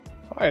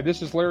Hi,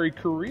 this is Larry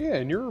Correa,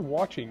 and you're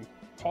watching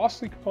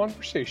Costly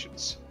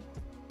Conversations.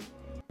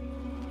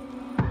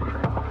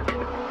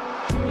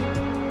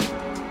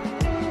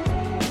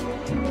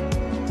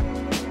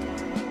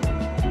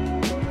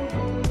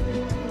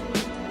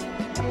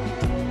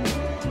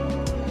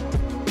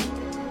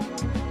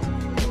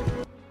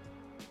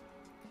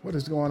 What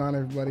is going on,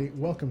 everybody?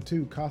 Welcome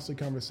to Costly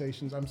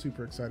Conversations. I'm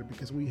super excited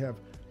because we have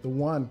the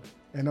one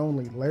and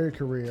only Larry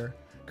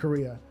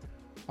Correa,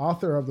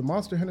 author of the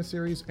Monster Hunter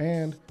series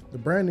and the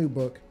brand new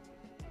book,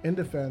 In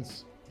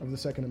Defense of the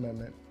Second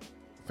Amendment.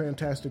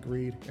 Fantastic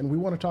read, and we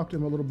want to talk to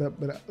him a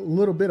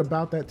little bit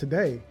about that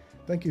today.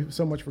 Thank you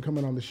so much for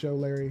coming on the show,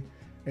 Larry.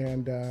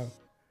 And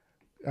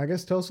I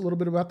guess tell us a little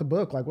bit about the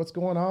book. Like, what's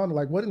going on?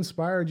 Like, what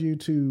inspired you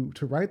to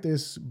write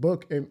this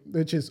book,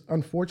 which is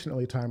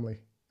unfortunately timely,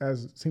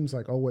 as it seems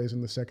like always in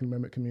the Second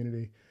Amendment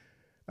community.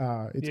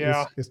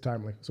 It's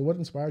timely. So what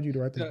inspired you to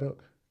write this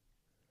book?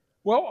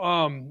 Well,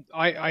 I'm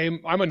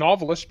a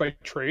novelist by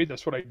trade.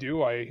 That's what I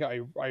do.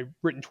 I've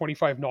written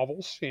 25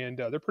 novels, and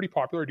they're pretty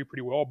popular. I do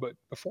pretty well. But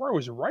before I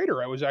was a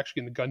writer, I was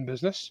actually in the gun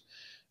business.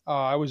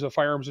 I was a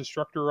firearms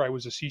instructor. I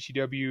was a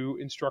CCW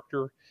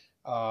instructor.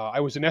 I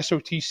was an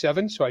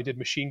SOT-7, so I did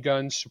machine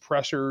guns,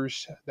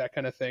 suppressors, that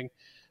kind of thing.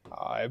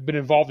 I've been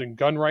involved in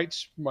gun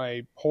rights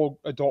my whole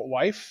adult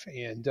life,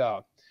 and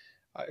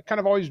I've kind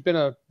of always been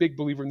a big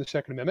believer in the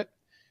Second Amendment.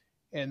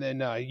 And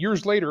then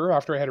years later,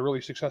 after I had a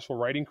really successful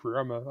writing career,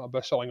 I'm a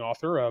best-selling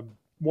author.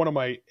 One of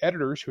my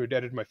editors who had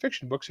edited my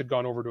fiction books had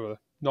gone over to a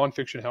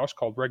nonfiction house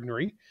called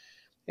Regnery,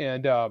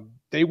 and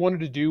they wanted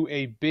to do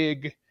a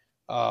big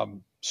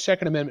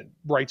Second Amendment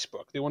rights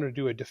book. They wanted to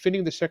do a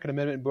Defending the Second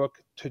Amendment book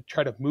to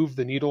try to move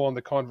the needle on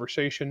the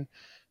conversation,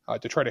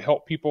 to try to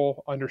help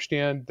people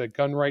understand the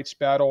gun rights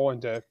battle,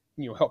 and to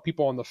help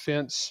people on the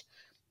fence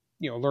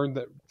learn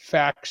the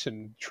facts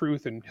and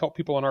truth, and help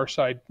people on our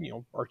side,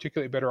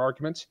 articulate better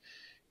arguments.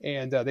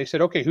 And they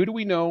said, okay, who do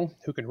we know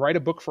who can write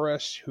a book for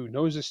us, who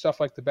knows this stuff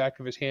like the back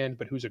of his hand,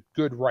 but who's a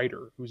good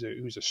writer, who's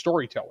a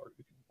storyteller.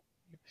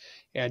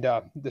 And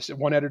this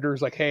one editor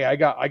is like, hey, I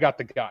got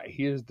the guy.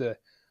 He is the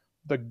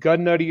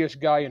gun nuttiest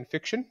guy in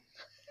fiction.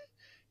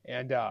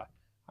 And I've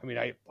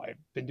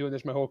been doing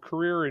this my whole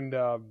career. And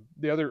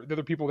the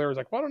other people there was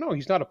like, well, I don't know.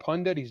 He's not a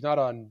pundit. He's not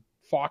on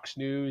Fox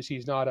News.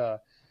 He's not a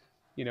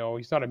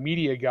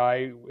media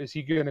guy. Is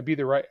he going to be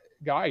the right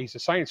guy? He's a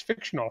science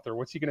fiction author.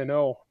 What's he going to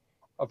know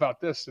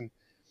about this? And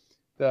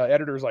the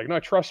editor's like, no,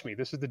 trust me,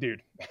 this is the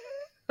dude.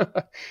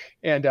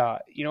 And,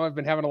 I've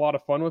been having a lot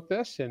of fun with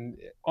this. And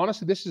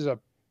honestly, this is a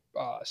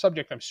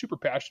subject I'm super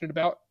passionate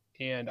about.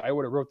 And I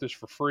would have wrote this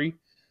for free.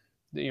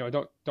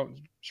 Don't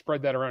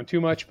spread that around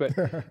too much. But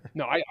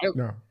no,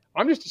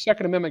 I'm just a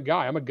Second Amendment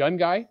guy. I'm a gun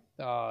guy.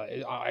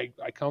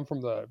 I come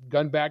from the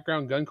gun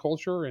background, gun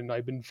culture, and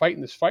I've been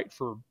fighting this fight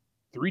for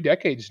 3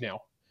 decades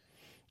now.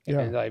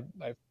 And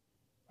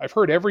I've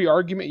heard every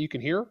argument you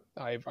can hear.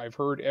 I've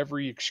heard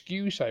every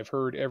excuse. I've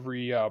heard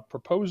every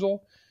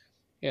proposal.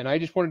 And I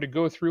just wanted to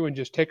go through and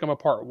just take them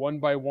apart one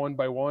by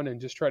one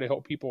and just try to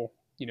help people,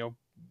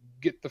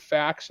 get the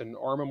facts and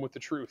arm them with the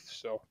truth.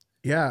 So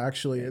yeah,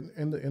 actually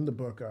in the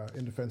book,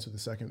 In Defense of the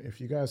Second,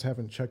 if you guys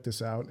haven't checked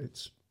this out,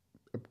 it's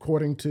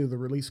according to the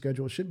release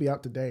schedule, it should be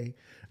out today.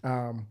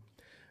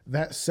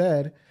 That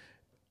said,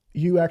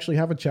 you actually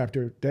have a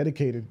chapter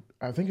dedicated,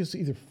 I think it's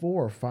either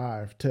 4 or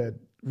 5, to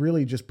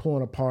really just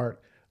pulling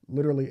apart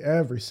literally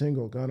every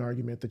single gun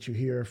argument that you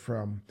hear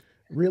from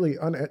really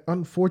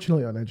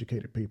unfortunately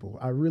uneducated people.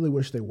 I really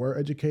wish they were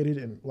educated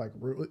and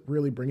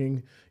really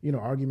bringing,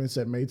 arguments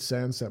that made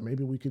sense, that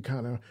maybe we could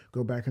kind of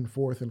go back and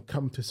forth and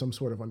come to some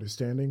sort of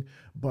understanding.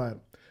 But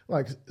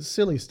like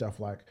silly stuff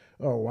like,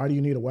 oh, why do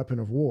you need a weapon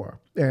of war?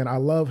 And I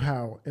love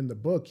how in the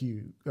book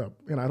and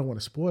I don't want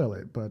to spoil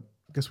it, but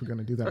I guess we're going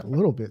to do that a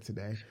little bit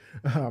today.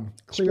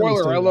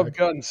 Spoiler, I love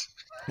guns.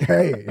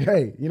 hey,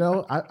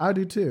 I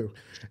do too.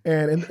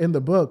 And in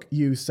the book,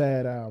 you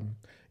said,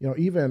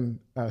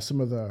 even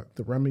some of the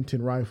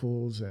Remington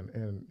rifles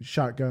and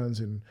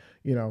shotguns and,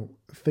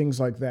 things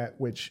like that,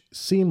 which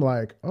seem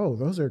like, oh,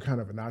 those are kind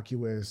of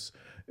innocuous,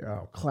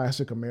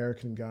 classic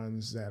American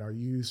guns that are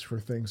used for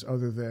things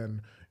other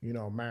than,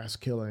 mass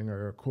killing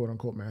or quote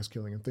unquote mass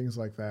killing and things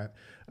like that.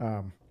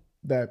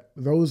 That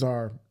those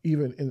are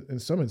even in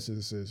some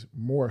instances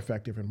more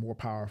effective and more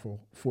powerful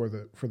for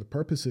the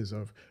purposes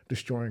of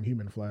destroying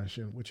human flesh,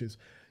 and which is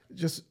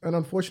just an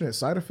unfortunate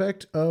side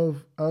effect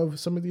of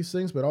some of these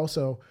things, but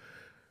also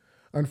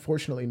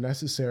unfortunately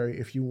necessary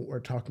if you are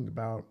talking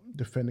about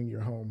defending your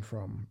home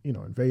from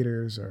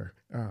invaders or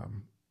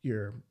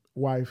your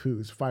wife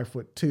who's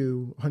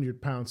 5'2",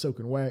 100 pounds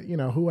soaking wet,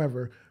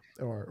 whoever,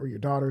 or your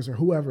daughters or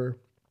whoever.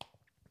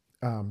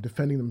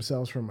 Defending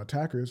themselves from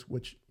attackers,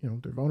 which,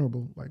 they're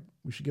vulnerable, like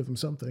we should give them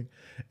something.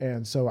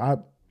 And so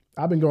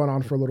I've been going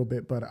on for a little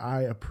bit, but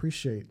I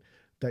appreciate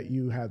that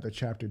you had the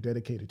chapter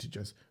dedicated to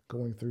just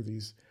going through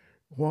these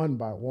one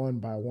by one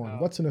by one.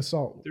 What's an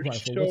assault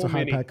rifle? What's a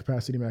high pack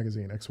capacity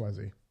magazine?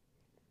 XYZ.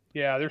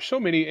 Yeah, there's so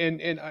many.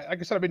 And like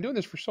I said, I've been doing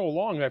this for so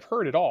long. I've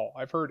heard it all.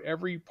 I've heard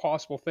every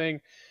possible thing.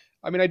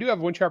 I mean, I do have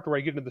one chapter where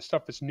I get into the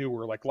stuff that's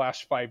newer, like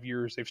last 5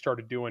 years they've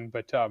started doing,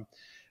 but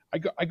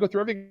I go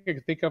through everything I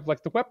can think of.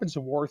 Like the weapons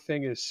of war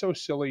thing is so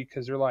silly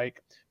because they're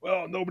like,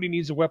 well, nobody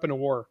needs a weapon of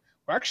war.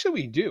 Well,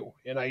 actually, we do,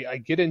 and I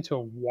get into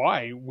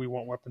why we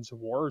want weapons of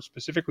war,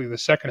 specifically the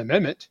Second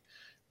Amendment,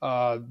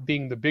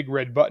 being the big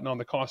red button on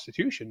the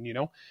Constitution.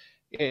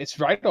 It's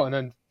vital, and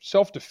then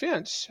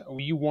self-defense.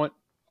 You want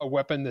a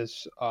weapon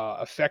that's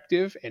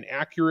effective and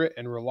accurate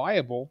and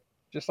reliable,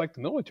 just like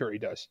the military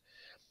does.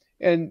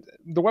 And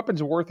the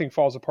weapons of war thing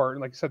falls apart.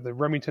 And like I said, the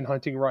Remington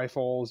hunting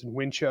rifles and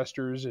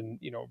Winchesters and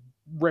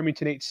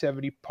Remington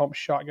 870 pump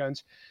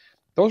shotguns,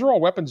 those are all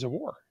weapons of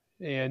war.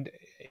 And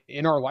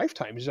in our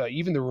lifetimes,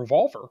 even the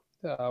revolver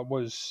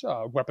was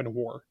a weapon of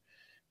war.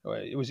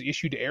 It was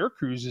issued to air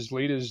crews as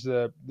late as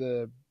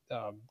the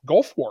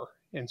Gulf War.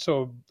 And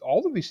so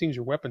all of these things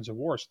are weapons of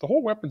war. So the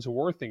whole weapons of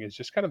war thing is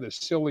just kind of this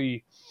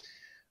silly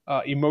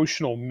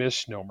emotional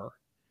misnomer.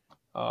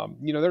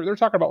 They're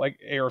talking about like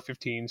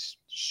AR-15s,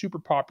 super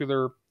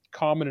popular,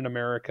 common in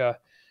America.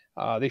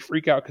 They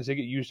freak out because they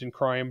get used in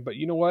crime, but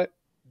you know what?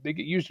 They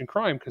get used in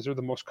crime because they're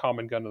the most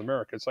common gun in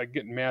America. It's like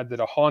getting mad that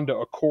a Honda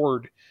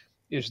Accord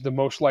is the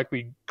most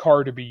likely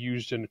car to be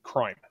used in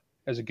crime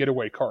as a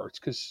getaway car. It's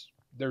because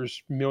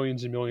there's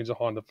millions and millions of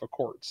Honda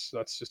Accords.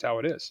 That's just how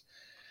it is.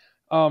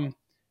 I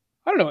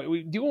don't know.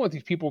 We dealing with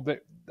these people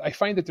that I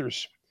find that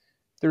there's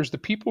the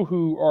people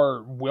who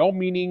are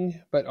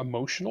well-meaning but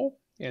emotional,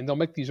 and they'll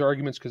make these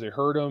arguments because they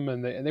heard them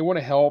and they want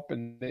to help,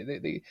 and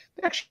they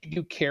actually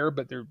do care,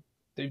 but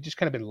they've just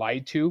kind of been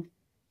lied to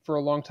for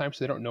a long time,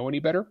 so they don't know any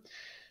better.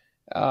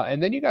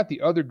 And then you got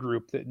the other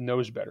group that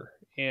knows better,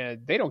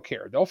 and they don't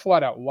care. They'll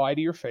flat out lie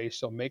to your face.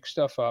 They'll make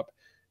stuff up.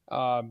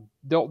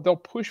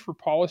 They'll push for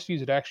policies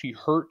that actually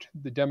hurt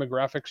the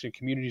demographics and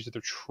communities that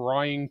they're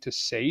trying to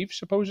save,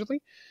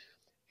 supposedly,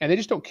 and they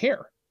just don't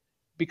care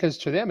because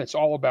to them it's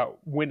all about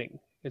winning.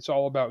 It's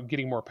all about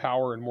getting more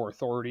power and more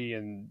authority,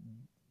 and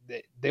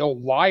they'll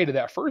lie to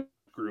that first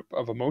group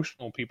of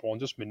emotional people and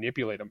just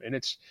manipulate them, and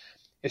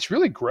it's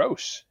really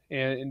gross,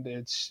 and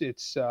it's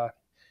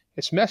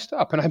messed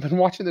up. And I've been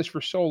watching this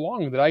for so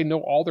long that I know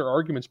all their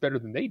arguments better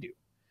than they do.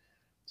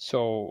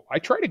 So I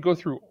try to go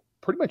through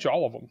pretty much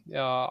all of them.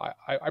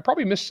 I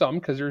probably missed some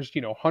because there's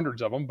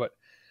hundreds of them, but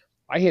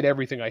I hit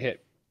everything. I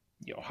hit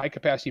high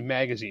capacity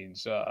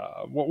magazines.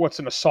 What's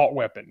an assault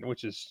weapon,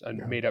 which is a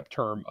made up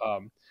term.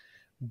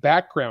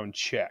 Background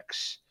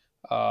checks.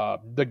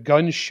 The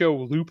gun show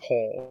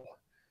loophole.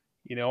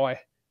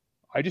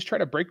 I just try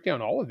to break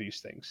down all of these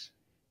things.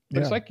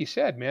 But it's like you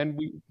said, man,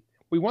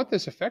 we want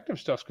this effective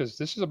stuff because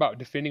this is about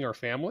defending our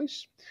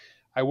families.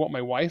 I want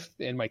my wife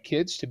and my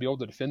kids to be able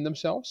to defend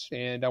themselves,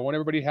 and I want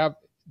everybody to have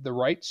the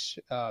rights.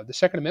 The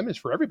Second Amendment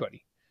is for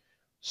everybody.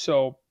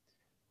 So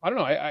I don't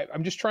know.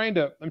 I'm just trying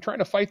to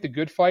fight the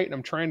good fight, and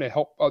I'm trying to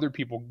help other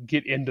people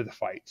get into the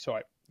fight. So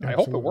I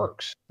hope it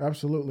works.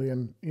 Absolutely.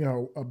 And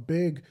a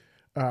big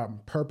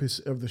purpose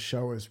of the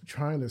show is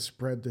trying to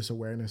spread this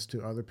awareness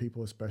to other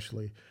people,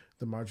 especially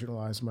the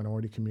marginalized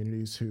minority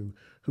communities who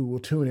will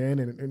tune in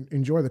and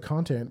enjoy the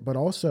content. But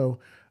also,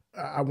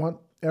 I want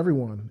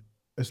everyone,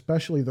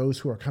 especially those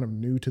who are kind of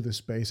new to this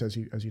space, as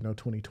you know,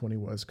 2020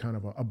 was kind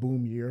of a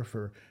boom year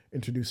for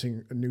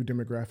introducing new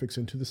demographics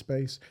into the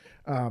space.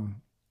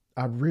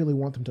 I really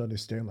want them to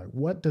understand, like,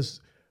 what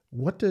does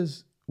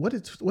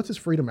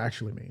freedom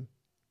actually mean?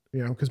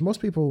 Because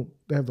most people,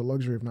 they have the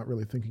luxury of not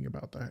really thinking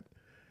about that.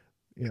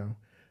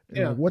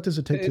 What does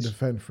it take to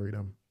defend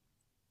freedom?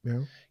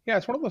 Yeah,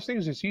 it's one of those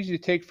things that's easy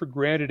to take for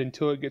granted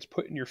until it gets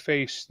put in your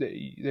face that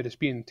it's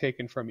being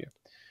taken from you.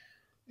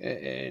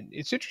 And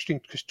it's interesting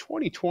because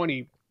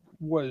 2020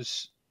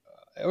 was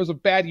a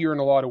bad year in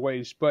a lot of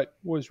ways, but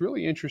what was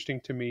really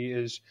interesting to me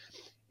is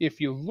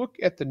if you look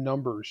at the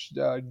numbers,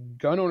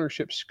 gun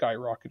ownership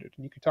skyrocketed.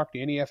 And you can talk to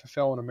any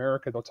FFL in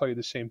America, they'll tell you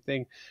the same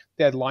thing.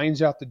 They had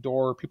lines out the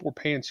door, people were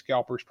paying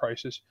scalpers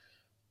prices,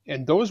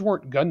 and those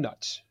weren't gun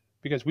nuts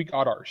because we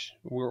got ours.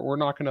 We're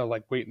not going to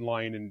like wait in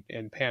line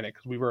and panic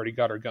because we've already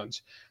got our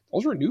guns.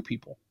 Those were new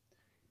people.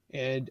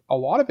 And a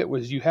lot of it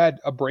was you had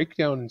a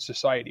breakdown in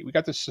society. We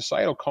got this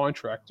societal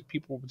contract that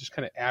people would just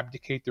kind of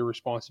abdicate their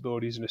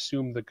responsibilities and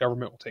assume the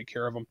government will take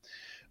care of them.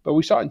 But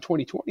we saw it in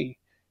 2020.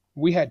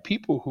 We had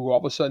people who all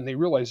of a sudden they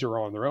realized they were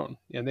on their own.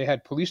 And they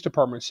had police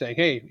departments saying,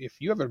 hey,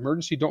 if you have an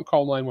emergency, don't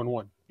call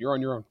 911. You're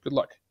on your own. Good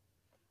luck.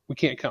 We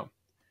can't come.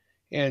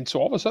 And so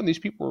all of a sudden these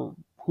people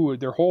who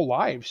their whole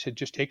lives had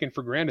just taken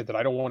for granted that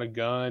I don't want a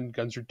gun,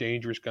 guns are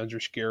dangerous, guns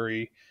are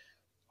scary.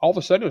 All of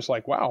a sudden it was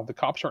like, wow, the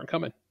cops aren't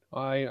coming.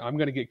 I'm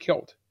going to get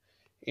killed.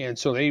 And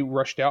so they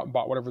rushed out and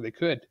bought whatever they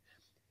could.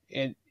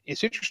 And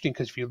it's interesting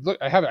because if you look,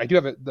 I do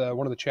have it.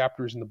 One of the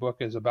chapters in the book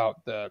is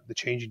about the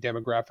changing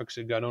demographics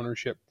of gun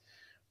ownership.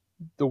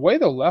 The way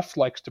the left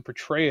likes to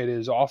portray it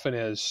is often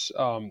as,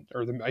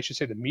 I should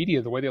say the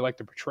media, the way they like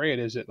to portray it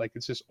is that like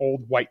it's this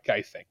old white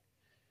guy thing.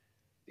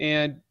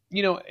 And,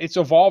 it's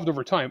evolved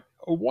over time.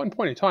 At one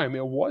point in time,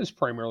 it was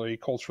primarily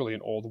culturally an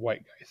old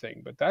white guy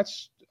thing, but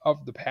that's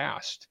of the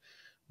past.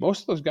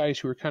 Most of those guys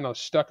who were kind of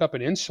stuck up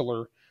and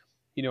insular,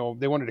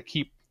 they wanted to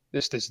keep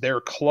this as their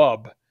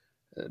club.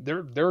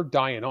 they're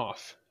dying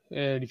off.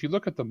 And if you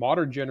look at the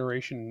modern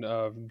generation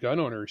of gun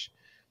owners,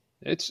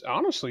 it's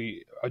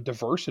honestly a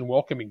diverse and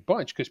welcoming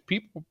bunch because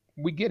people,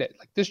 we get it.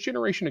 Like this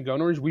generation of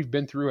gun owners, we've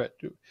been through it.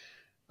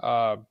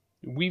 Uh,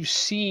 we've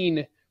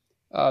seen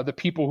the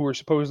people who are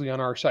supposedly on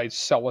our side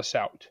sell us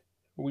out.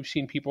 We've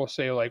seen people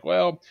say like,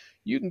 "Well,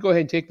 you can go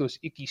ahead and take those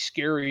icky,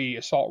 scary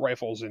assault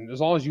rifles, and as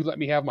long as you let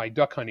me have my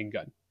duck hunting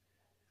gun."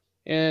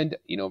 And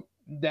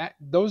that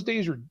those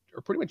days are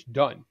pretty much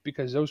done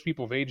because those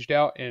people have aged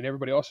out, and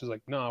everybody else is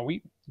like, "No,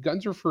 we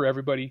guns are for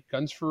everybody.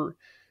 Guns for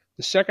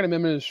the Second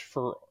Amendment is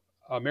for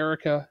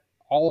America,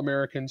 all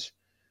Americans."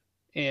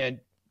 And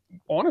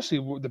honestly,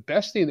 the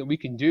best thing that we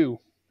can do,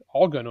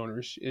 all gun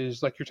owners,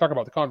 is like you're talking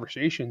about the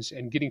conversations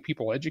and getting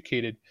people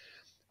educated.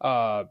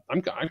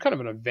 I'm kind of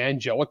an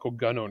evangelical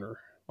gun owner.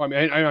 I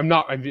mean, I'm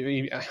not.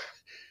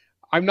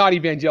 I'm not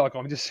evangelical.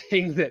 I'm just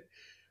saying that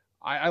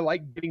I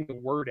like getting the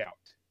word out.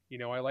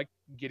 I like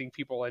getting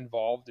people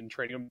involved and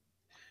training them.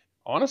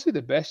 Honestly,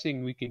 the best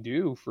thing we can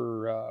do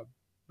for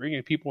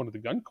bringing people into the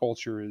gun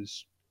culture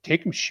is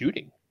take them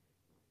shooting.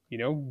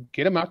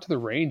 Get them out to the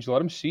range, let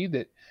them see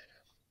that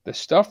the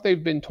stuff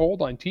they've been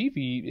told on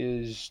TV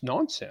is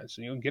nonsense.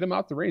 Get them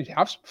out the range,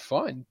 have some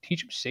fun,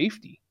 teach them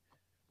safety.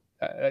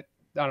 I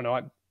don't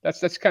know.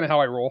 That's kind of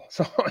how I roll.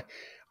 So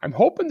I'm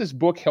hoping this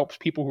book helps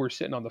people who are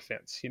sitting on the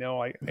fence.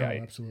 No,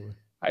 absolutely.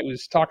 I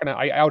was talking.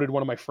 I outed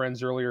one of my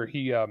friends earlier.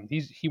 He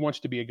wants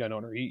to be a gun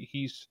owner.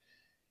 He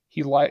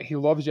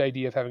loves the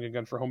idea of having a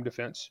gun for home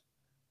defense,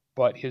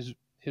 but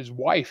his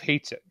wife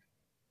hates it,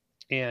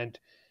 and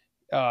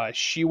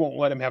she won't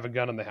let him have a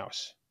gun in the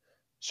house.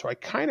 So I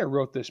kind of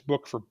wrote this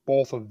book for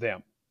both of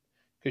them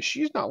because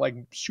she's not like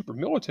super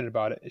militant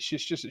about it. It's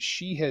just that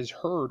she has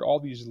heard all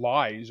these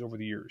lies over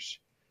the years.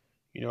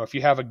 If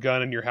you have a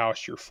gun in your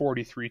house, you're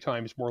 43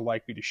 times more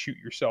likely to shoot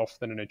yourself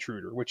than an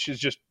intruder, which is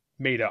just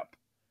made up.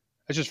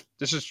 This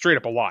is straight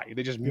up a lie.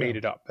 They just made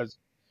it up. And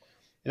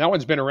that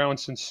one's been around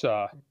since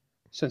I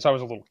was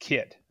a little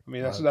kid. I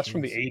mean, that's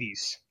from the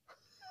 80s.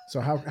 So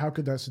how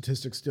could that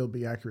statistic still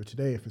be accurate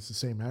today if it's the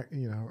same?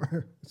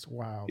 It's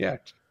wild. Yeah,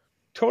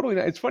 totally.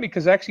 It's funny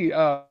because actually,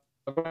 that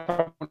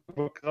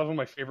was one of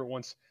my favorite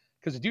ones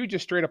because the dude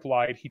just straight up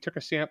lied. He took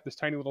this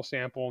tiny little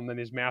sample, and then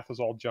his math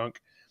was all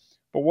junk.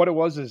 But what it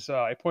was is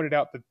I pointed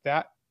out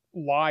that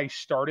lie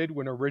started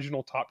when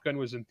original Top Gun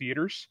was in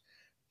theaters,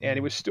 and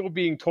it was still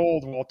being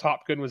told while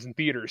Top Gun was in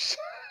theaters.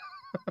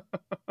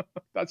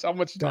 That's how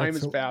much time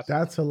has passed.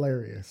 That's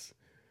hilarious.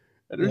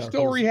 And they're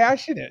still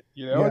rehashing it.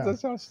 That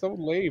sounds so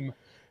lame.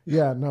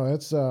 Yeah, no,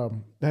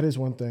 that is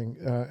one thing,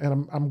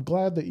 and I'm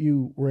glad that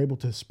you were able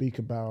to speak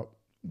about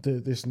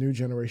this new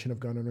generation of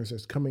gun owners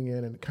that's coming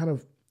in and kind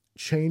of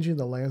changing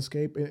the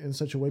landscape in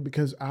such a way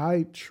because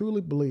I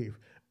truly believe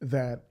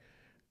that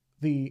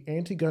the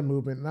anti-gun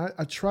movement, and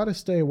I try to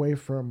stay away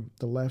from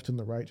the left and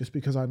the right just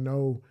because I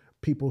know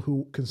people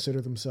who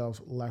consider themselves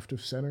left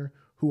of center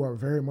who are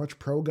very much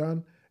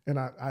pro-gun, and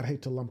I'd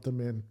hate to lump them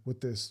in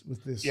with this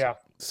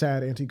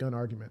sad anti-gun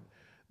argument.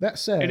 That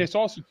said, and it's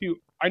also too,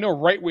 I know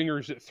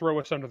right-wingers that throw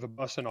us under the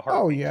bus in a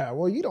heartbeat. Oh yeah,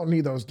 well you don't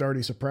need those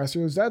dirty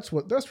suppressors. That's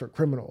for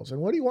criminals. And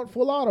what do you want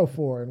full auto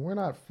for? And we're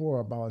not for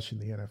abolishing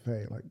the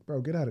NFA. Like, bro,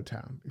 get out of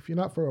town. If you're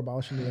not for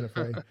abolishing the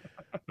NFA,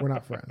 we're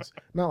not friends.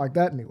 Not like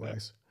that,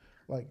 anyways.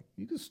 Like,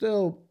 you can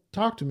still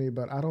talk to me,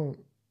 but I don't.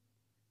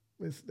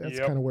 That's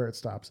kind of where it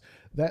stops.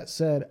 That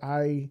said,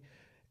 I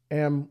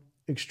am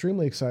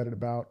extremely excited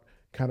about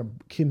kind of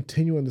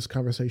continuing this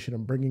conversation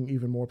and bringing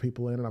even more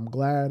people in. And I'm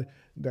glad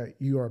that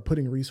you are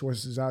putting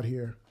resources out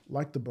here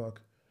like the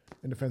book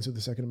In Defense of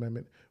the Second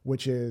Amendment,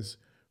 which is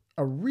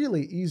a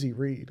really easy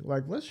read.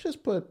 Like, let's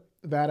just put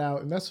that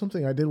out. And that's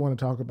something I did want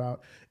to talk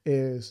about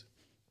is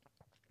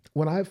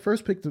when I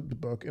first picked up the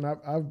book, and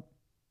I've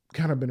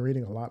kind of been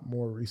reading a lot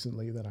more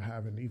recently than I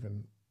have in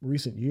even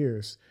recent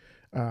years.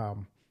 I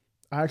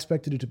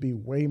expected it to be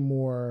way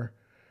more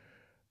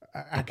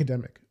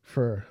academic,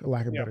 for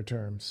lack of better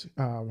terms.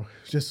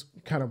 Just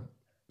kind of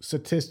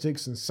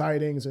statistics and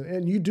sightings,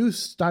 and you do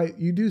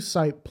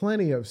cite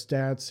plenty of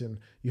stats, and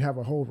you have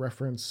a whole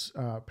reference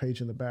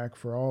page in the back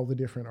for all the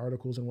different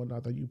articles and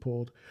whatnot that you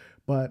pulled.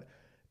 But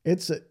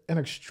it's an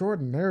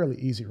extraordinarily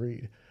easy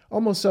read.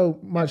 Almost so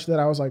much that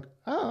I was like,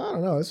 oh, I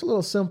don't know, it's a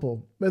little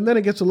simple. And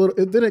then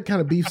then it kind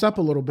of beefs up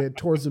a little bit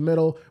towards the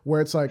middle where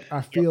it's like,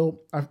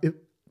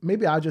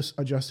 maybe I just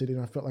adjusted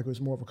and I felt like it was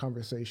more of a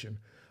conversation.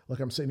 Like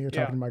I'm sitting here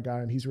talking to my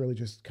guy and he's really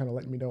just kind of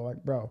letting me know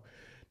like, bro,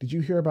 did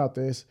you hear about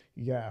this?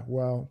 Yeah,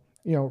 well,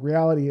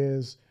 reality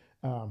is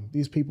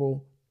these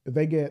people,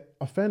 they get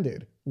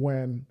offended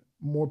when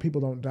more people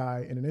don't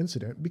die in an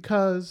incident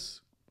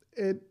because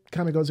it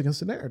kind of goes against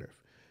the narrative.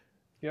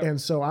 Yep.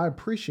 And so I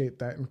appreciate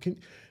that. And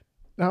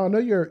now I know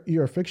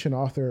you're a fiction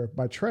author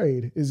by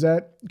trade. Is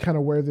that kind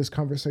of where this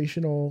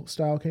conversational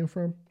style came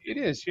from? It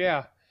is,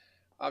 yeah.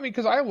 I mean,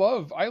 because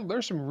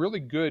there's some really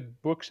good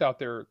books out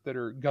there that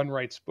are gun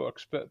rights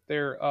books, but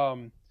they're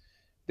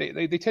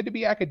they tend to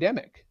be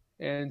academic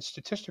and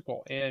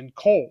statistical and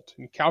cold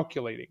and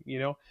calculating.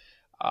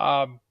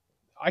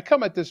 I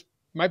come at this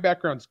my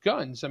background's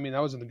guns. I mean, I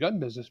was in the gun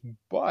business,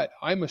 but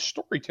I'm a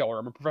storyteller.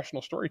 I'm a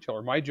professional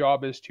storyteller. My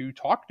job is to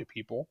talk to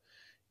people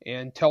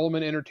and tell them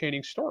an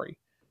entertaining story.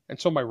 And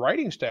so my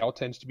writing style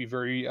tends to be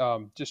very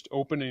just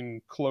open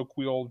and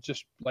colloquial,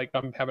 just like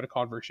I'm having a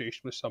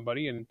conversation with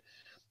somebody. And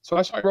so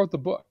that's how I wrote the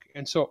book.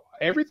 And so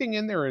everything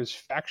in there is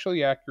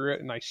factually accurate,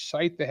 and I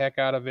cite the heck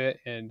out of it.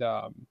 And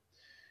I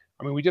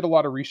mean, we did a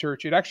lot of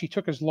research. It actually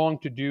took as long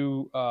to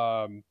do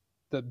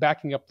the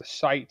backing up the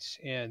sites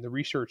and the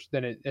research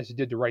as it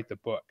did to write the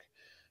book.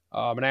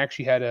 And I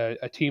actually had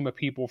a team of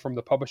people from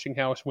the publishing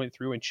house went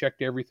through and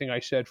checked everything I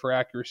said for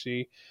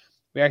accuracy.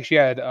 We actually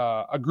had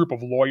a group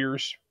of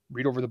lawyers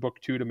read over the book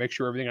too to make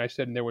sure everything I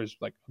said and there was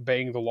like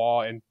obeying the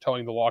law and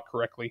telling the law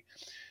correctly.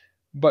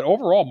 But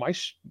overall, my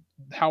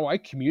how I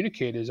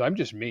communicate is I'm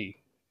just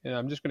me, and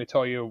I'm just going to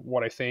tell you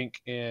what I think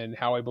and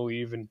how I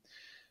believe. And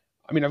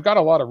I mean, I've got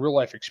a lot of real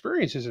life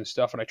experiences and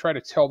stuff, and I try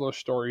to tell those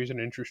stories in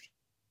an interesting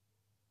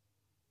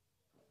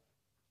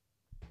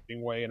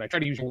way. And I try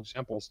to use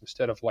examples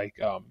instead of like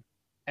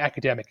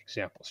academic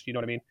examples. You know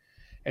what I mean?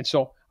 And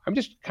so I'm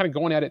just kind of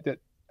going at it that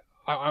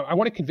I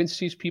want to convince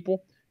these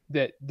people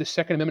that the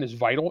Second Amendment is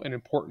vital and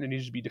important and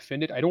needs to be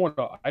defended. I don't want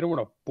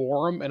to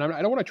bore them, and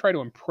I don't want to try to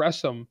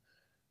impress them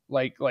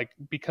like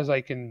because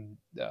I can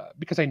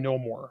because I know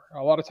more.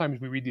 A lot of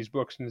times we read these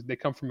books and they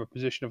come from a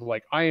position of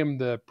like I am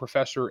the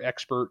professor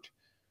expert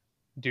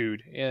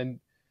dude, and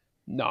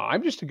no,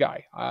 I'm just a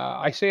guy.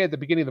 I say at the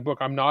beginning of the book,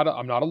 I'm not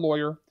a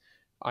lawyer,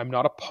 I'm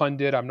not a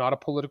pundit, I'm not a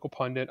political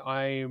pundit.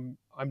 I'm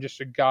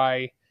just a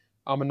guy.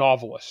 I'm a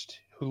novelist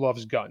who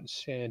loves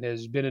guns and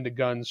has been into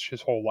guns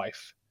his whole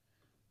life,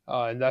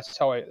 and that's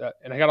how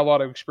and I got a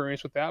lot of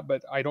experience with that.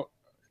 But I don't.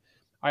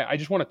 I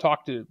just want to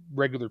talk to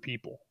regular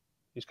people.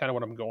 Is kind of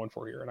what I'm going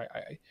for here, and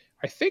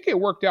I think it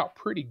worked out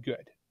pretty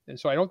good. And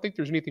so I don't think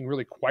there's anything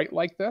really quite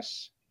like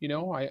this. You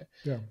know,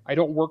 Yeah. I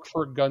don't work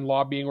for a gun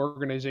lobbying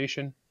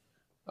organization.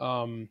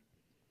 Um,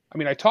 I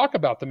mean, I talk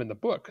about them in the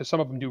book because some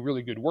of them do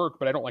really good work,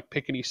 but I don't like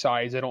pick any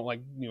sides. I don't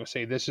like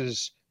say this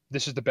is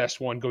the best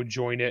one. Go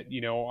join it.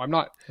 You know, I'm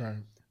not. Right.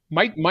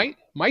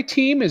 My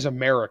team is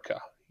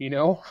America. You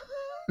know,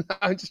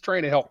 I'm just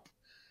trying to help.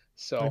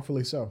 So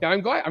Thankfully so. yeah,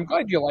 I'm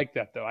glad you like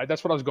that though.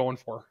 That's what I was going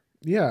for.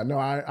 Yeah, no,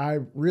 I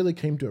really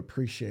came to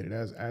appreciate it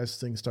as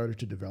things started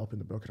to develop in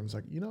the book. And I was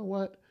like, you know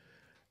what?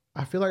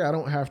 I feel like I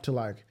don't have to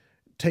like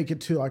take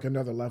it to like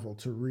another level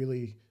to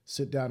really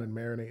sit down and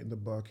marinate in the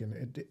book.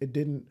 And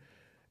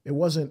it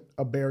wasn't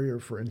a barrier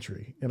for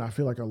entry. And I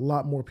feel like a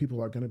lot more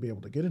people are going to be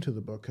able to get into the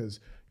book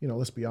because,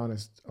 let's be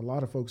honest, a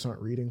lot of folks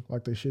aren't reading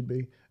like they should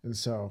be. And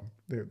so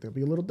they'll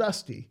be a little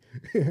dusty.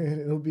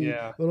 It'll be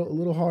Yeah. a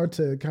little hard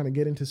to kind of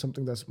get into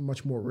something that's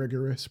much more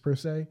rigorous per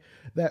se.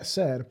 That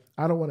said,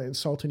 I don't want to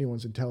insult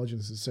anyone's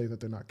intelligence and say that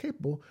they're not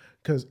capable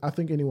because I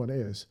think anyone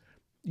is.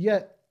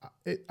 Yet,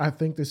 I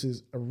think this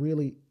is a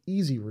really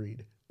easy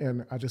read.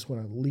 And I just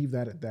want to leave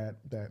that at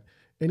that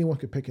anyone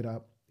could pick it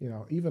up.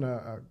 Even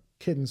a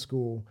kid in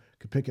school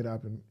could pick it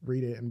up and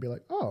read it and be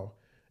like, "Oh,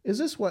 is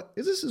this what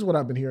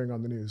I've been hearing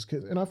on the news?"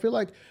 And I feel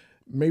like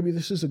maybe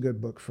this is a good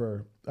book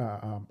for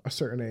a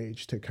certain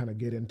age to kind of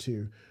get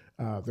into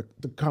the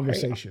I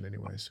conversation,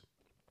 anyways.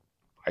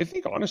 I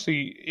think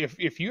honestly,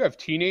 if you have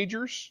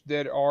teenagers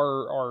that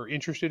are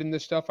interested in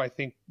this stuff, I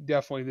think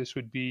definitely this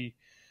would be.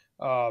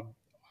 Uh,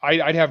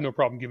 I'd have no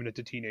problem giving it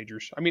to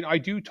teenagers. I mean, I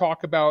do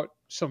talk about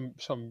some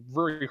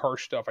very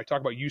harsh stuff. I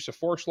talk about use of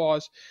force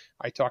laws.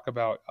 I talk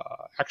about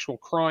actual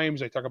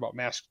crimes. I talk about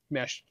mass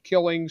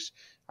killings.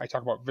 I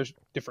talk about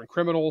different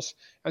criminals,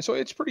 and so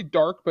it's pretty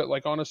dark. But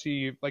like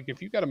honestly, like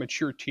if you've got a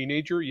mature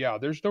teenager, yeah,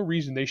 there's no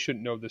reason they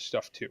shouldn't know this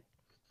stuff too.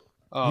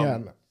 Yeah, Um, no, I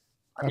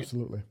mean,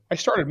 absolutely. I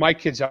started my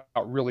kids out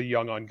really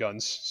young on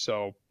guns,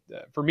 so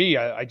for me,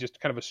 I just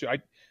kind of assume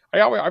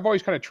I've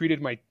always kind of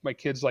treated my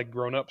kids like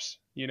grown-ups,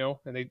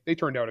 and they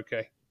turned out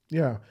okay.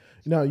 Yeah.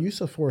 Now,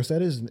 use of force,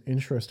 that is an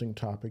interesting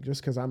topic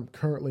just because I'm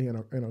currently in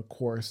a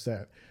course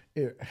that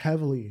it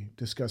heavily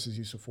discusses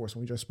use of force.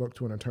 And we just spoke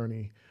to an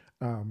attorney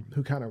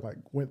who kind of like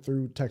went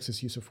through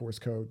Texas use of force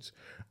codes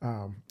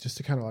just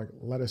to kind of like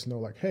let us know,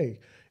 like, hey,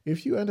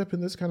 if you end up in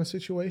this kind of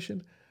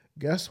situation,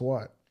 guess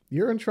what?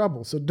 You're in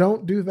trouble. So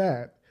don't do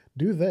that.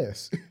 Do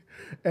this.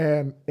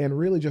 And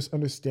really just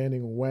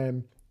understanding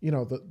when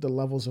the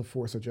levels of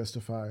force are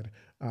justified.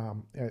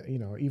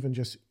 Even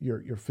just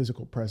your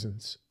physical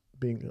presence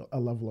being a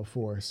level of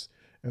force,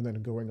 and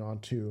then going on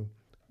to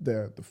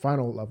the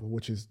final level,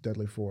 which is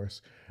deadly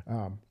force.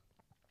 Um,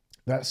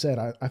 that said,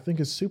 I think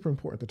it's super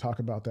important to talk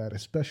about that,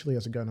 especially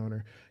as a gun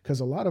owner,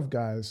 because a lot of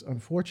guys,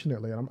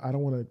 unfortunately, and I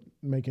don't want to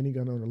make any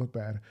gun owner look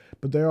bad,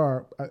 but there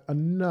are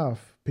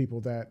enough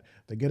people that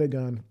they get a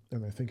gun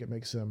and they think it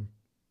makes them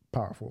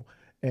powerful,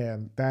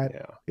 and that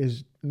Yeah.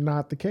 is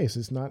not the case.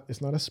 It's not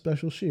a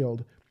special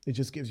shield. It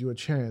just gives you a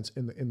chance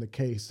in the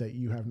case that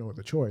you have no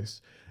other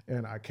choice,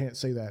 and I can't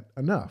say that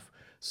enough.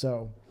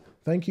 So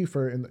thank you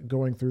for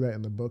going through that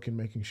in the book and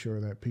making sure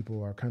that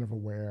people are kind of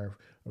aware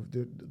of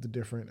the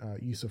different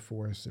use of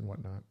force and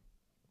whatnot.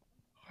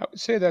 I would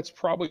say that's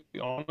probably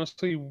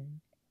honestly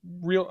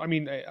real. I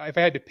mean, if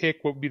I had to pick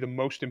what would be the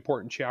most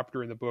important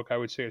chapter in the book, I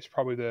would say it's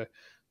probably the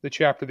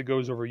chapter that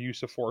goes over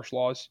use of force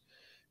laws,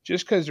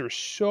 just because there's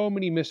so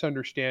many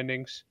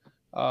misunderstandings,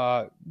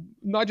 uh,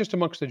 not just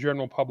amongst the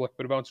general public,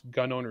 but amongst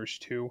gun owners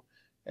too.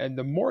 And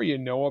the more you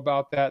know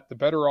about that, the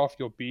better off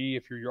you'll be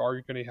if you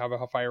are going to have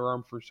a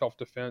firearm for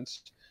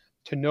self-defense.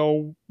 To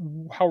know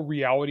how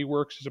reality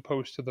works as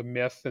opposed to the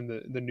myth and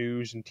the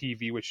news and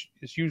TV, which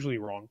is usually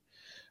wrong.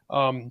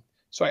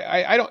 So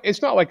I don't.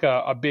 It's not like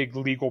a big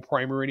legal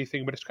primer or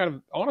anything, but it's kind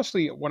of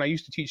honestly when I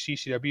used to teach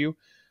CCW,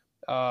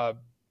 uh,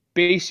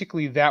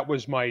 basically that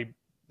was my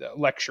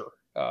lecture.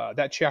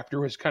 That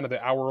chapter was kind of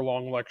the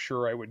hour-long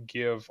lecture I would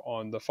give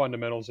on the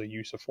fundamentals of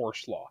use of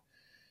force law,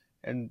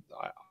 and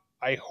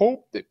I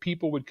hope that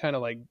people would kind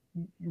of like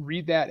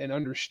read that and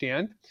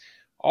understand.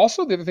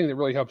 Also, the other thing that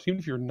really helps, even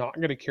if you're not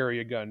going to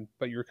carry a gun,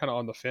 but you're kind of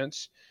on the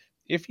fence,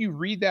 if you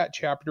read that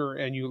chapter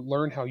and you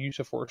learn how use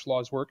of force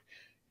laws work,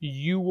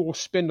 you will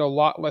spend a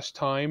lot less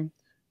time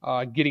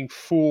getting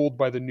fooled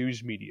by the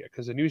news media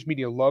because the news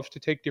media loves to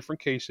take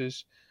different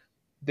cases.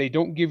 They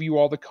don't give you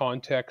all the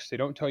context. They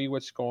don't tell you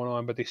what's going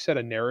on, but they set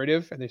a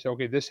narrative and they say,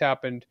 okay, this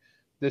happened,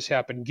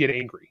 get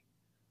angry.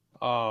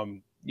 But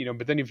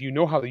then if you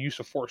know how the use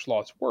of force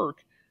laws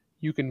work,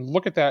 you can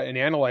look at that and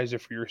analyze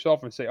it for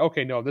yourself and say,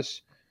 okay, no,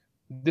 this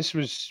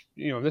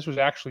was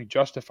actually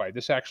justified.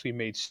 This actually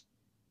made sense.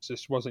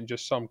 This wasn't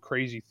just some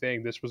crazy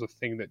thing. This was a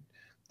thing that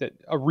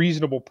a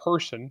reasonable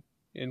person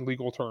in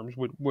legal terms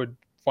would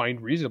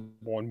find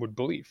reasonable and would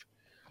believe.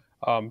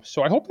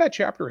 So I hope that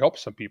chapter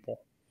helps some people.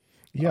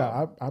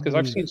 Yeah, Because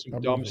I've seen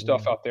some dumb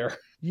stuff out there.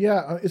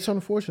 Yeah, it's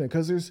unfortunate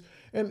because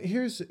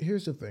here's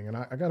the thing, and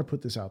I got to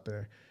put this out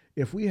there.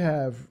 If we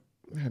have,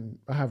 and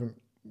I haven't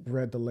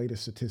read the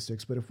latest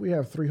statistics, but if we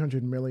have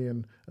 300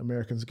 million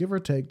Americans, give or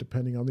take,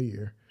 depending on the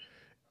year,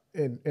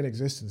 in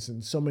existence,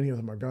 and so many of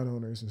them are gun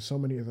owners, and so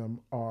many of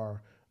them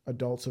are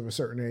adults of a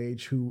certain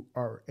age who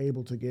are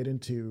able to get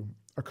into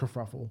a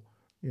kerfuffle,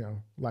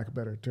 lack of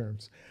better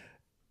terms,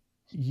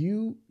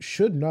 you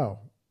should know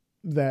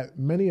that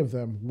many of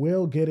them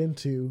will get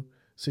into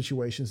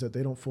situations that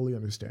they don't fully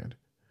understand.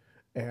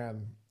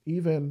 And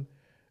even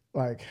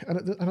like,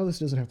 I know this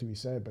doesn't have to be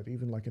said, but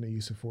even like in a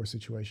use of force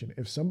situation,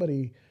 if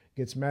somebody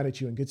gets mad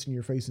at you and gets in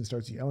your face and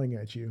starts yelling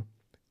at you,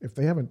 if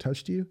they haven't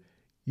touched you,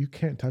 you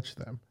can't touch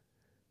them.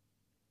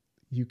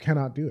 You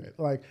cannot do it.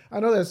 Like, I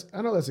know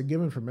that's a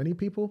given for many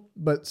people,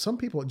 but some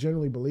people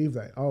generally believe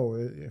that, oh,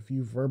 if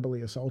you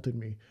verbally assaulted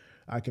me,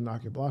 I can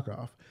knock your block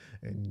off,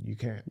 and you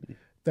can't.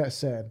 That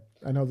said,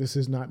 I know this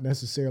is not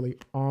necessarily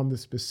on the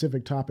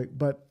specific topic,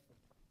 but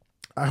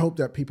I hope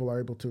that people are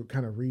able to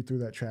kind of read through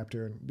that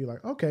chapter and be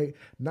like, okay,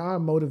 now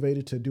I'm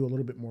motivated to do a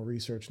little bit more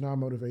research. Now I'm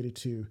motivated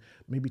to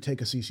maybe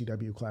take a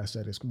CCW class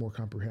that is more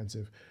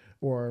comprehensive.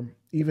 Or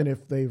even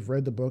if they've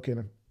read the book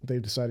and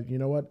they've decided, you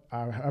know what,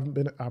 I'm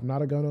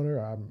not a gun owner.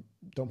 I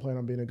don't plan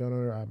on being a gun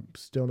owner. I'm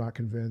still not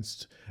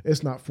convinced.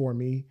 It's not for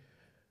me.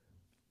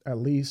 At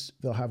least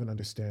they'll have an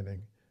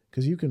understanding,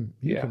 because you can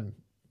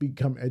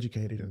become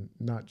educated and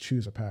not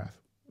choose a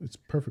path. It's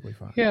perfectly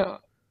fine. Yeah.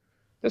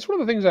 That's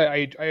one of the things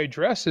I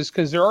address is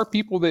because there are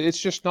people that it's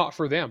just not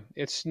for them.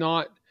 It's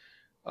not,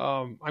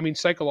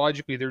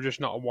 psychologically, they're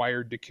just not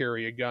wired to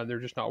carry a gun.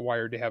 They're just not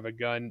wired to have a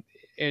gun.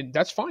 And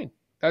that's fine.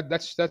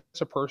 That's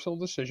a personal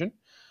decision.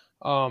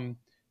 And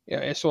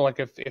so like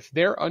if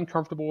they're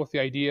uncomfortable with the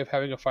idea of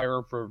having a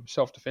firearm for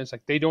self-defense,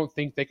 like they don't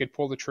think they could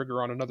pull the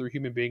trigger on another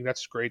human being,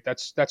 that's great.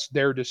 That's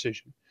their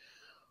decision.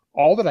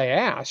 All that I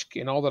ask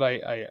and all that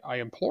I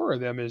implore of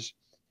them is,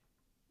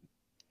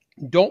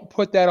 don't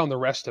put that on the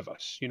rest of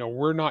us.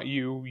 We're not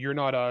you, you're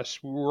not us.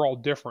 We're all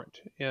different.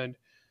 And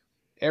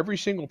every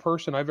single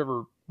person I've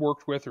ever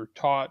worked with or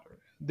taught,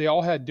 they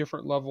all had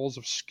different levels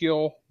of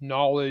skill,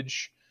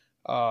 knowledge,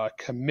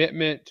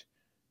 commitment,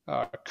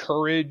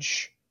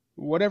 courage,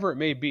 whatever it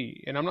may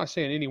be. And I'm not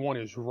saying anyone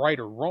is right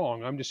or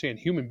wrong. I'm just saying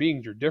human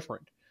beings are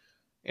different.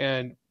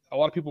 And a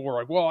lot of people were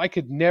like, well, I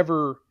could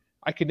never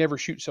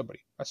shoot somebody.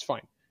 That's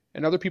fine.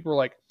 And other people are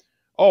like,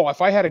 oh,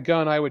 if I had a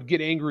gun, I would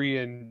get angry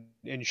and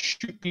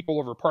shoot people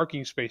over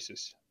parking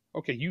spaces.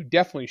 Okay, you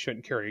definitely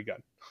shouldn't carry a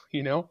gun,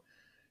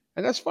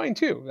 and that's fine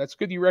too. That's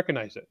good you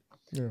recognize it.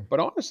 Yeah. But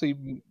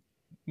honestly,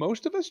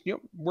 most of us,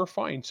 we're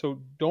fine. So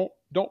don't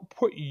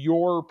put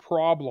your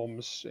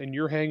problems and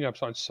your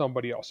hangups on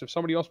somebody else. If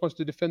somebody else wants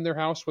to defend their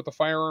house with a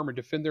firearm or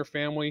defend their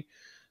family,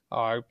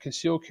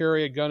 conceal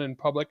carry a gun in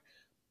public,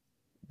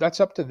 that's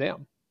up to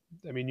them.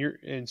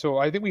 And so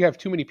I think we have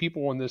too many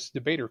people in this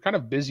debate are kind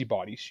of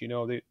busybodies.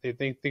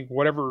 They think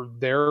whatever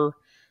their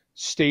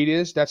state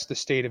is, that's the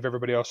state of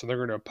everybody else, and they're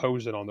going to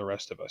impose it on the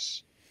rest of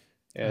us.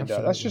 And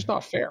that's just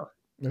not fair.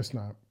 It's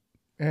not.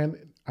 And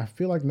I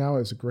feel like now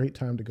is a great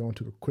time to go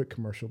into a quick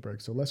commercial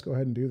break. So let's go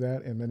ahead and do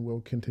that, and then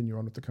we'll continue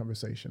on with the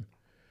conversation.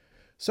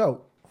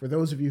 So for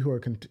those of you who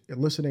are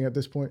listening at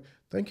this point,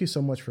 thank you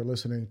so much for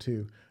listening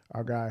to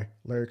our guy,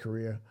 Larry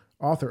Correia,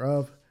 author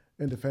of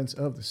In Defense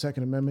of the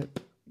Second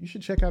Amendment. You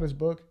should check out his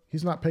book.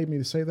 He's not paid me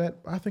to say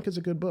that, but I think it's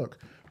a good book.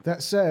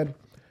 That said,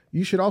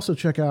 you should also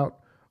check out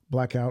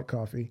Blackout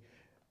Coffee.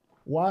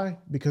 Why?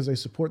 Because they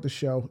support the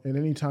show, and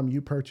anytime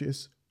you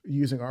purchase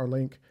using our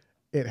link,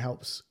 it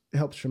helps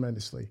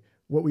tremendously.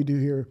 What we do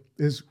here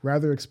is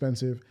rather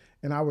expensive,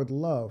 and I would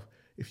love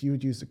if you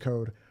would use the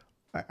code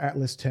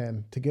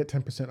Atlas10 to get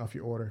 10% off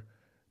your order.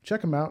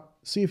 Check them out,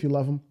 see if you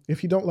love them.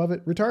 If you don't love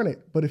it, return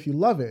it. But if you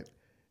love it,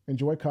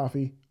 enjoy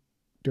coffee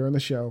during the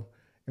show,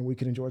 and we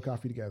can enjoy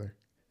coffee together.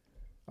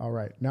 All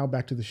right, now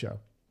back to the show.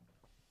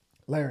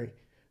 Larry,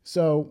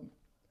 so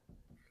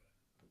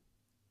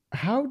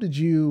how did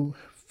you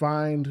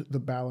find the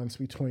balance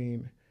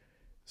between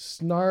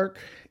snark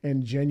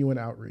and genuine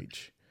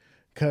outreach?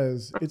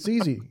 Because it's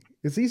easy.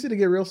 It's easy to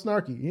get real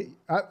snarky.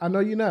 I know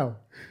you know.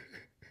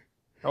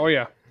 Oh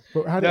yeah,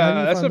 But how do you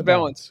that's find a the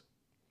balance. balance?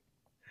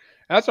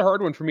 That's a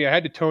hard one for me. I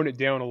had to tone it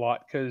down a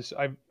lot because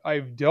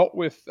I've dealt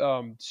with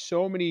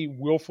so many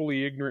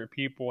willfully ignorant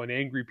people and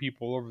angry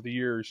people over the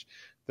years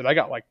that I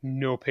got like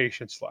no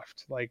patience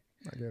left. Like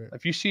I get it.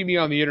 if you see me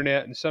on the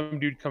internet and some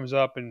dude comes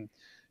up and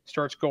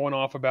starts going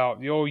off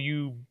about, oh,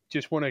 you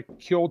just want to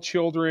kill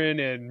children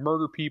and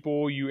murder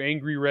people, you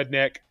angry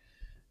redneck.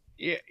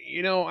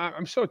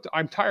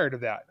 I'm tired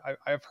of that.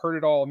 I've heard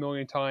it all a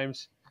million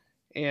times,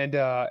 and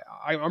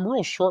I'm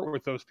real short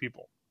with those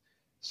people.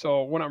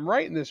 So when I'm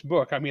writing this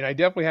book, I mean, I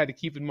definitely had to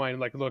keep in mind,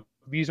 like, look,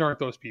 these aren't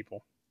those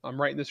people.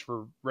 I'm writing this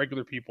for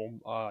regular people.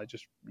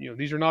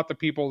 These are not the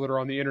people that are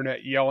on the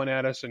internet yelling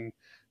at us and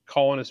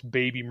calling us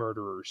baby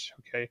murderers.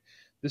 Okay,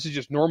 this is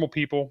just normal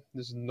people.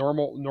 This is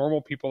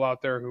normal people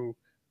out there who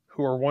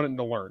are wanting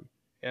to learn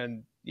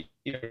and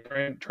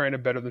trying to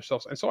better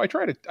themselves. And so I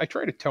try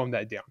to tone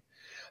that down.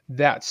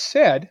 That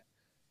said,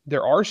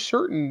 there are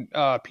certain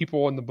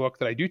people in the book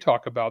that I do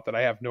talk about that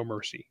I have no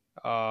mercy,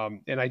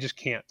 and I just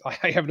can't.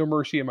 I have no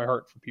mercy in my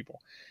heart for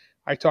people.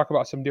 I talk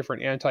about some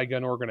different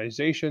anti-gun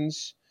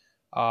organizations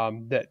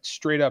that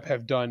straight up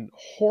have done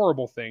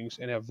horrible things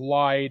and have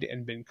lied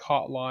and been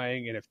caught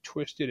lying and have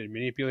twisted and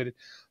manipulated.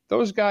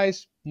 Those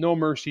guys, no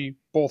mercy,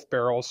 both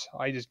barrels.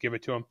 I just give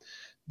it to them.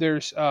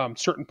 There's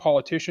certain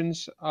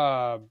politicians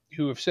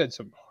who have said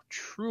some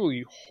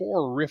truly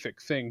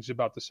horrific things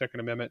about the Second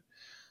Amendment.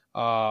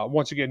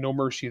 Once again, no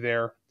mercy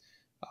there.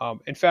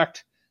 In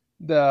fact,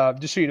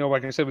 just so you know,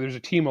 like I said, there's a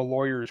team of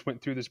lawyers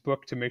went through this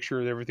book to make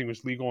sure that everything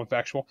was legal and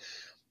factual.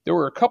 There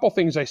were a couple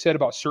things I said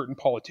about certain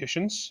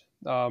politicians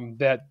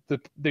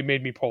they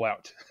made me pull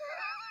out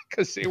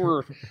because they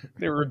were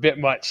a bit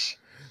much,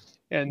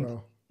 and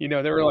Well,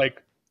 they were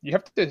like, you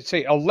have to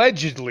say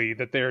allegedly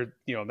that they're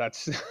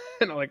that's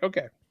and I'm like,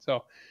 okay,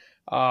 so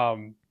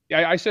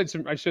yeah, I said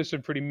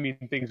some pretty mean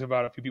things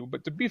about a few people,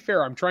 but to be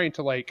fair, I'm trying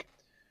to like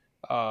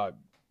uh,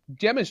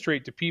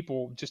 demonstrate to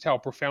people just how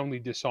profoundly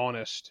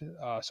dishonest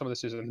some of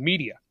this is in the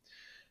media.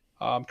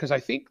 Because I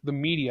think the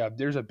media,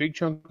 there's a big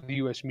chunk of the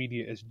U.S.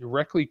 media is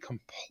directly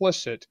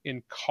complicit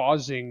in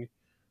causing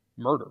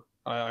murder.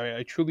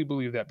 I truly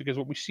believe that because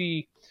what we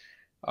see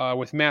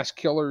with mass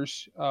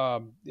killers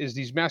is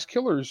these mass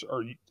killers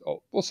are,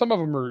 well, some of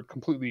them are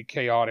completely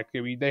chaotic.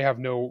 I mean, they have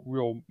no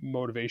real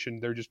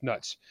motivation. They're just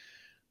nuts.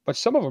 But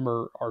some of them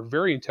are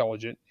very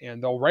intelligent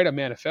and they'll write a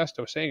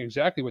manifesto saying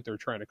exactly what they're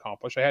trying to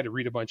accomplish. I had to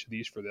read a bunch of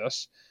these for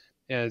this,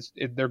 and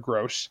they're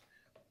gross.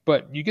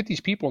 But you get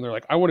these people and they're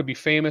like, I want to be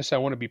famous. I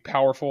want to be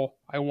powerful.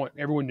 I want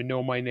everyone to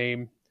know my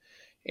name.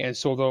 And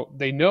so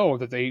they know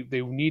that they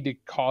need to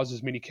cause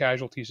as many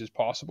casualties as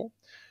possible.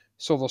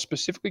 So they'll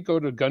specifically go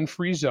to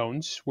gun-free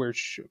zones,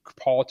 which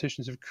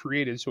politicians have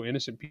created so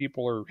innocent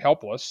people are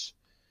helpless.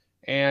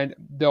 And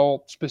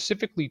they'll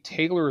specifically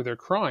tailor their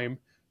crime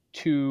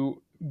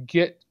to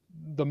get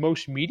the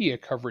most media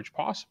coverage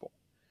possible.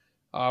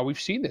 We've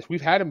seen this.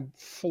 We've had them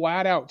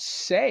flat out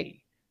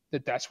say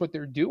that that's what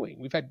they're doing.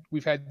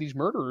 We've had these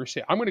murderers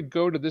say, "I'm going to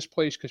go to this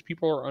place because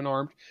people are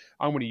unarmed.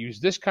 I'm going to use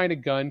this kind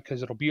of gun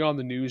because it'll be on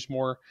the news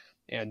more,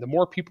 and the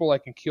more people I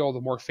can kill,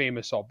 the more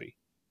famous I'll be."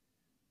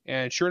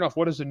 And sure enough,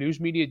 what does the news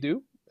media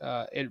do?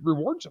 It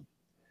rewards them.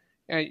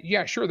 And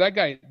yeah, sure, that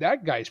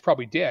guy's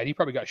probably dead. He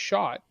probably got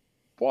shot.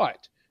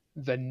 But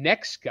the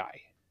next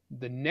guy,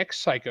 the next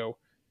psycho,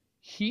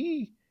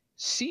 he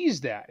sees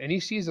that and he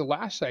sees the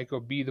last psycho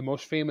be the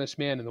most famous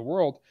man in the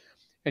world,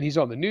 and he's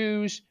on the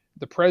news.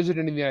 The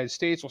president of the United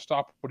States will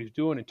stop what he's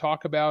doing and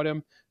talk about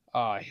him.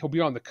 He'll be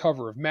on the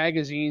cover of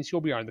magazines.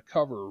 He'll be on the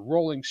cover of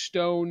Rolling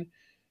Stone.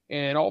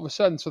 And all of a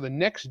sudden, so the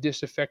next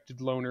disaffected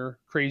loner,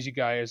 crazy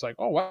guy is like,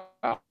 oh,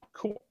 wow,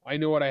 cool. I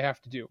know what I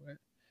have to do.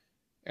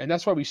 And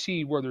that's why we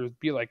see where there'd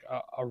be like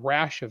a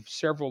rash of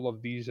several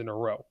of these in a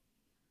row.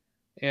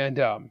 And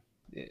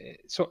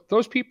so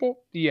those people,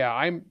 yeah,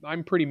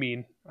 I'm pretty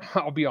mean.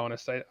 I'll be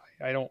honest.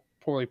 I don't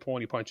really pull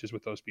any punches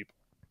with those people.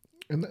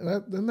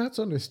 and that's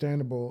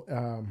understandable.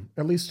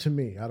 At least to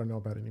me, I don't know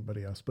about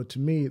anybody else, but to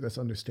me, that's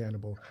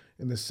understandable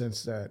in the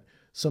sense that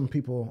some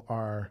people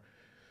are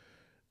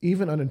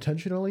even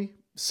unintentionally,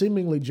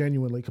 seemingly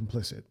genuinely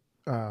complicit,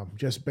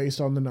 just based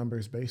on the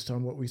numbers, based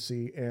on what we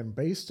see, and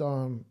based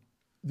on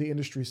the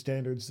industry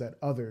standards that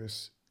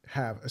others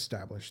have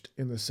established.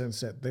 In the sense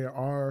that there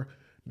are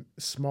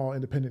small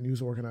independent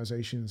news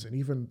organizations, and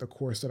even the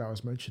course that I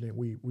was mentioning,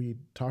 we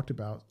talked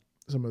about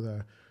some of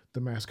the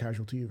mass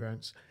casualty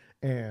events,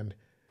 And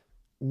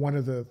one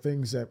of the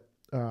things that,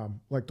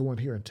 like the one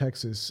here in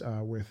Texas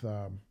with,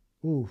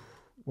 ooh,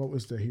 what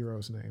was the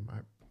hero's name?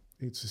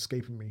 It's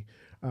escaping me.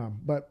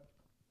 But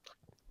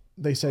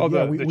they said, Oh,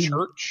 yeah, the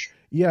church.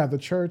 yeah, the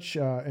church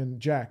and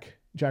Jack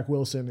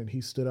Wilson, and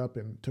he stood up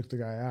and took the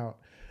guy out.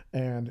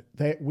 And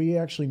we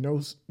actually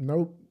know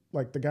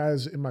like the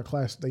guys in my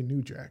class, they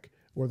knew Jack,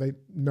 or they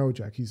know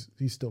Jack. He's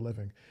still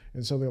living,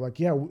 and so they're like,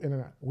 yeah,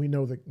 and we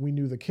know that we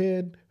knew the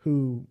kid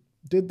who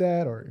did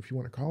that, or if you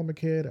want to call him a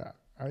kid,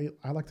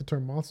 I like the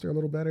term monster a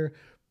little better,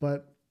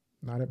 but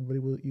not everybody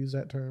will use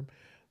that term.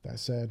 That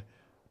said,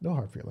 no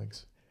hard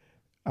feelings.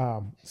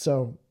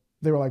 So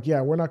they were like,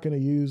 yeah, we're not going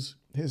to use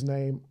his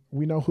name.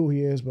 We know who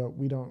he is, but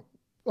we don't.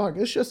 Like,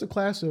 it's just a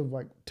class of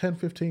like 10,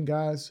 15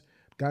 guys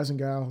and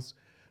gals,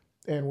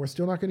 and we're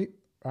still not going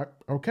to.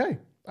 Okay,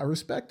 I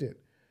respect it.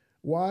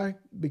 Why?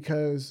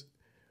 Because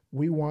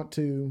we want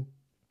to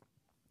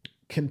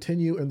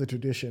continue in the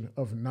tradition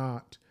of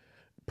not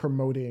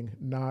promoting,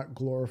 not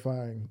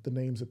glorifying the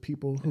names of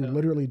people who Yeah.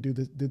 literally did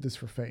this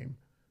for fame.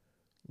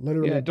 Yeah,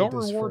 Literally did don't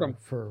this reward them.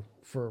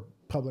 for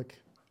public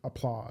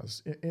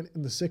applause in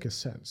the sickest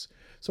sense.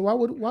 So why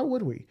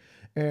would we?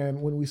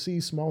 And when we see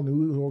small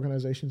news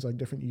organizations like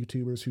different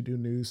YouTubers who do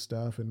news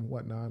stuff and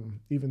whatnot, and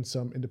even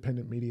some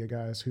independent media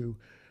guys who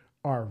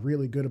are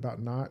really good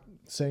about not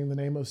saying the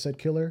name of said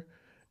killer,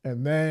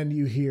 and then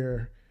you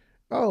hear,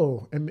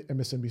 oh,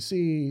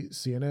 MSNBC,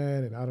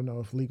 CNN, and I don't know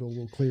if legal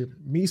will clear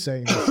me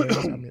saying these things.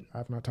 I mean,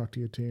 I've not talked to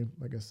your team.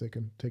 I guess they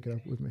can take it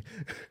up with me.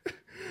 Oh,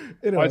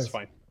 it's Anyways,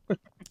 fine.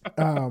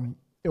 and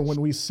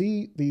when we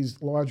see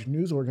these large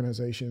news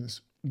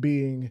organizations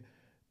being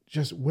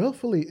just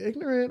willfully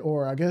ignorant,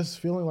 or I guess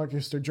feeling like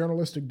it's their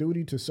journalistic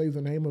duty to say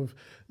the name of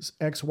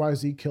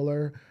XYZ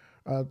killer,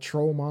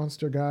 troll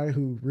monster guy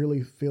who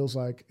really feels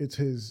like it's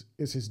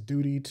his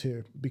duty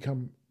to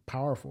become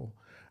powerful.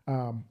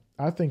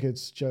 I think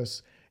it's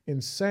just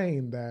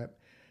insane that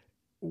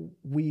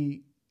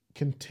we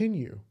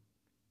continue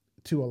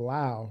to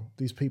allow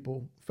these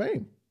people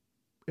fame.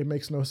 It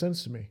makes no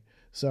sense to me.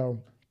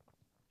 So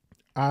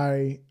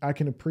I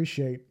can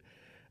appreciate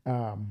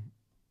um,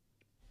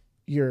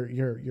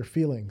 your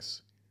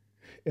feelings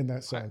in that I,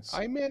 sense.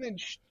 I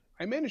managed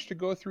I managed to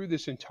go through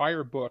this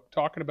entire book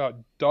talking about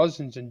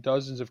dozens and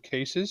dozens of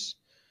cases,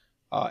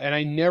 and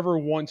I never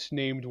once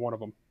named one of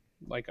them.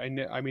 Like I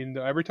mean,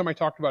 every time I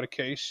talked about a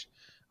case,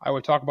 I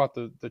would talk about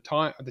the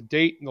time, the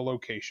date, and the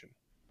location.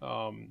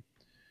 Um,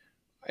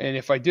 and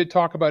if I did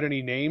talk about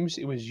any names,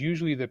 it was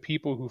usually the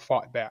people who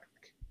fought back,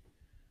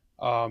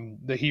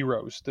 the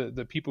heroes,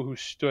 the people who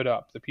stood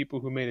up, the people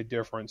who made a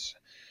difference.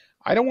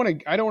 I don't want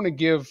to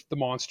give the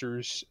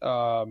monsters.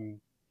 I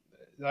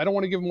don't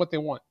want to give them what they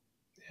want,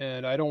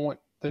 and I don't want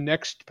the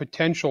next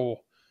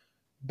potential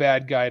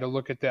bad guy to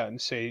look at that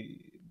and say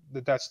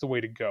that that's the way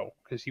to go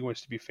because he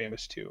wants to be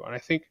famous too. And I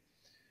think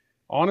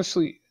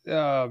honestly,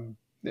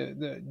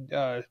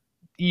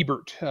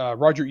 Ebert,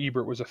 Roger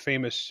Ebert was a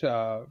famous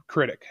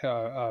critic,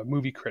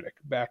 movie critic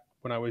back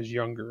when I was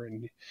younger,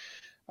 and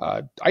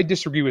I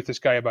disagree with this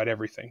guy about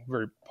everything,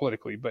 very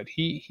politically. But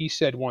he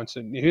said once,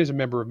 and he was a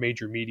member of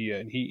major media,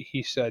 and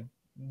he said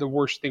the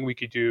worst thing we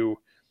could do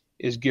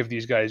is give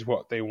these guys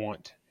what they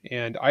want,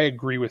 and I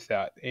agree with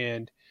that.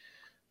 And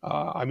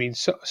I mean,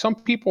 some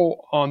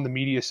people on the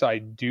media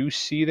side do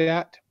see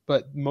that,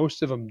 but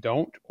most of them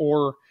don't,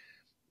 or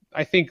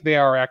I think they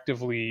are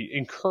actively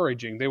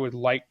encouraging. They would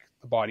like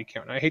the body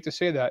count. And I hate to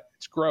say that;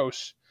 it's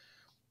gross,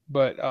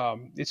 but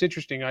it's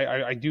interesting.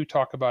 I do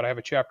talk about. I have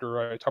a chapter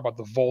where I talk about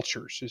the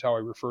vultures, is how I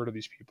refer to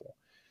these people.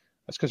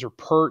 That's because they're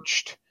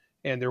perched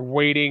and they're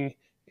waiting,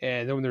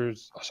 and then when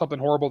there's something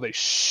horrible, they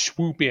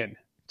swoop in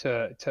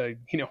to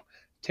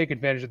take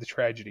advantage of the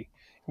tragedy.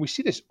 And we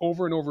see this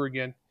over and over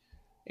again.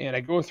 And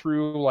I go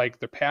through like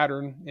the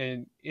pattern,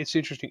 and it's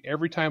interesting.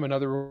 Every time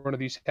another one of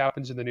these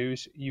happens in the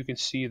news, you can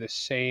see the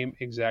same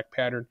exact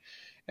pattern.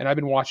 And I've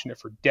been watching it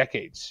for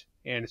decades,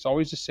 and it's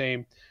always the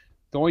same.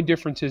 The only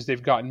difference is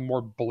they've gotten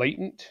more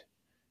blatant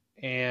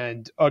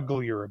and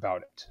uglier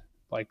about it.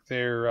 Like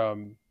they're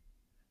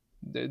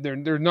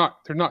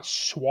not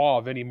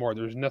suave anymore.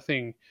 There's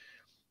nothing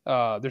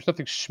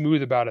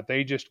smooth about it.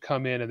 They just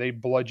come in and they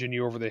bludgeon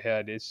you over the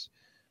head. It's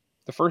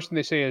the first thing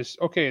they say is,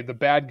 okay, the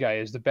bad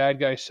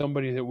guy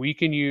somebody that we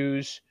can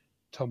use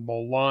to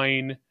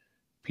malign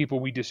people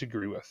we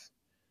disagree with?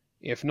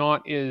 If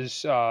not,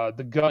 is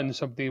the gun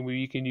something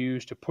we can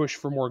use to push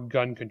for more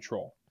gun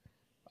control?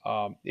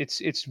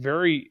 It's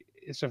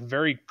a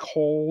very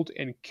cold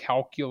and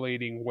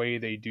calculating way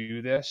they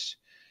do this,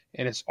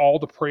 and it's all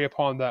to prey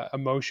upon the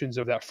emotions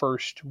of that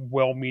first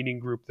well-meaning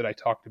group that I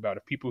talked about,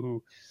 of people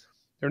who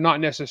they're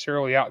not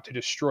necessarily out to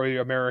destroy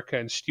America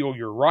and steal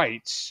your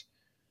rights,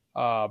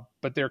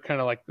 but they're kind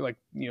of like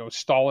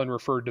Stalin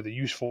referred to the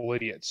useful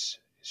idiots.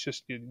 It's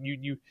just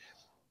you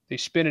they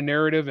spin a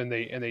narrative and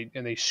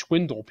they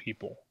swindle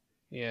people,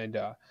 and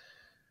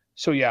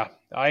so yeah,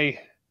 I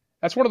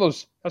that's one of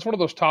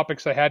those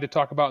topics I had to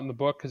talk about in the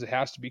book because it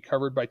has to be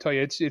covered. But I tell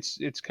you,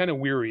 it's kind of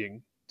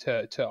wearying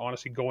to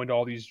honestly go into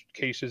all these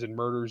cases and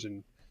murders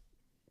and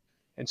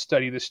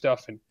study this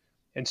stuff. And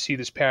and see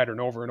this pattern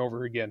over and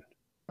over again.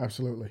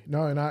 Absolutely.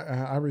 No, and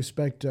I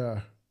respect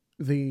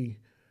the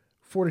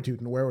fortitude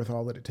and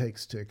wherewithal that it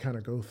takes to kind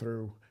of go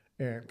through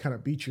and kind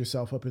of beat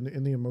yourself up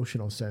in the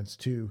emotional sense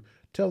to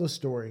tell the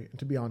story and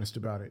to be honest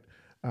about it.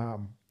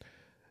 Um,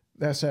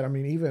 that said, I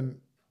mean, even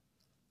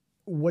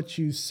what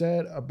you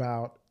said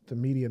about the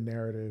media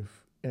narrative,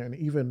 and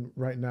even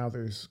right now,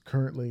 there's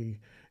currently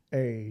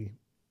a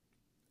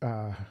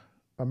uh,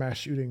 a mass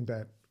shooting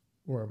that,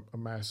 or a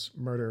mass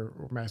murder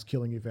or mass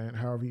killing event,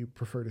 however you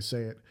prefer to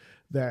say it,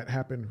 that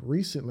happened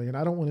recently. And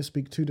I don't want to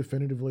speak too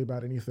definitively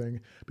about anything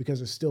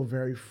because it's still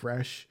very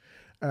fresh.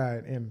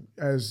 And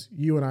as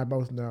you and I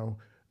both know,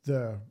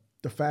 the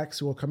the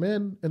facts will come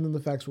in and then the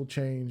facts will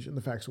change and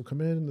the facts will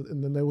come in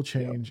and then they will Yeah.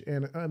 change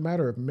in a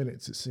matter of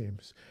minutes, it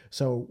seems.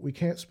 So we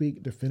can't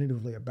speak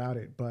definitively about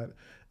it, but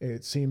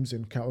it seems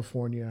in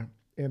California,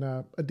 in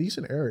a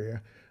decent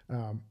area,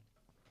 um,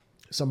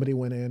 somebody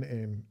went in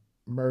and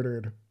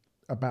murdered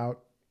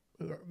about,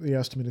 the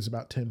estimate is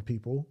about 10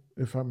 people,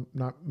 if I'm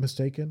not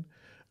mistaken.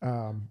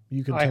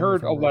 You can I tell me if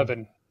heard I'm wrong.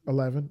 11.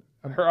 11?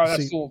 That's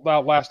See, the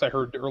last I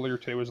heard earlier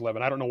today was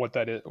 11. I don't know what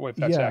that is, if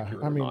that's yeah,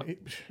 accurate I or mean, not.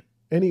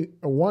 any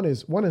one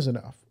is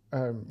enough.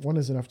 One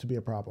is enough to be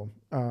a problem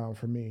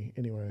for me,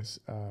 anyways.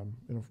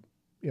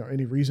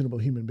 Any reasonable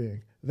human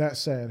being. That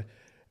said,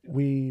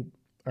 we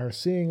are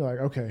seeing like,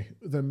 okay,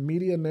 the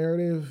media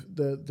narrative,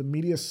 the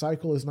media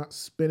cycle is not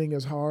spinning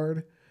as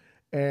hard,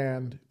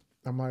 and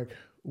I'm like,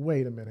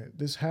 wait a minute,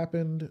 this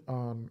happened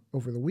on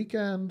over the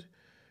weekend.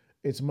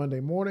 It's Monday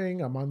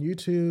morning. I'm on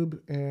YouTube,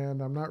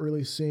 and I'm not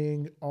really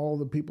seeing all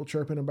the people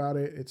chirping about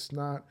it. It's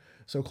not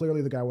so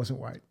clearly the guy wasn't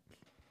white.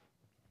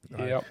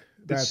 Like Yeah.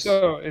 It's that's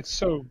so it's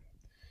so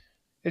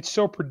it's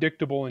so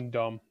predictable and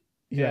dumb.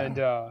 yeah. And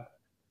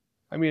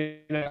I mean,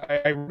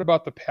 I read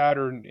about the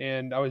pattern,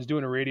 and I was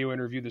doing a radio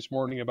interview this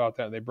morning about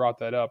that. And they brought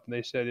that up, and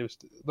they said it was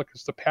look,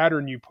 it's the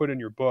pattern you put in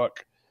your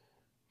book.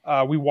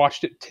 We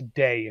watched it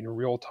today in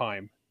real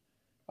time.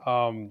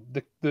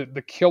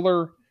 The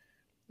killer.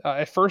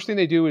 At first thing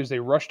they do is they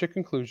rush to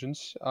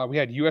conclusions. We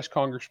had U.S.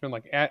 congressmen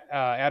like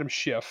Adam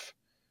Schiff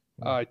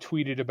Mm.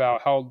 tweeted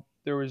about how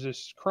there was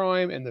this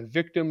crime and the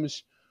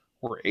victims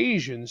were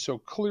Asian. So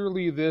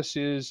clearly, this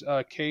is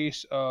a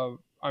case of,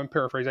 I'm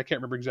paraphrasing, I can't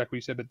remember exactly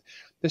what he said, but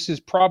this is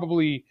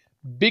probably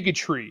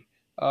bigotry.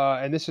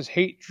 And this is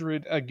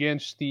hatred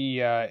against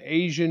the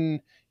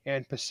Asian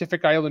and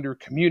Pacific Islander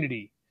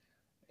community.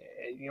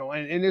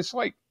 And it's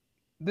like,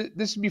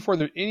 this is before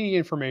there's any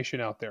information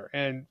out there.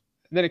 And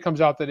then it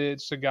comes out that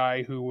it's a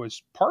guy who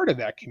was part of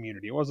that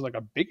community. It wasn't like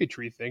a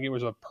bigotry thing, it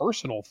was a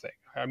personal thing.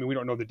 I mean, we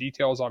don't know the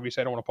details. Obviously,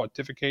 I don't want to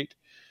pontificate,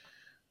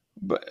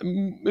 but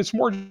it's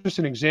more just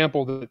an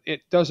example that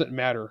it doesn't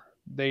matter.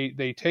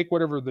 They take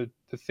whatever the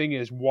thing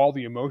is while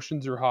the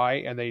emotions are high,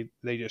 and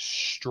they just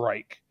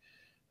strike.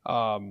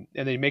 And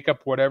they make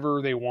up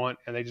whatever they want,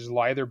 and they just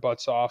lie their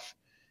butts off,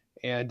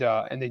 and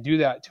they do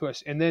that to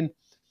us. And then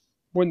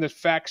when the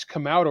facts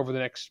come out over the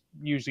next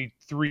usually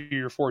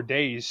 3 or 4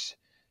 days,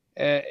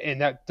 and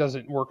that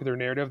doesn't work with their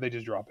narrative, they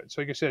just drop it. So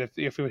like I said,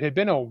 if it had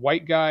been a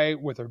white guy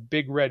with a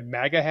big red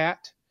MAGA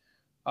hat,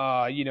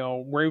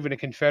 waving a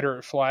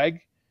Confederate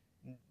flag,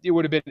 it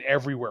would have been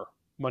everywhere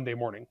Monday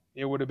morning.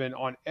 It would have been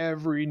on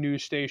every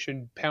news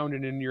station,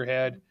 pounding in your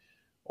head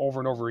over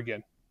and over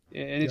again.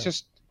 And Yeah.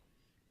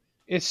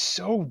 it's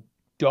so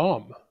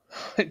dumb.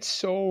 It's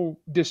so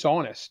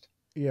dishonest,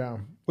 Yeah.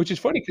 which is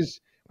funny because,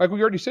 like we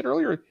already said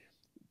earlier,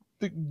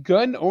 the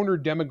gun owner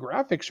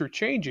demographics are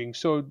changing.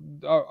 So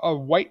a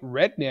white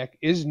redneck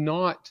is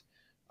not,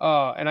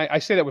 and I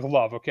say that with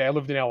love. Okay, I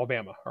lived in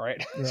Alabama. All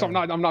right, so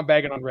Right. I'm not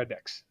bagging on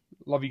rednecks.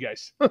 Love you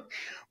guys,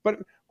 but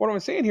what I'm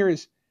saying here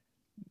is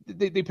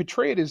they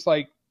portray it as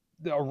like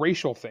a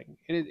racial thing,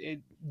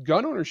 and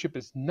gun ownership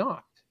is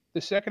not.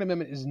 The Second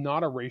Amendment is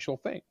not a racial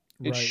thing.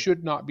 It Right.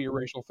 should not be a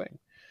racial thing,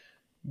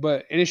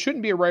 and it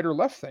shouldn't be a right or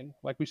left thing,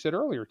 like we said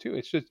earlier too.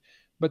 It's just,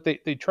 but they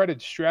try to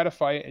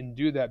stratify it and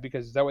do that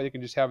because that way they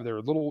can just have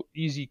their little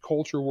easy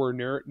culture war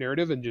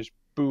narrative and just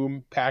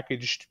boom,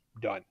 packaged,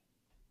 done.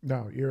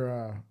 No,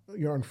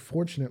 you're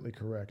unfortunately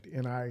correct,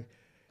 and I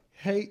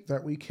hate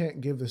that we can't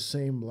give the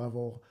same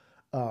level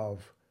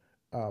of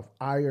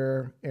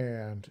ire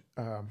and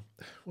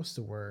what's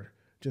the word?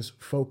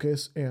 Just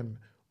focus and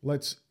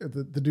let's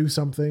the do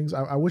some things.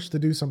 I wish the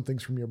do some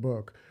things from your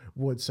book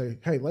would say,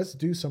 hey, let's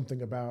do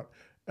something about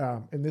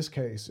in this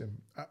case, and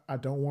I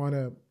don't want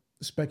to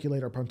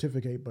speculate or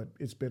pontificate, but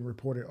it's been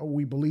reported. Oh,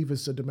 we believe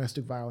it's a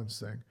domestic violence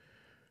thing.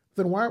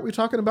 Then why aren't we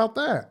talking about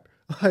that?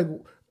 Like,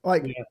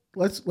 like Yeah.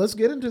 let's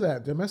get into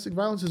that. Domestic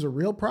violence is a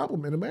real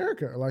problem in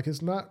America. Like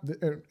it's not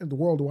in the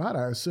worldwide.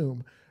 I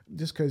assume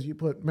just because you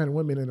put men and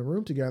women in a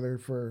room together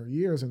for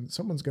years, and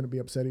someone's going to be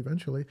upset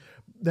eventually.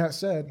 That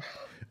said,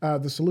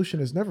 the solution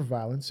is never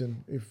violence,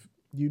 and if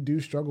you do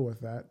struggle with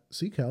that,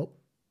 seek help.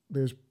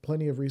 There's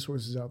plenty of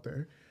resources out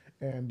there,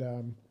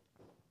 and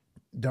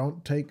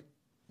don't take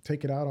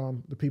it out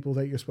on the people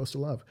that you're supposed to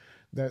love.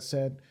 That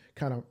said,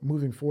 kind of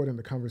moving forward in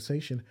the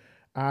conversation,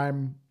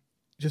 I'm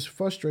just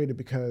frustrated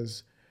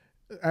because,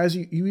 as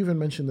you even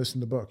mentioned this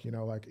in the book,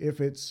 like if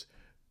it's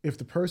if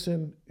the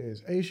person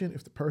is Asian,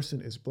 if the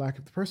person is black,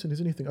 if the person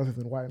is anything other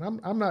than white, and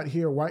I'm not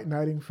here white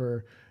knighting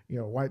for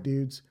white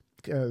dudes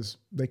because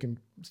they can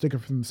stick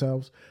up for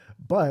themselves,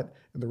 but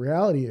the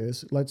reality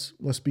is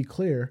let's be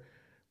clear,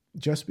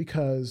 just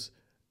because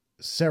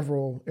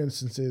several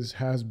instances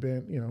has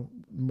been the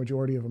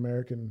majority of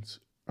Americans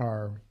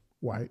are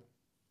white,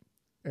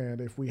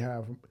 and if we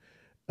have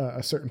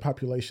a certain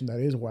population that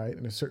is white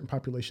and a certain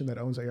population that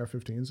owns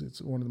AR-15s,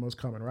 it's one of the most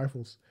common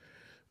rifles.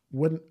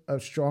 Wouldn't a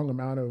strong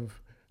amount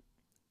of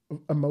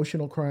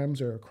emotional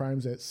crimes or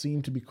crimes that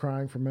seem to be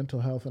crying for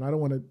mental health, and I don't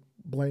want to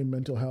blame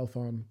mental health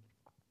on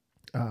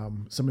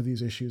some of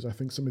these issues. I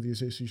think some of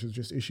these issues are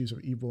just issues of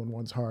evil in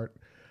one's heart.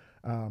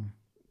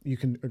 You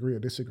can agree or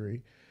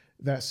disagree.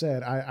 That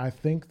said, I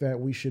think that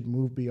we should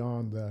move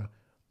beyond the,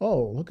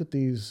 oh, look at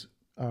these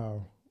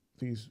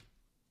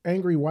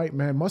angry white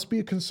men, must be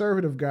a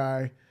conservative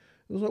guy.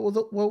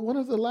 Well, one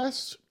of the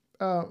last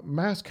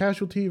mass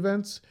casualty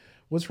events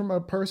was from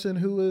a person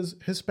who is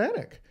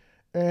Hispanic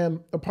and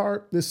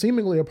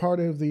seemingly a part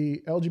of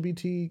the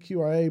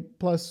LGBTQIA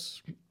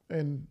plus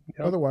and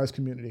otherwise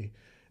community.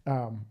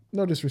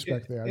 No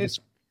disrespect there.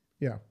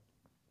 Yeah.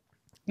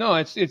 No,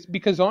 it's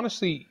because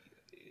honestly,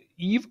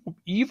 evil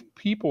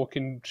people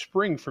can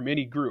spring from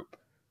any group.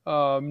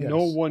 No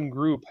Yes. one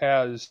group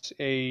has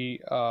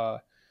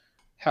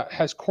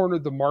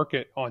cornered the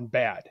market on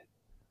bad.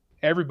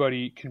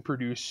 Everybody can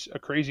produce a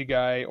crazy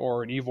guy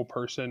or an evil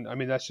person. I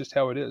mean, that's just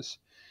how it is.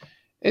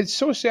 It's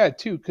so sad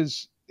too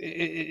because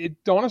it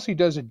honestly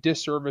does a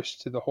disservice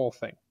to the whole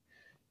thing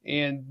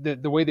and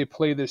the way they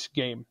play this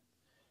game.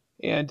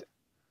 And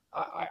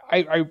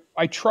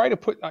I try to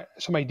put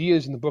some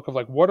ideas in the book of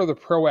like what are the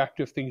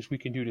proactive things we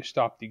can do to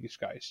stop these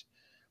guys,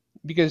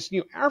 because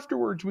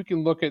afterwards we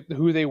can look at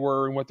who they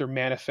were and what their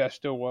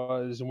manifesto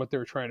was and what they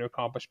were trying to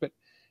accomplish. But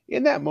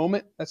in that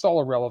moment, that's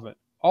all irrelevant.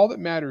 All that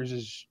matters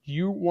is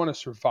you want to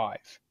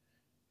survive.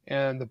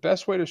 And the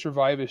best way to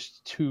survive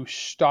is to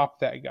stop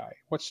that guy.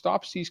 What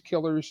stops these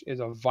killers is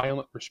a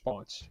violent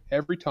response.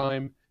 Every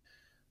time,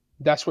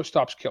 that's what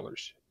stops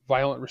killers.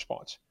 Violent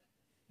response.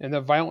 And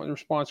that violent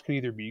response can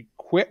either be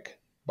quick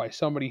by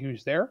somebody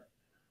who's there,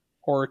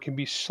 or it can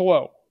be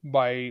slow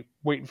by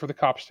waiting for the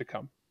cops to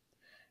come.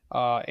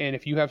 And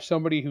if you have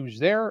somebody who's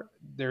there,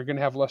 they're going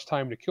to have less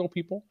time to kill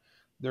people.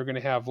 They're going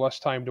to have less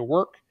time to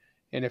work.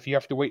 And if you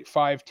have to wait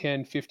 5,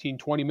 10, 15,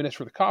 20 minutes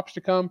for the cops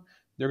to come,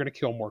 they're going to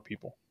kill more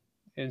people.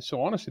 And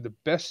so, honestly, the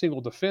best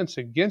single defense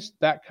against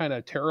that kind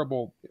of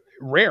terrible,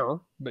 rare,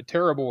 but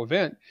terrible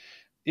event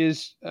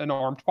is an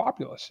armed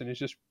populace. And it's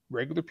just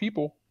regular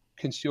people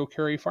can still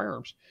carry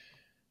firearms.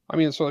 I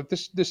mean, so like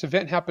this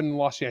event happened in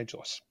Los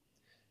Angeles.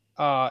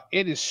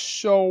 It is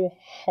so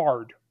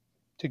hard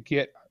to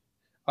get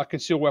a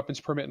concealed weapons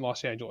permit in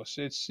Los Angeles.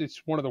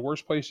 It's one of the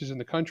worst places in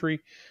the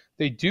country.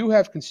 They do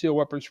have concealed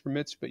weapons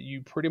permits, but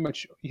you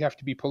have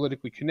to be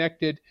politically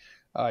connected.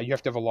 You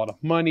have to have a lot of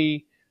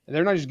money, and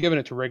they're not just giving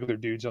it to regular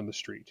dudes on the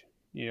street.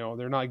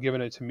 They're not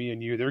giving it to me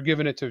and you. They're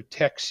giving it to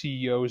tech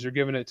CEOs. They're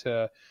giving it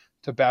to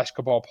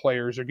basketball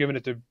players. They're giving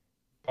it to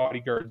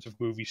bodyguards of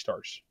movie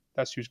stars.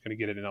 That's who's going to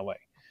get it in LA.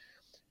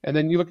 And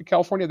then you look at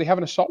California, they have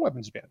an assault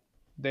weapons ban.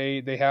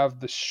 They have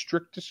the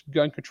strictest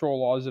gun control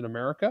laws in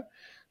America.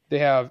 They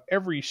have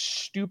every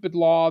stupid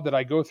law that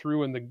I go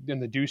through in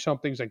the do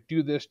somethings like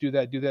do this, do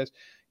that, do this.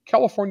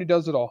 California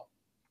does it all.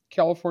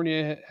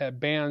 California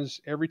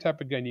bans every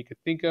type of gun you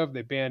could think of.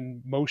 They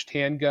ban most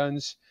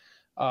handguns.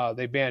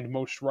 They banned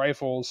most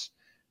rifles.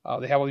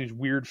 They have all these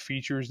weird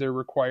features they're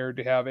required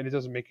to have, and it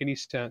doesn't make any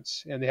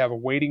sense. And they have a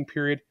waiting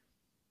period.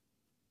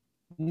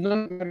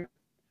 None.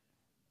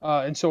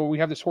 And so we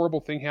have this horrible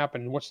thing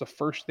happen. What's the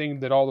first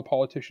thing that all the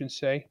politicians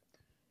say?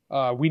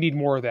 We need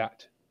more of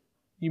that.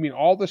 You mean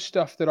all the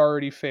stuff that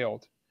already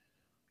failed?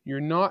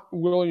 You're not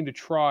willing to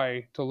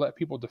try to let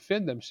people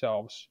defend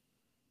themselves.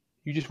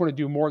 You just want to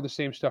do more of the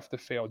same stuff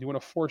that failed. You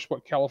want to force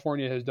what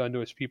California has done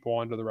to its people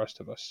onto the rest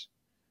of us.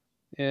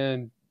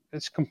 And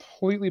it's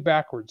completely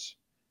backwards.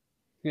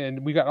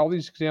 And we got all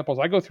these examples.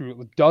 I go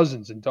through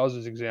dozens and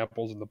dozens of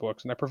examples in the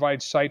books, and I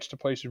provide sites to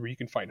places where you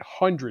can find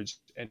hundreds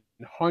and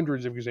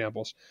hundreds of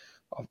examples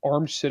of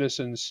armed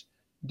citizens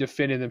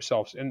defending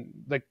themselves. And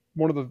like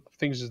one of the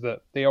things is that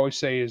they always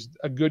say is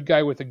a good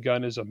guy with a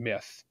gun is a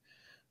myth.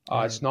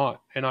 Right. It's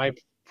not. And I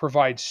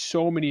provide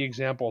so many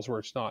examples where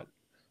it's not.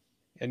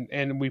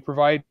 And we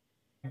provide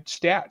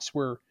stats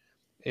where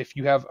if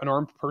you have an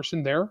armed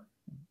person there,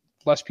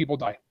 less people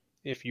die.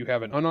 If you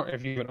have an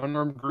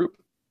unarmed group,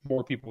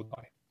 more people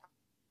die.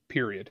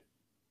 Period.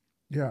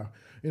 Yeah,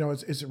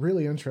 it's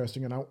really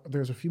interesting, and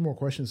there's a few more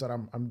questions that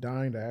I'm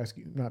dying to ask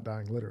you. Not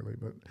dying literally,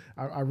 but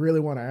I really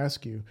want to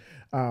ask you.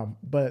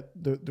 But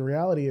the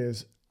reality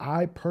is,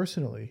 I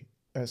personally,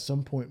 at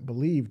some point,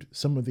 believed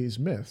some of these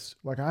myths.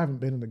 Like I haven't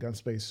been in the gun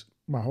space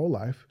my whole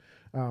life.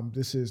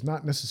 This is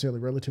not necessarily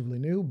relatively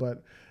new,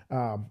 but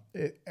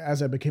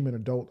as I became an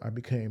adult, I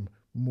became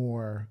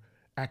more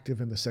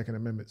active in the Second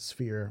Amendment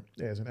sphere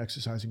as in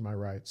exercising my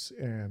rights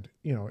and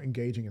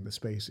engaging in the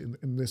space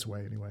in this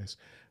way anyways.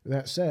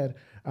 That said,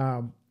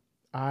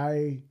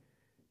 I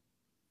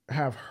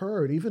have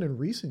heard, even in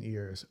recent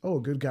years, oh,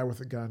 a good guy with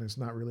a gun is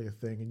not really a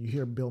thing. And you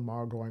hear Bill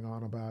Maher going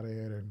on about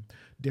it and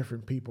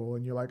different people,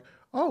 and you're like,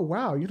 oh,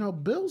 wow,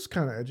 Bill's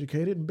kind of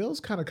educated and Bill's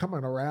kind of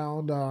coming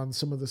around on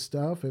some of the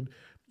stuff. And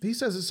he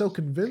says it so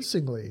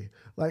convincingly.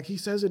 Like, he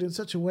says it in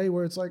such a way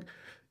where it's like,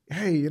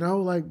 hey,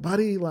 like,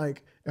 buddy,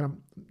 like, and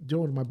I'm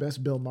doing my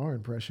best Bill Maher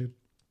impression.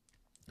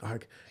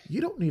 Like,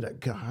 you don't need a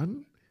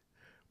gun.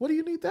 What do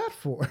you need that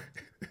for?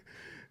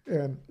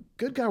 And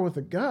good guy with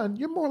a gun,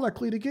 you're more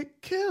likely to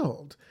get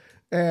killed.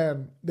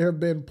 And there have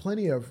been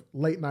plenty of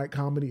late night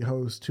comedy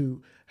hosts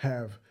who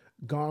have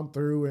gone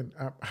through, and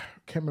I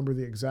can't remember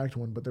the exact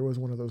one, but there was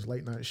one of those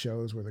late night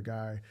shows where the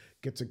guy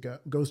gets a gun,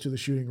 goes to the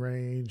shooting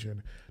range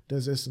and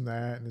does this and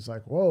that, and it's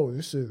like, whoa,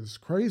 this is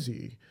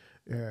crazy.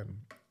 And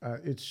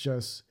it's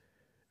just,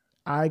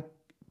 I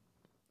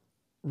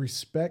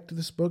respect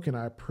this book and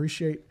I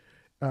appreciate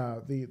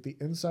the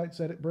insights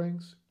that it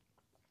brings,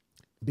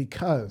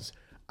 because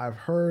I've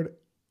heard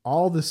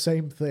all the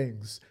same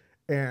things.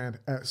 And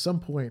at some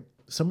point,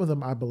 some of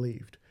them I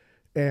believed.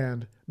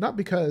 And not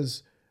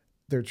because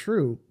they're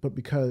true, but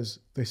because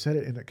they said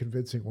it in a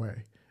convincing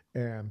way.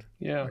 And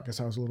Yeah. I guess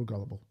I was a little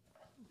gullible.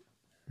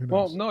 Who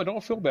Well, knows? no,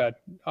 don't feel bad.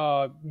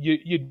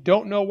 You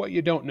don't know what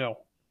you don't know,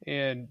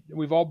 and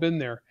we've all been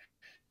there.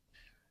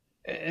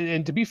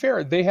 And to be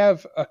fair, they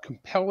have a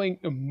compelling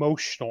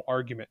emotional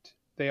argument.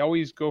 They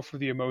always go for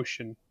the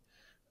emotion,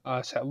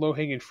 it's that low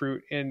hanging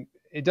fruit. And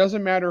it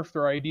doesn't matter if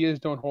their ideas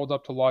don't hold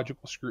up to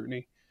logical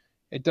scrutiny.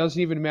 It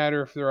doesn't even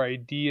matter if their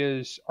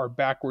ideas are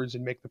backwards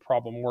and make the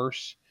problem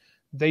worse.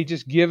 They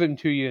just give them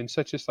to you in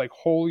such this like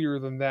holier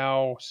than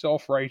thou,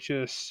 self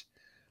righteous.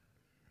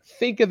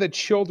 Think of the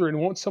children.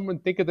 Won't someone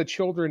think of the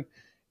children?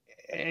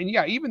 And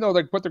yeah, even though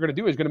like what they're going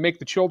to do is going to make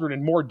the children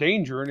in more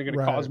danger and they're going to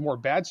Right. cause more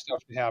bad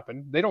stuff to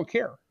happen, they don't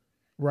care.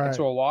 And Right.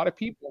 so a lot of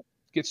people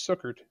get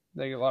suckered.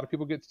 A lot of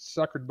people get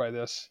suckered by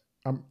this.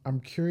 I'm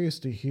curious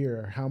to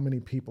hear how many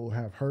people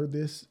have heard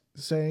this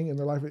saying in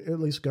their life, at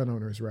least gun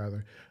owners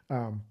rather.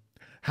 Um,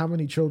 how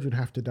many children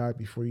have to die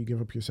before you give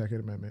up your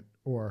Second Amendment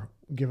or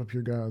give up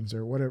your guns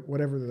or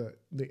whatever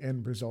the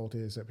end result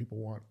is that people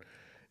want?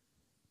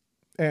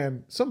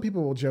 And some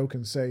people will joke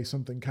and say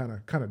something kind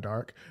of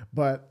dark,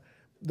 but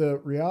the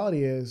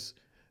reality is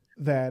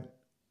that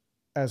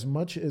as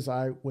much as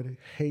I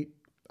hate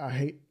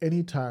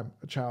any time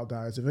a child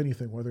dies of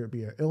anything, whether it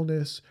be an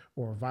illness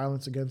or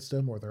violence against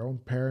them or their own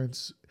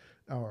parents,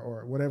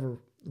 or whatever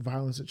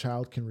violence a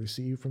child can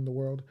receive from the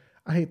world.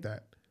 I hate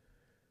that.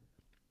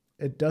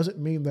 It doesn't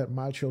mean that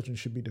my children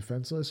should be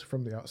defenseless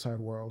from the outside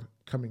world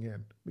coming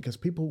in, because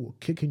people will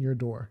kick in your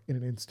door in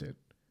an instant.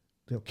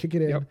 They'll kick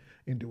it Yep.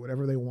 in and do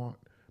whatever they want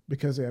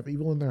because they have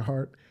evil in their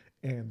heart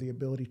and the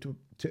ability to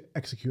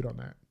execute on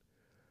that.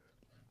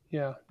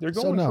 Yeah. They're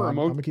So going no, for I'm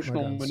gonna keep my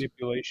emotional guns.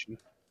 manipulation.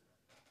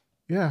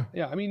 Yeah,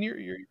 Yeah. I mean,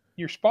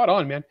 you're spot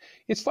on, man.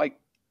 It's like,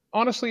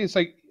 honestly, it's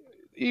like,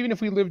 even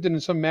if we lived in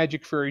some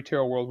magic fairy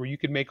tale world where you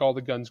could make all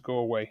the guns go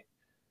away,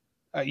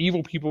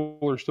 evil people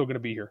are still going to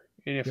be here.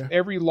 And if yeah,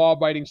 every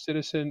law-abiding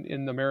citizen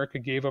in America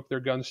gave up their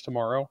guns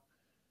tomorrow,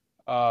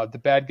 the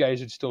bad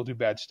guys would still do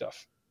bad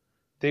stuff.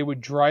 They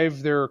would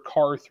drive their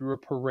car through a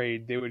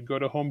parade. They would go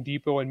to Home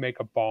Depot and make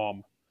a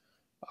bomb.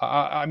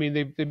 I mean,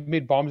 they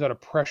made bombs out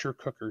of pressure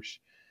cookers.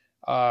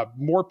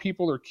 More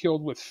people are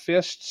killed with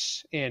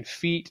fists and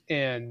feet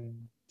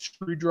and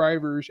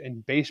screwdrivers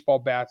and baseball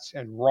bats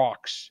and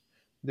rocks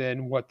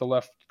than what the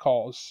left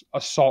calls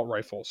assault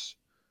rifles.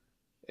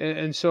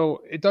 And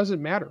so it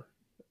doesn't matter.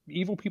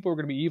 Evil people are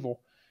going to be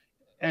evil.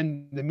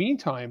 And in the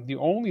meantime, the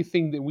only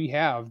thing that we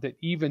have that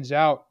evens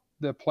out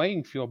the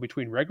playing field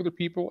between regular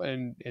people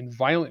and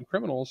violent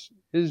criminals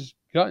is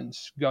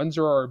guns. Guns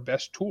are our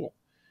best tool.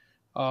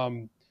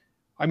 Um,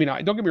 I mean,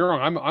 don't get me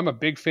wrong. I'm a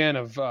big fan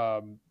of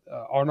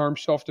unarmed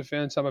self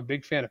defense. I'm a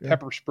big fan of yeah.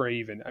 pepper spray.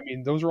 Even I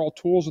mean, those are all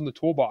tools in the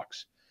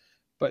toolbox.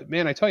 But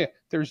man, I tell you,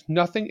 there's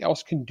nothing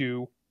else can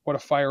do what a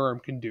firearm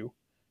can do.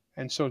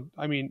 And so,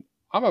 I mean,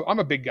 I'm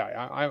a big guy.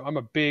 I'm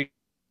a big.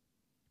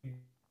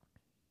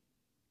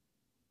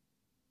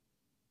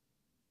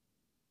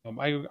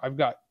 I've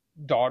got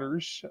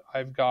daughters.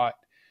 I've got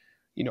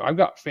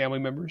family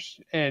members,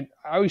 and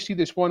I always see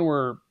this one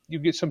where you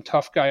get some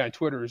tough guy on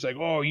Twitter is like,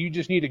 "Oh, you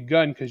just need a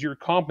gun because you're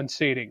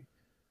compensating."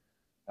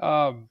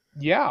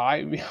 Yeah,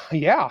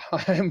 yeah,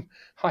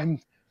 I'm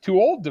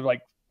too old to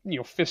like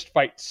fist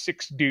fight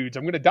six dudes.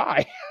 I'm gonna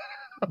die.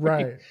 I mean,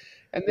 Right.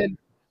 and then,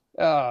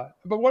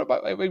 but what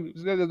about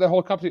the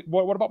whole company?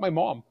 What about my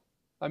mom?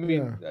 I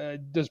mean, Yeah.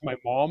 does my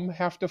mom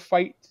have to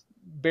fight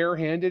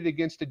barehanded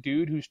against a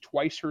dude who's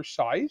twice her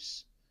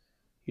size?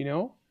 You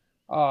know,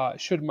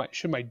 should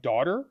my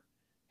daughter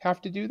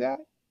have to do that?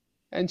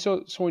 And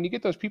so when you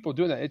get those people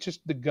doing that, it's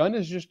just the gun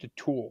is just a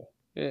tool.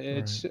 Right.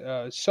 It's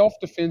self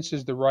defense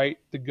is the right.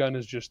 The gun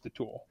is just the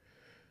tool.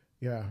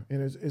 Yeah,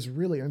 and it's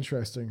really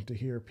interesting to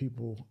hear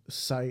people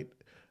cite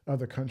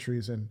other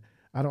countries, and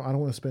I don't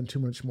want to spend too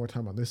much more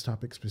time on this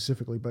topic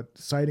specifically, but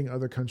citing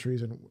other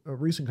countries. And a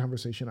recent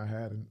conversation I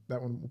had, and that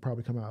one will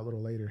probably come out a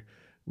little later.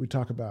 We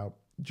talk about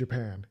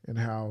Japan and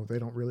how they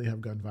don't really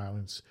have gun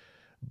violence,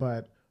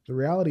 but The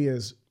reality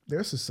is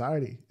their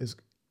society is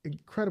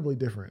incredibly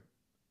different,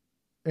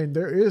 and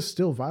there is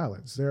still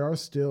violence. There are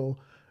still,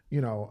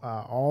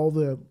 all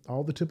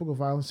the typical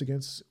violence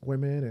against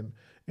women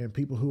and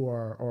people who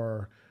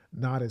are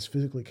not as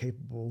physically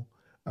capable.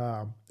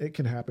 It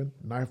can happen.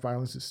 Knife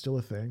violence is still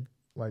a thing.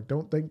 Like,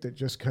 don't think that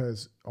just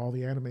because all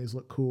the animes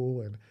look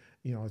cool and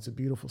it's a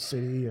beautiful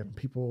city and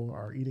people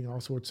are eating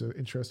all sorts of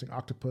interesting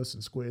octopus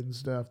and squid and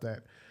stuff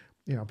that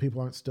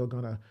people aren't still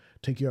gonna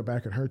take you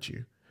back and hurt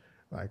you.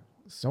 Like,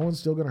 someone's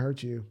still gonna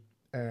hurt you,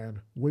 and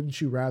wouldn't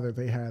you rather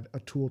they had a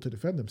tool to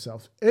defend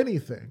themselves?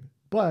 Anything,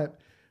 but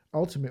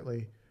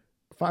ultimately,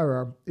 a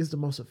firearm is the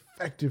most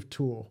effective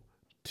tool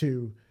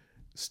to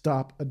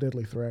stop a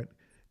deadly threat,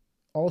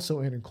 also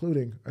and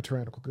including a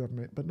tyrannical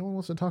government. But no one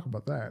wants to talk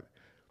about that.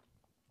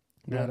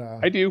 Yeah,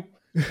 But I do.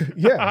 I,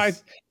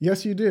 yes,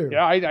 yes, you do.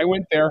 yeah, I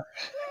went there.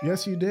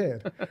 Yes, you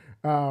did.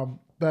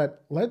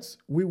 But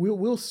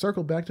we'll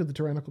circle back to the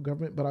tyrannical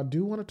government. But I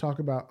do want to talk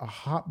about a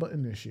hot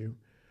button issue: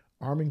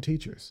 arming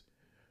teachers.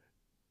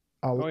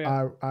 Oh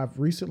yeah. I've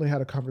recently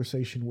had a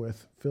conversation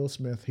with Phil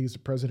Smith. He's the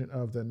president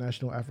of the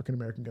National African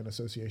American Gun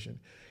Association,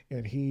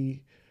 and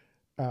he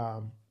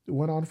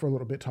went on for a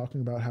little bit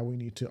talking about how we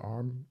need to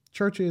arm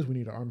churches, we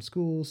need to arm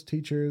schools,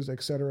 teachers,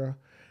 etc.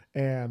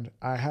 And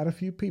I had a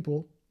few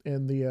people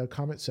in the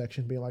comment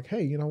section being like,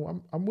 "Hey,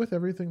 I'm with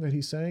everything that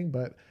he's saying,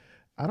 but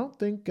I don't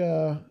think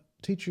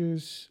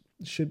teachers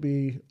should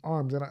be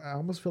armed." And I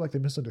almost feel like they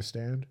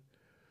misunderstand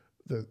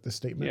the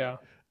statement. Yeah.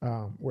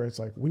 Where it's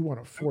like, we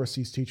want to force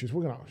these teachers.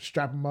 We're going to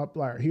strap them up.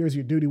 Like, here's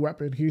your duty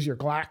weapon. Here's your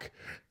Glock,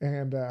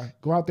 and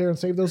go out there and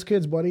save those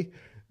kids, buddy.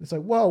 It's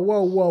like, whoa,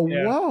 whoa, whoa,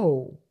 Yeah.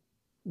 whoa.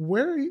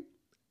 Where are you?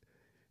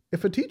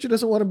 If a teacher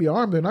doesn't want to be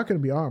armed, they're not going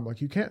to be armed. Like,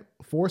 you can't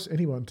force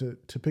anyone to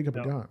pick up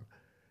a gun.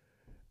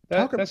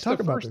 That's Talk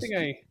the about first this.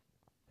 thing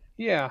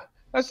yeah,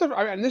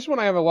 and this one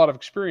I have a lot of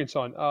experience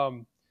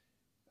on.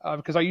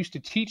 Because I used to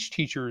teach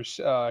teachers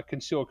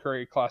concealed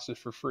carry classes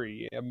for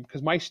free.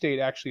 Because my state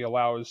actually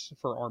allows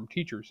for armed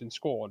teachers in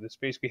school, and it's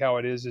basically how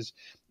it is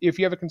if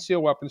you have a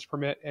concealed weapons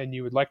permit and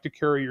you would like to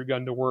carry your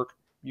gun to work,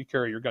 you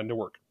carry your gun to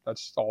work.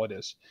 That's all it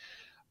is.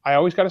 I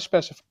always got to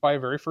specify.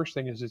 Very first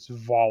thing is it's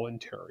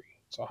voluntary.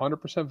 It's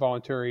 100%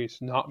 voluntary.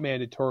 It's not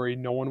mandatory.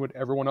 No one would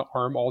ever want to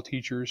arm all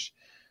teachers.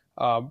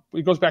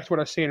 It goes back to what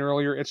I was saying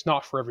earlier. It's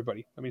not for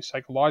everybody. I mean,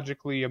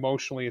 psychologically,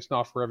 emotionally, it's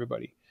not for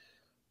everybody.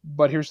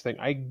 But here's the thing.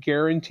 I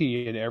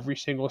guarantee in every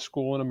single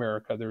school in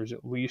America, there's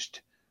at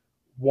least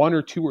one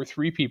or two or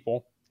three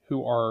people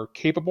who are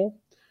capable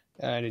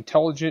and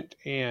intelligent,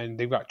 and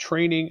they've got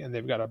training and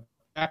they've got a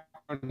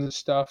background in this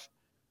stuff.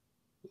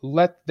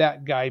 Let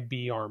that guy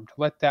be armed.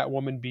 Let that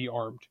woman be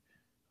armed.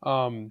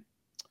 Um,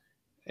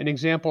 an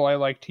example I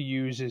like to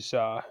use is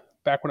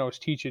back when I was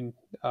teaching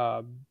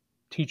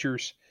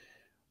teachers,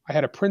 I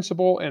had a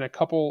principal and a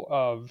couple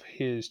of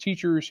his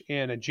teachers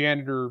and a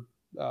janitor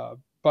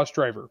bus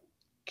driver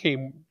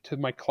came to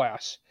my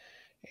class,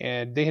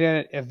 and they had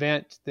an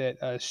event that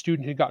a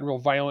student had gotten real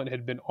violent,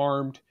 had been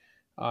armed,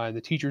 and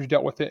the teachers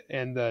dealt with it,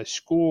 and the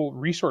school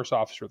resource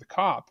officer, the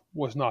cop,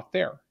 was not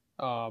there.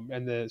 So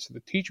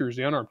the teachers,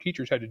 the unarmed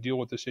teachers, had to deal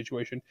with the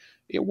situation.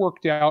 It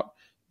worked out,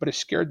 but it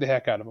scared the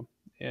heck out of them.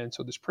 And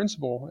so this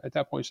principal at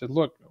that point said,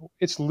 "Look,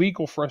 it's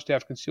legal for us to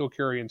have concealed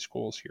carry in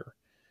schools here.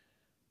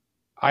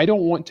 I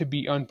don't want to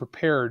be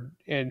unprepared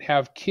and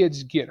have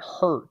kids get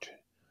hurt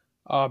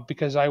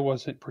because I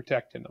wasn't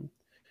protecting them."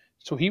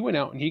 So he went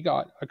out and he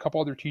got a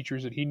couple other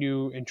teachers that he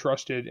knew and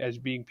trusted as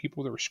being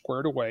people that were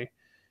squared away,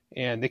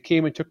 and they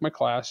came and took my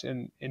class.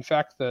 And in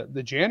fact,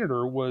 the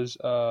janitor was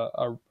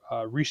a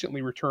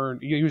recently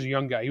returned. He was a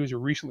young guy. He was a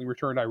recently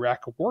returned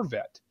Iraq War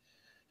vet.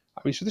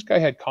 I mean, so this guy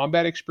had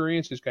combat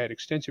experience. This guy had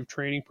extensive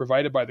training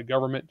provided by the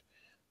government.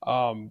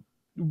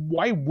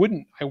 Why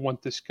wouldn't I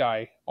want this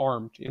guy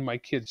armed in my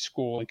kid's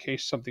school in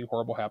case something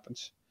horrible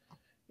happens?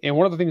 And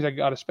one of the things I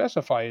got to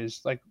specify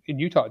is, like in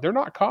Utah, they're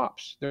not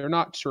cops. They're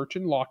not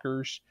searching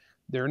lockers.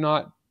 They're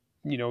not,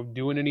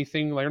 doing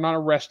anything. They're not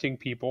arresting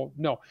people.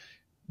 No,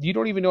 you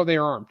don't even know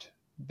they're armed.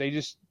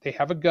 They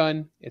have a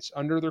gun. It's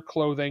under their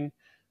clothing.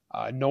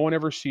 No one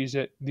ever sees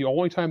it. The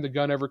only time the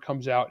gun ever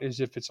comes out is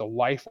if it's a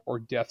life or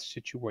death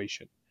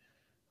situation.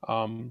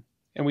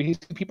 And we see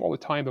people all the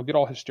time. They'll get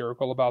all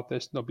hysterical about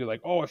this. And they'll be like,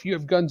 "Oh, if you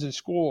have guns in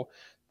school,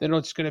 then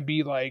it's going to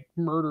be like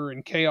murder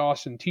and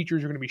chaos, and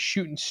teachers are going to be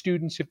shooting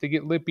students if they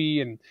get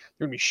lippy, and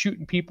they're going to be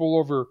shooting people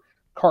over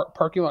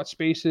parking lot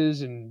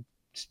spaces." And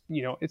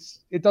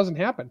it doesn't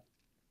happen.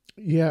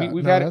 Yeah,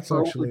 We've no, had it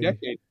for over a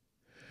decade.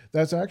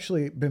 that's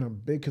actually been a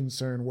big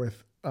concern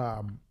with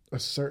a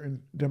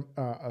certain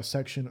a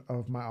section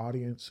of my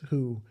audience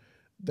who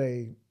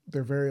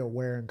they're very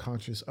aware and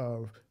conscious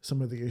of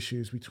some of the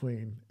issues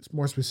between,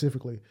 more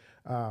specifically,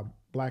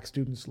 black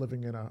students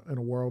living in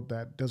a world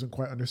that doesn't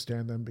quite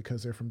understand them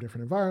because they're from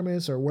different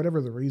environments or whatever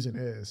the reason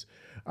is.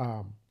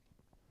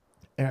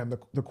 And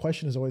the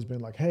question has always been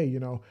like, "Hey,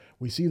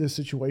 we see this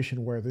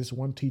situation where this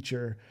one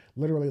teacher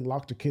literally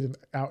locked a kid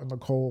out in the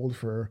cold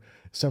for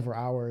several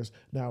hours.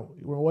 Now,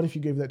 what if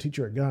you gave that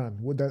teacher a gun?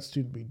 Would that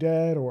student be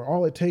dead? Or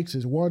all it takes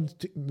is one."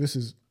 This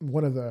is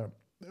one of the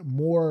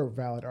more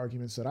valid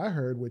arguments that I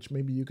heard, which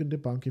maybe you can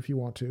debunk if you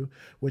want to,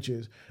 which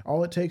is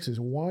all it takes is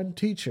one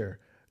teacher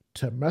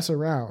to mess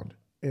around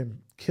and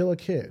kill a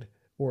kid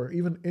or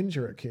even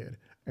injure a kid,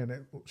 and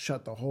it will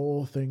shut the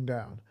whole thing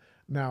down.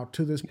 Now,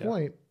 to this Yeah.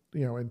 point,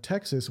 in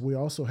Texas, we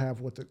also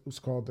have what's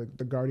called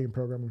the Guardian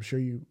program.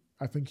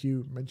 I think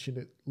you mentioned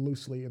it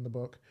loosely in the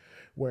book,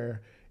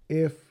 where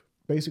if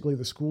basically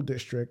the school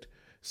district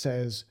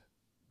says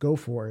go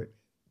for it,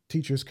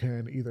 teachers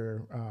can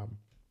either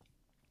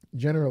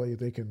generally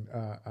they can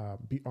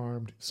be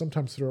armed,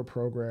 sometimes through a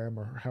program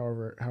or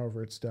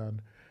however it's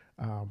done.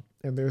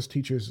 And there's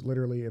teachers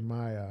literally in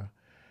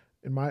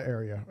my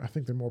area. I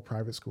think they're more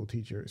private school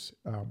teachers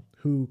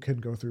who can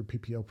go through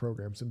PPO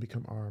programs and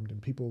become armed.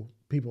 And people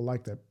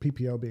like that,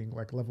 PPO being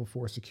like level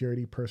 4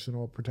 security,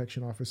 personal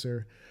protection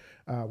officer,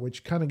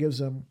 which kind of gives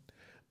them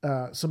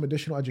some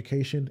additional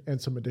education and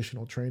some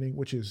additional training,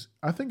 which is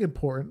I think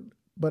important.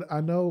 But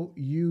I know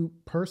you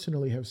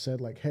personally have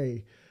said like,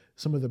 hey,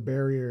 some of the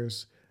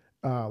barriers,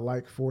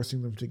 like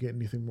forcing them to get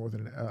anything more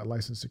than a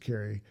license to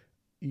carry,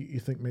 you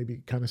think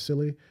maybe kind of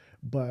silly.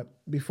 But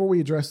before we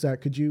address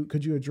that, could you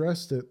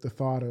address the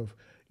thought of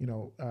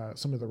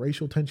some of the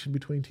racial tension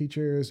between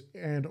teachers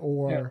and Yeah.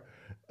 or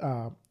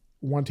uh,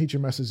 one teacher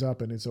messes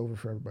up and it's over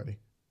for everybody?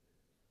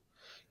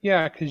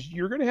 Yeah, because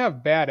you're going to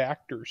have bad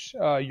actors.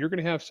 You're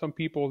going to have some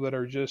people that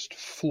are just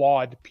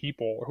flawed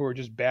people who are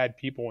just bad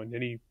people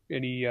in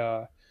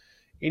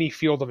any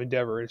field of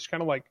endeavor. It's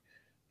kind of like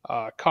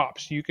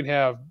cops. You can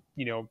have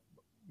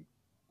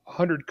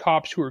 100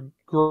 cops who are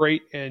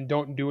great and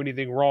don't do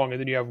anything wrong,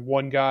 and then you have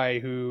one guy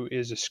who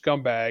is a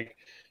scumbag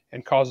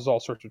and causes all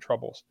sorts of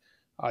troubles.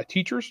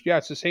 Teachers, yeah,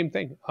 it's the same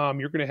thing.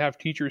 You're going to have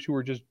teachers who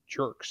are just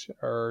jerks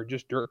or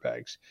just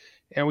dirtbags,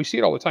 and we see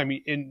it all the time.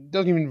 It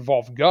doesn't even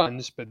involve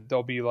guns, but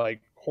there'll be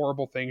like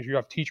horrible things. You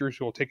have teachers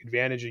who will take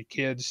advantage of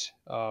kids,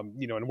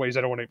 in ways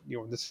I don't want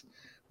to. This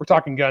we're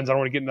talking guns. I don't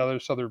want to get into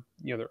this other,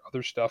 their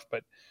other stuff,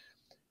 but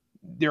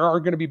there are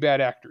going to be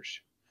bad actors.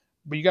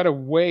 But you got to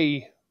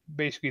weigh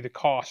basically the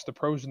cost, the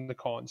pros and the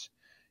cons.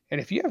 And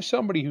if you have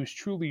somebody who's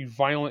truly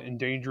violent and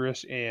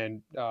dangerous,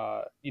 and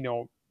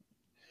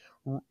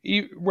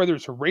whether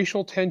it's a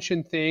racial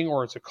tension thing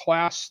or it's a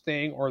class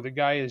thing or the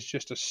guy is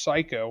just a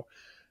psycho,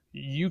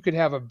 you could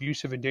have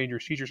abusive and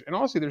dangerous teachers. And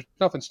honestly, there's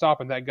nothing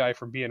stopping that guy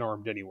from being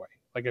armed anyway.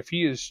 Like if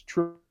he is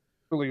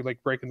truly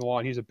like breaking the law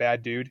and he's a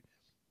bad dude,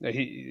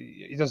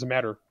 it doesn't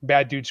matter.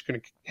 Bad dude's going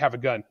to have a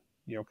gun,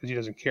 because he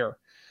doesn't care.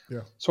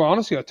 Yeah. So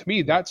honestly, to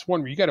me, that's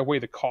one where you got to weigh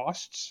the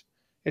costs.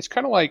 It's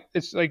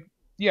like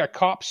yeah,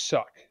 cops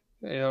suck,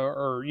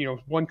 or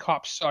one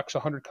cop sucks,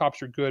 100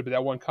 cops are good, but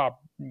that one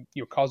cop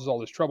causes all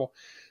this trouble.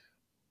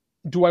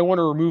 Do I want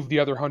to remove the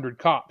other 100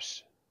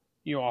 cops,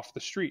 off the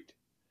street?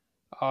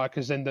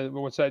 Because then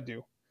what's that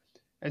do?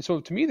 And so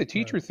to me, the Right.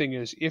 teacher thing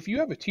is if you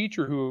have a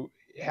teacher who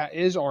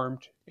is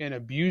armed and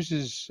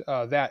abuses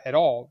that at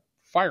all,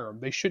 fire them.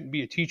 They shouldn't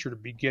be a teacher to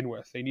begin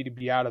with. They need to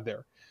be out of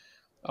there.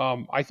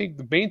 I think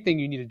the main thing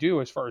you need to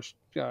do as far as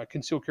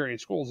concealed carry in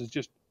schools is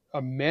just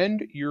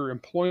amend your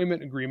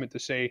employment agreement to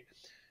say,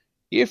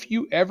 if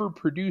you ever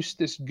produce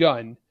this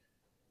gun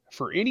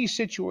for any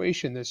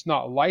situation that's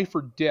not life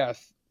or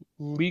death,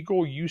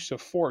 legal use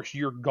of force,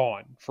 you're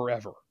gone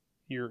forever.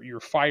 You're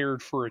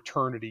fired for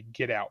eternity.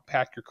 Get out.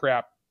 Pack your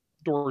crap.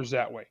 Doors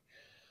that way.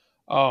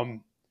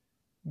 Um,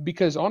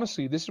 because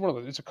honestly, this is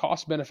it's a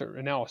cost benefit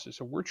analysis.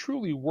 So we're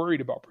truly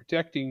worried about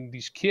protecting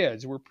these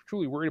kids. We're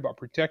truly worried about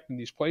protecting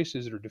these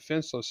places that are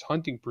defenseless,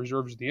 hunting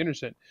preserves the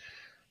innocent.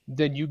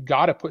 Then you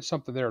got to put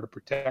something there to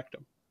protect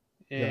them.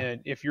 Yeah.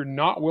 And if you're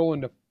not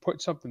willing to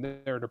put something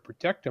there to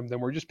protect them, then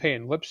we're just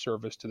paying lip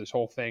service to this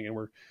whole thing, and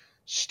we're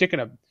sticking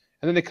a.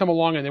 And then they come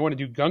along and they want to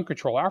do gun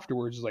control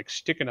afterwards, like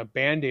sticking a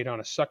band-aid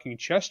on a sucking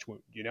chest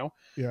wound.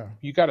 Yeah.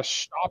 You got to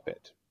stop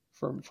it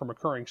from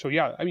occurring. So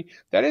yeah, I mean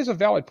that is a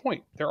valid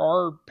point. There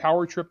are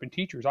power tripping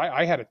teachers.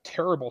 I had a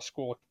terrible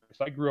school experience.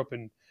 I grew up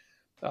in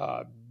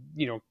uh,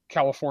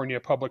 California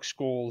public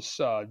schools,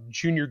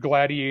 Junior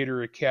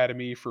Gladiator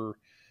Academy for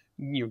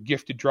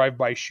gifted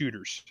drive-by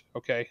shooters.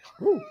 Okay,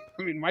 Woo.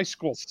 I mean my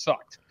school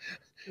sucked,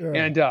 Yeah.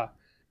 and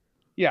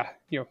yeah,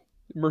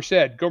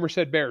 Merced, go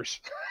Merced Bears.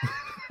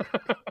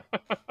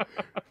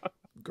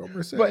 Go But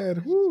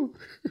Merced. Woo.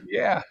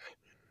 yeah,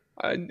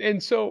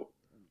 and so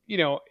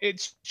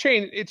it's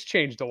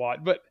changed a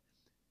lot, but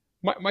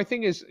my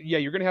thing is, yeah,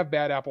 you're going to have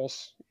bad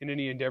apples in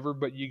any endeavor,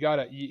 but you got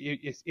to,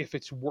 if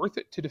it's worth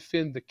it to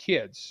defend the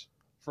kids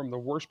from the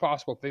worst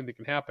possible thing that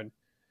can happen,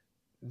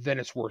 then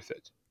it's worth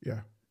it.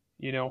 Yeah.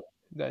 You know,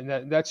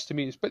 that's to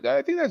me, but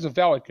I think that's a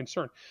valid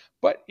concern.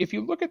 But if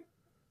you look at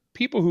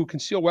people who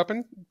conceal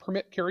weapon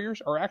permit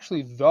carriers are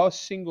actually the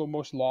single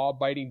most law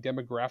abiding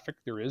demographic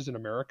there is in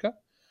America.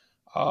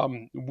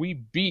 We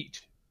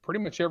beat pretty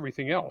much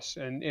everything else.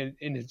 And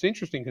it's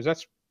interesting because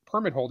that's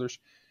permit holders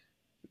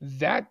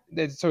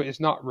so it's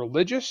not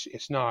religious,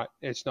 it's not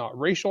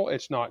racial,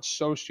 it's not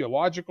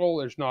sociological,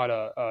 there's not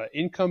a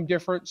income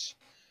difference.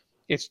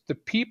 It's the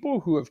people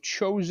who have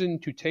chosen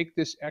to take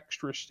this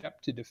extra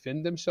step to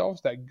defend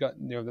themselves, that gun,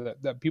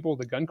 that people with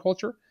the gun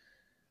culture.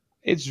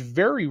 It's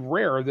very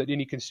rare that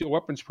any concealed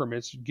weapons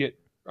permits get.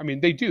 I mean,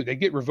 they do. They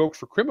get revoked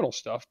for criminal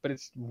stuff, but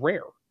it's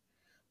rare.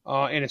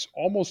 And it's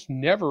almost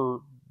never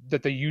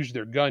that they use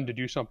their gun to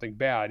do something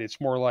bad. It's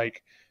more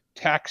like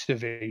tax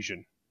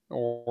evasion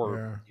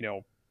or Yeah,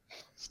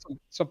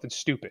 something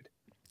stupid.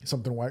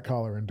 something white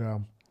collar and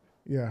dumb.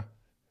 Yeah.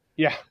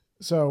 Yeah,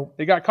 So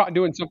they got caught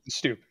doing something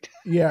stupid.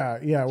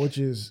 yeah, which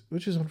is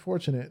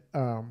unfortunate.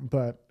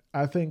 But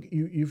I think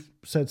you've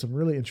said some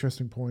really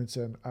interesting points,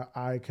 and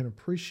I can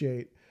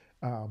appreciate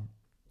um,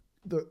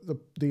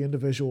 the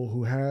individual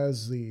who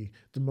has the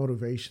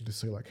motivation to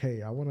say like,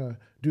 hey, I want to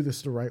do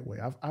this the right way.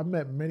 I've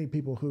met many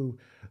people who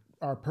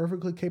are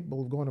perfectly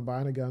capable of going and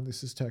buying a gun.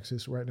 This is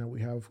Texas right now.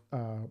 We have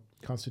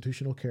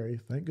constitutional carry,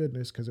 thank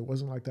goodness, because it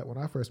wasn't like that when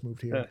I first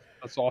moved here. Yeah,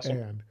 that's awesome.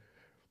 And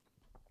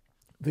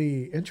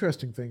the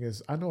interesting thing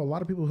is, I know a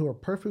lot of people who are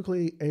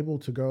perfectly able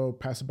to go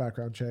pass a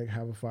background check,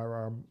 have a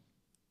firearm,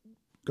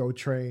 go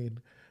train,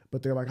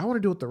 but they're like, I want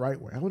to do it the right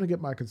way. I want to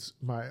get my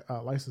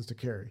license to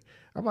carry.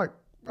 I'm like,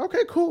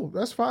 okay, cool,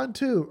 that's fine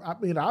too. I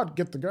mean, I'd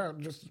get the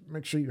gun, just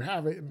make sure you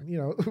have it,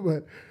 and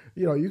but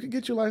you can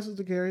get your license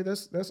to carry.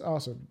 That's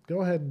awesome.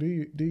 Go ahead and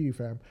do you,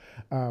 fam.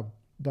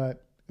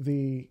 But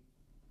the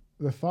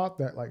thought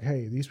that like,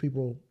 hey, these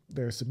people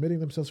they're submitting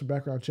themselves for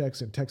background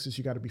checks in Texas,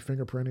 you got to be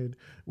fingerprinted,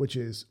 which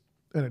is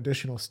an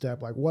additional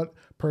step. Like, what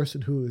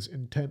person who is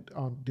intent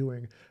on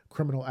doing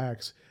criminal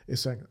acts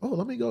is saying, "Oh,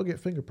 let me go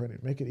get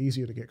fingerprinted, make it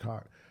easier to get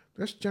caught"?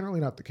 That's generally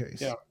not the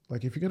case. Yeah,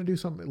 Like, if you're going to do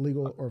something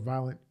illegal or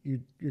violent,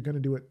 you're going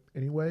to do it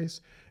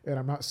anyways. And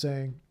I'm not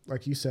saying,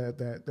 like you said,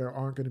 that there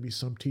aren't going to be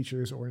some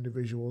teachers or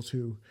individuals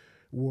who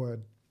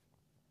would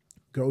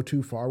go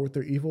too far with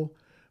their evil,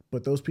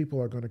 but those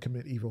people are going to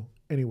commit evil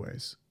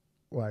anyways.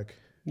 Like,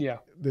 yeah,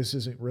 this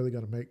isn't really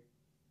going to make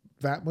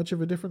that much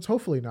of a difference.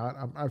 Hopefully not.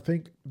 I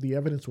think the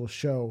evidence will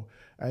show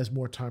as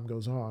more time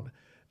goes on,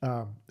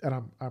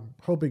 and I'm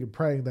hoping and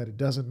praying that it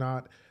does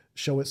not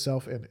show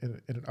itself in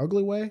an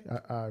ugly way.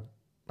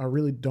 I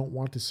really don't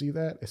want to see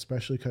that,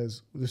 especially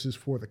because this is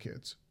for the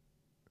kids.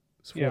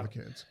 It's for yeah. the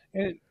kids.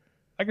 And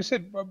like I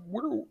said,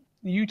 we're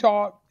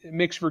Utah. It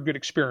makes for a good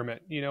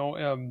experiment.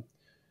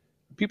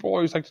 People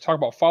always like to talk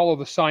about follow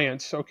the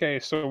science. Okay,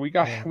 so we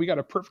got Yeah, we got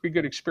a perfectly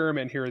good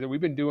experiment here that we've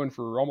been doing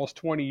for almost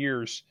 20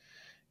 years,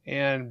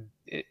 and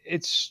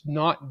it's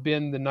not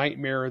been the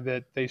nightmare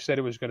that they said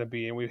it was going to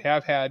be. And we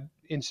have had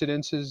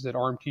incidences that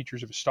armed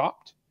teachers have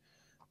stopped.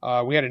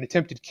 We had an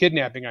attempted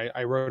kidnapping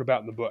I wrote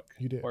about in the book,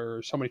 you did.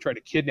 where somebody tried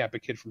to kidnap a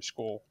kid from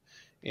school,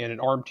 and an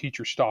armed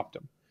teacher stopped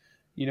him.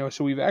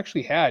 So we've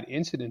actually had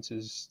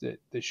incidences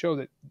that show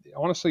that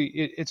honestly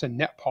it's a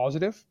net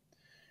positive.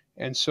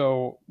 And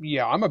so,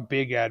 yeah, I'm a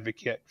big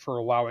advocate for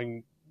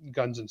allowing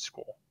guns in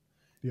school.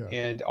 Yeah,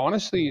 And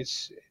honestly,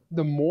 it's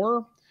the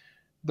more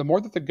the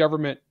more that the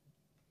government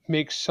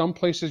makes some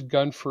places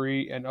gun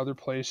free and other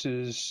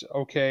places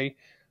okay,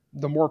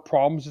 the more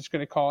problems it's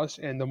going to cause,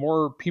 and the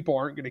more people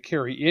aren't going to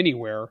carry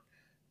anywhere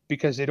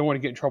because they don't want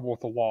to get in trouble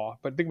with the law.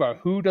 But think about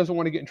it, who doesn't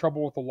want to get in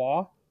trouble with the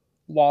law?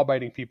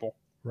 Law-abiding people.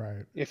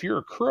 right. If you're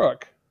a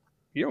crook,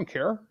 you don't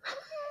care.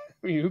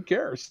 I mean, who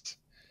cares?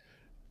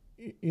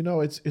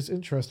 It's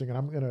interesting, and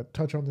I'm going to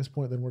touch on this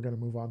point. Then we're going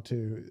to move on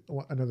to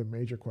another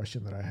major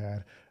question that I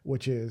had,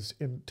 which is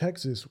in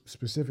Texas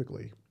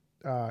specifically,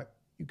 uh,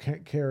 you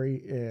can't carry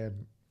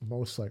in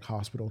most like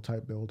hospital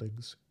type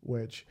buildings.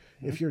 Which,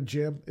 Mm-hmm. if your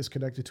gym is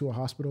connected to a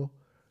hospital,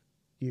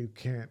 you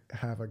can't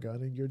have a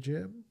gun in your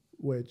gym.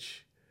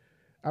 Which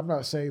I'm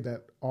not saying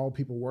that all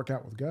people work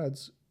out with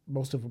guns.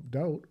 Most of them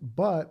don't,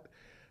 but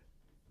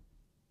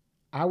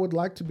I would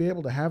like to be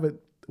able to have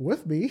it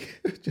with me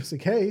just in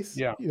case.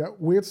 Yeah,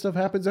 Weird stuff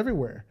happens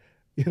everywhere.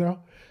 You know,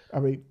 I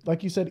mean,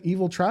 like you said,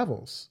 evil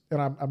travels,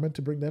 and I meant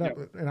to bring that yeah.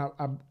 up,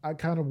 and I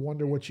kind of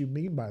wonder what you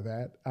mean by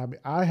that. I mean,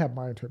 I have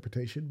my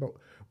interpretation, but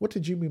what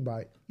did you mean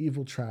by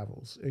evil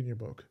travels in your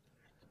book?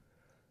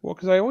 Well,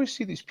 because I always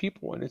see these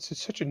people, and it's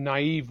such a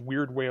naive,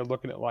 weird way of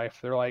looking at life.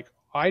 They're like,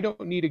 I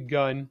don't need a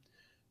gun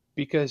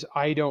because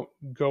I don't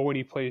go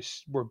any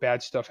place where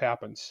bad stuff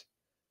happens.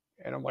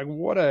 And I'm like,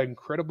 what an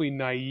incredibly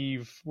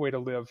naive way to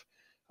live.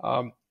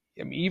 I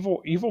mean,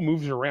 evil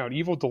moves around,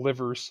 evil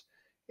delivers,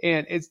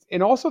 and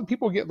also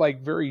people get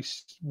like very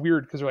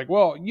weird because they're like,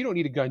 well, you don't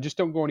need a gun, just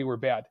don't go anywhere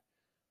bad.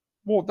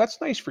 Well, that's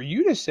nice for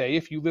you to say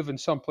if you live in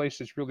some place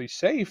that's really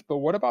safe, but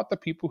what about the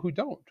people who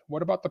don't?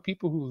 What about the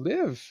people who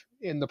live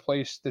in the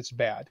place that's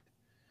bad?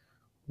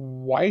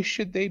 Why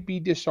should they be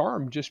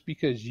disarmed just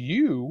because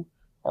you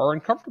are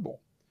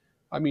uncomfortable?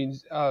 I mean,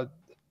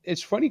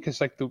 it's funny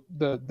because like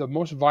the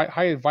most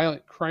high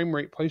violent crime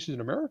rate places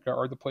in America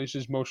are the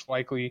places most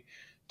likely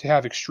to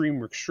have extreme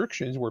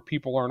restrictions where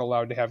people aren't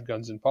allowed to have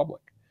guns in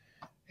public.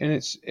 And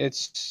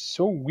it's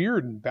so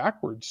weird and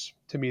backwards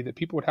to me that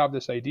people would have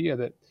this idea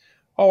that,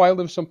 oh, I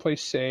live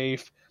someplace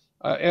safe.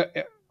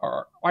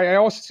 Or I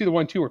also see the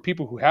one too where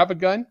people who have a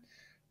gun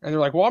and they're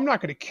like, well, I'm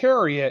not going to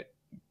carry it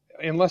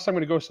unless I'm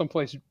going to go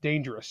someplace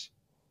dangerous.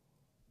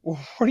 Well,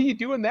 what are you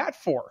doing that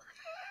for?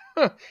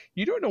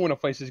 You don't know when a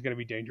place is going to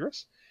be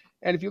dangerous.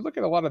 And if you look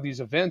at a lot of these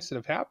events that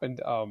have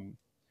happened,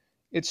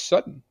 it's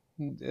sudden.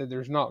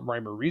 There's not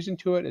rhyme or reason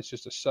to it. It's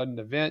just a sudden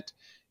event.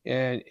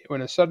 And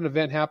when a sudden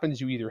event happens,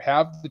 you either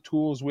have the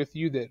tools with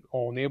you that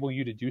will enable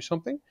you to do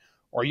something,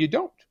 or you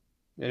don't.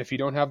 And if you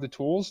don't have the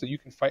tools that you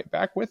can fight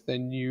back with,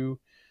 then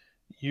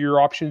your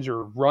options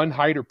are run,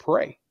 hide, or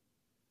pray.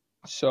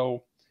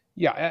 So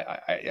yeah,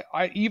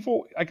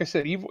 evil, like I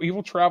said,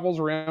 evil travels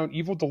around,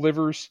 evil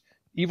delivers,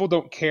 evil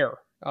don't care,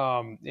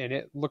 and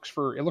it looks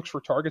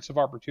for targets of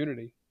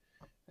opportunity.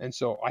 And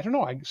so I don't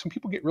know. Some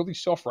people get really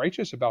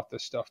self-righteous about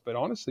this stuff, but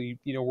honestly,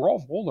 we're all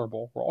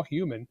vulnerable. We're all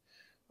human.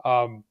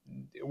 Um,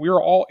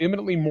 we're all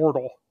imminently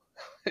mortal,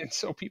 and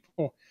so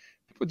people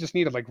just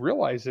need to like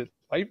realize that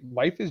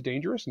life is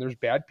dangerous, and there's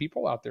bad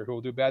people out there who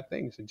will do bad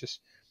things, and just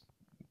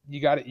you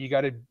got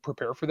to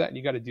prepare for that, and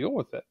you got to deal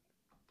with it.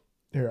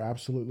 You're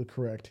absolutely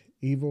correct.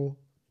 Evil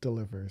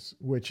delivers,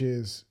 which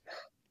is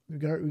we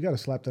got to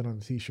slap that on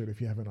the t-shirt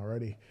if you haven't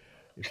already.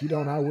 If you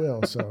don't, I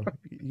will. So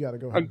you got to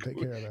go ahead and take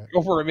care of that.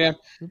 Go for it, man.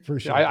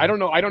 Appreciate I that. don't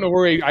know. I don't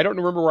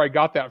remember where I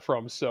got that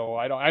from, so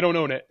I don't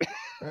own it.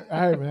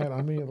 Hey man,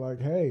 I mean, like,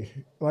 hey,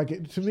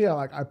 to me,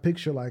 I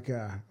picture like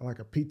a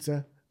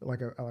pizza,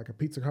 like a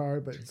pizza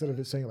card, but instead of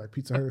it saying like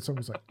Pizza Hut or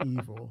something, it's like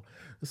evil.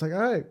 It's like,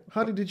 hey,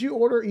 honey, did you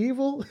order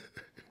evil?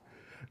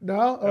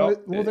 No. Oh,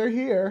 Well, well, they're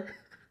here,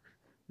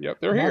 yep,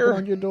 they're knocking here.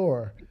 on your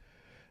door.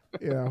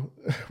 You know,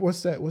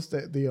 what's that? What's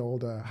that? The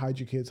old hide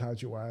your kids,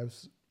 hide your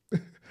wives.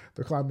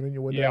 They're climbing in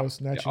your Yeah. window, Yeah.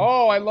 snatching.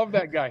 Oh, I love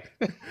that guy.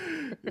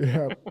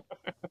 Yeah,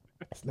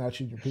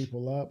 snatching your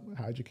people up,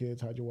 hide your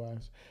kids, hide your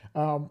wives.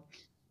 Um,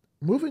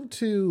 Moving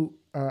to,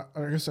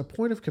 I guess, a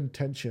point of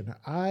contention.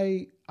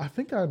 I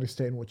think I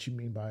understand what you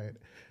mean by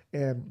it,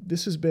 and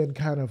this has been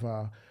kind of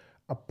a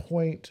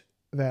point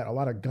that a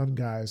lot of gun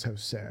guys have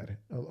said,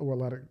 or a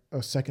lot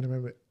of Second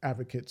Amendment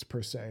advocates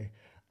per se,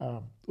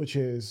 which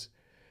is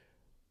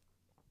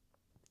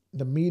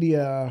the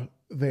media.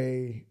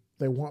 They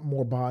want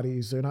more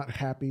bodies. They're not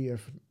happy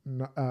if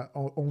not,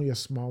 only a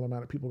small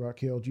amount of people got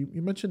killed.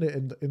 You mentioned it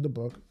in the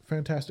book,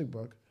 fantastic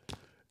book,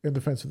 in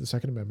defense of the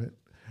Second Amendment.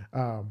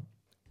 Um,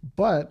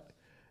 but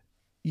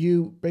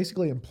you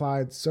basically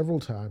implied several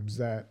times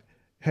that,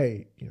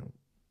 hey,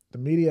 the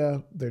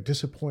media, they're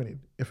disappointed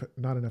if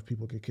not enough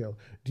people get killed.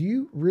 Do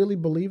you really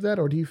believe that,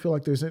 or do you feel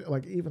like there's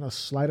like even a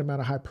slight amount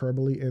of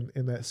hyperbole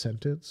in that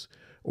sentence,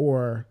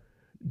 or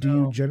do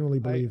you No, generally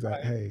I, believe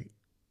that, I hey,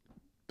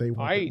 they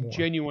want it I more?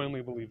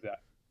 genuinely believe that.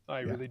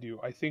 I Yeah. really do.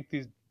 I think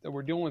these that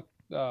we're dealing with.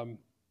 When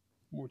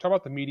we're talking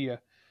about the media,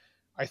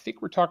 I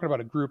think we're talking about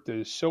a group that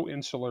is so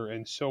insular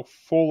and so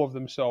full of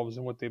themselves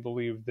and what they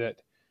believe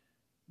that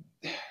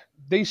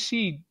they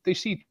see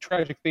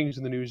tragic things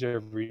in the news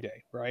every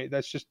day, right?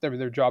 That's just, I mean,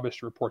 their job is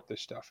to report this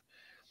stuff.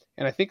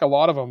 And I think a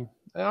lot of them,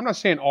 and I'm not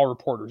saying all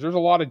reporters. There's a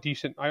lot of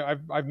decent.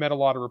 I've met a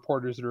lot of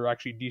reporters that are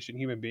actually decent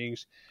human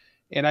beings,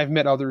 and I've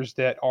met others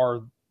that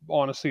are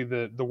honestly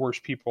the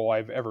worst people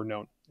I've ever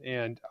known,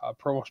 and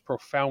most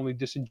profoundly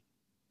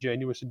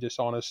disingenuous and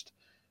dishonest,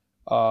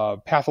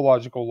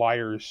 pathological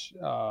liars,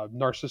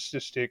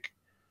 narcissistic,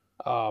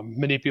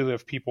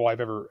 manipulative people I've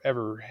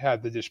ever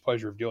had the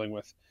displeasure of dealing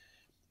with.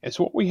 And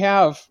so what we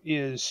have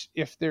is,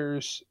 if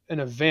there's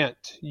an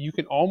event, you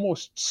can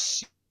almost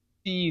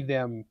see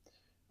them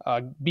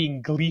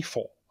being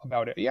gleeful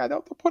about it. Yeah,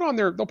 they'll put on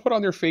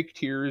their fake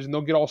tears, and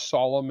they'll get all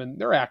solemn, and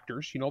they're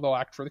actors, they'll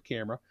act for the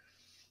camera.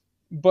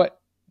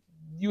 But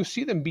you'll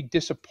see them be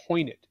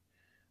disappointed.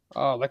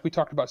 Like we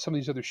talked about some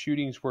of these other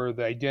shootings where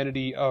the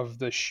identity of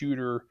the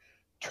shooter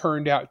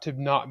turned out to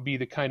not be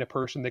the kind of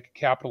person they could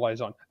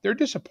capitalize on. They're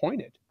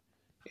disappointed,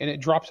 and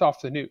it drops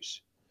off the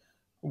news.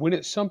 When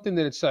it's something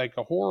that it's like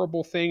a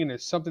horrible thing and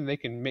it's something they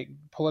can make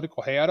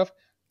political hay out of,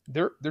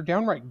 they're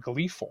downright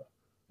gleeful.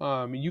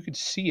 You could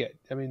see it.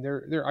 I mean,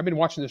 they're. I've been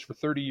watching this for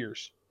 30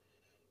 years,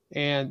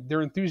 and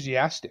they're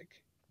enthusiastic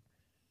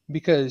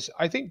because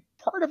I think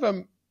part of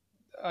them.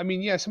 I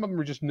mean, yeah, some of them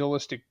are just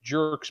nihilistic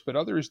jerks, but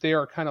others, they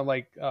are kind of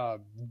like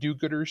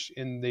do-gooders,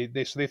 and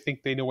they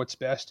think they know what's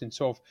best. And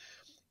so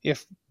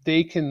if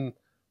they can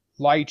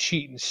lie,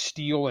 cheat, and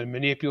steal and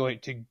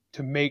manipulate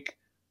to make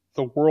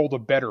the world a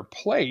better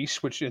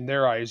place, which in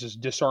their eyes is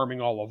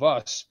disarming all of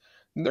us,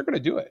 then they're going to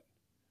do it.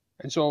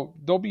 And so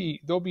there'll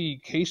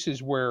be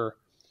cases where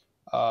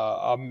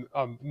a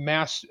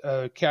mass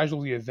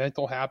casualty event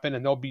will happen,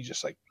 and they'll be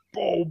just like,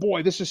 oh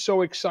boy, this is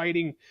so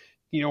exciting.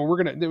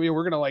 We're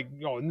gonna like,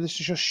 and this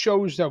just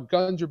shows how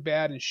guns are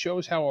bad and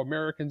shows how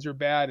Americans are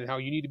bad and how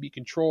you need to be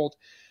controlled.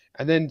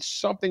 And then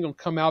something will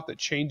come out that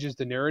changes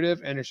the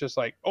narrative, and it's just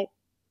like, oh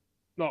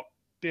no,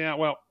 yeah,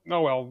 well,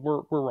 no, well,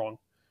 we're wrong.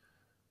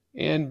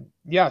 And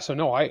yeah, so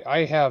no,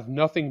 I have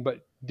nothing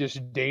but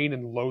disdain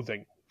and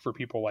loathing for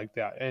people like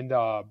that. And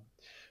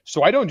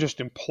so I don't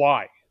just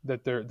imply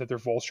that they're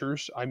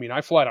vultures. I mean,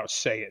 I flat out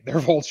say it. They're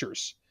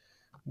vultures.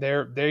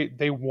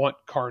 They want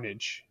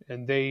carnage,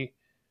 and they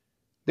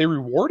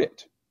reward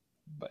it.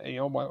 But,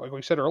 like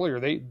we said earlier,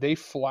 they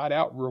flat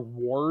out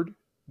reward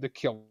the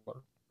killer.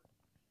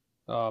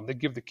 They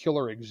give the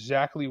killer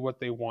exactly what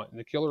they want, and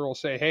the killer will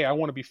say, "Hey, I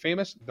want to be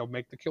famous." They'll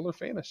make the killer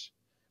famous,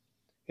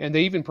 and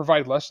they even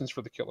provide lessons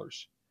for the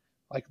killers.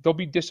 like they'll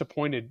be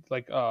disappointed.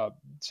 Like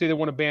say they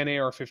want to ban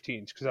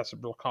AR-15s because that's a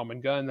real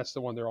common gun. That's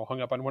the one they're all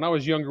hung up on. When I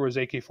was younger, it was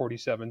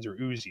AK-47s or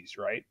Uzis,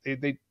 right?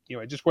 They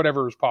just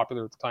whatever was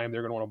popular at the time,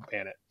 they're going to want to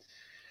ban it.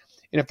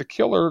 And if the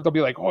killer, they'll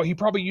be like, oh, he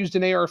probably used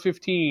an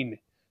AR-15.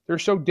 They're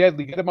so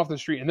deadly. Get him off the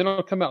street. And then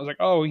it'll come out and like,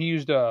 oh, he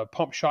used a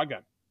pump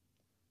shotgun,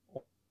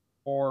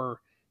 or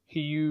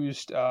he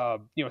used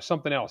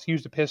something else. He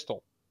used a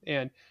pistol,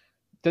 and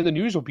then the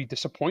news will be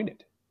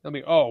disappointed. They'll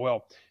be, oh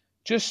well,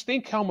 just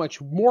think how much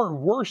more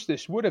worse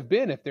this would have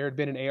been if there had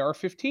been an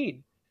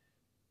AR-15.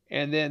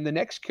 And then the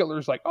next killer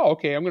is like, oh,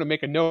 okay, I'm going to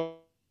make a note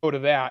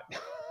of that.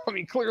 I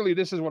mean, clearly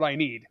this is what I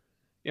need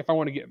if I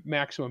want to get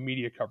maximum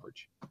media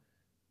coverage.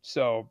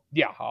 So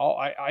yeah,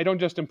 I don't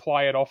just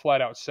imply it. I'll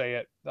flat out say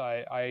it.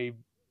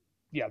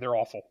 Yeah, they're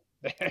awful.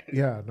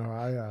 Yeah,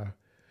 no,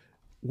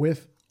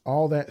 with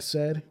all that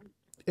said,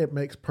 it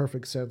makes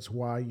perfect sense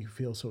why you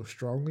feel so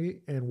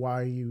strongly and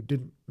why you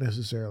didn't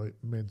necessarily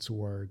mince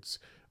words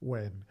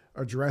when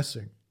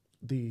addressing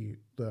the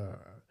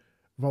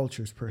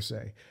vultures per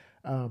se.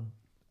 Um,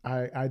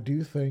 I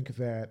do think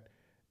that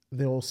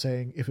the old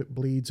saying "if it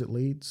bleeds, it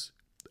leads"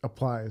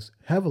 applies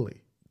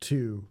heavily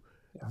to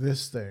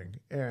this thing,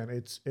 and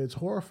it's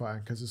horrifying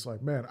because it's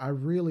like, man, I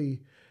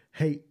really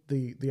hate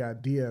the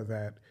idea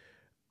that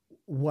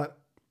what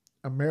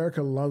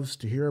America loves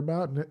to hear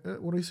about. And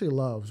when we say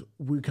loves,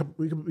 we can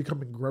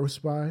become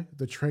engrossed by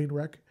the train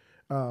wreck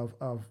of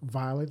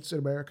violence in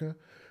America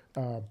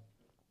uh,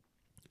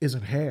 is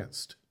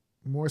enhanced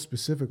more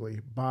specifically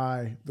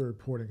by the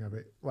reporting of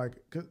it.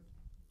 Like, 'cause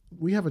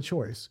we have a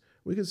choice.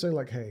 We can say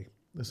like, hey,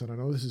 listen, I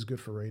know this is good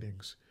for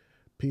ratings.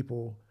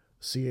 People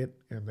see it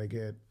and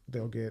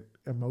they'll get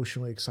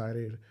emotionally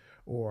excited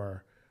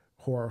or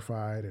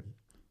horrified, and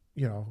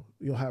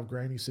you'll have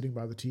Granny sitting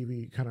by the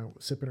TV, kind of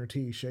sipping her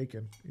tea,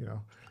 shaking,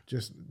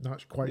 just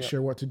not quite Yep.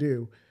 sure what to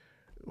do.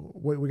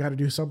 We got to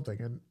do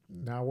something. And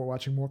now we're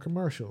watching more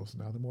commercials.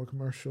 Now the more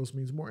commercials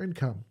means more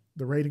income.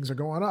 The ratings are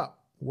going up.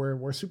 We're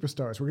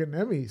superstars. We're getting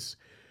Emmys.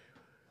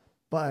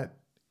 But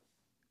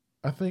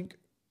I think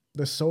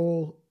the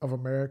soul of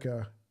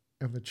America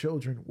and the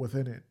children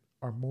within it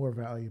are more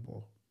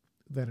valuable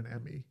than an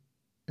Emmy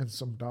and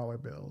some dollar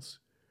bills,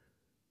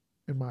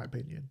 in my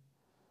opinion.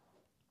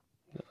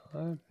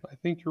 I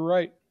think you're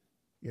right.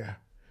 Yeah.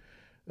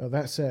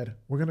 That said,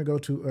 we're going to go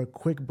to a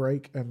quick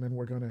break and then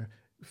we're going to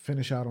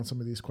finish out on some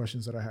of these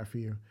questions that I have for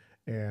you.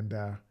 And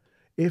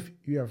if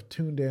you have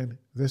tuned in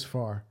this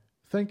far,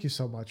 thank you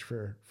so much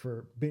for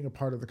being a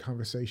part of the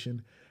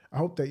conversation. I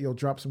hope that you'll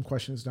drop some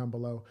questions down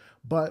below.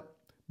 But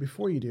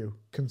before you do,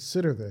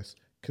 consider this.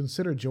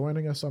 Consider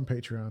joining us on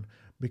Patreon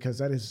because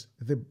that is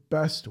the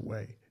best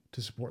way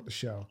to support the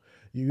show.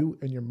 You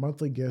and your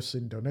monthly gifts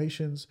and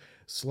donations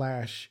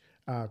slash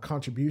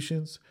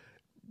contributions,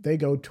 they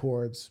go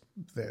towards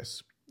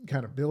this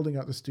kind of building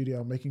out the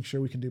studio, making sure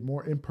we can do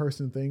more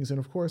in-person things, and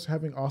of course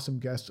having awesome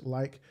guests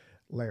like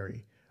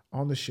Larry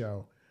on the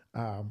show,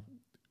 um,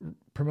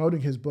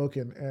 promoting his book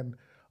and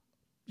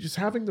just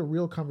having the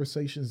real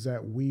conversations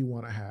that we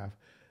want to have.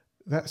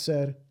 That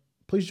said,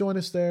 please join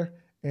us there,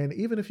 and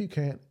even if you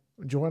can't,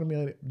 join me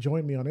on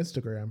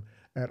Instagram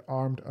at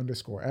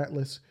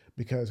armed_atlas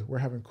because we're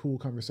having cool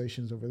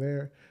conversations over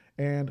there,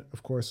 and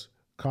of course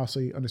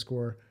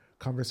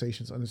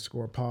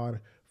costly_conversations_pod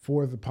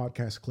for the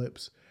podcast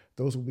clips.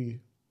 Those will be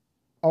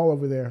all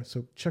over there.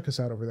 So check us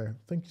out over there.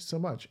 Thank you so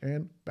much.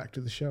 And back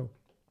to the show.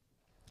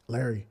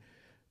 Larry,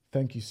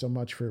 thank you so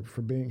much for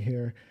being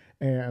here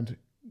and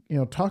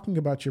talking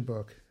about your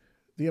book,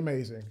 The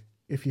Amazing.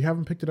 If you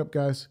haven't picked it up,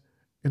 guys,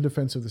 In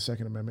Defense of the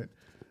Second Amendment,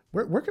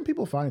 where can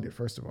people find it,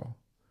 first of all?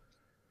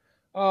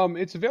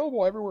 It's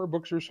available everywhere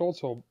books are sold.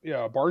 So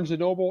yeah, Barnes and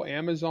Noble,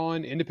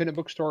 Amazon, independent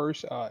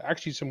bookstores.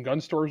 Actually, some gun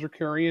stores are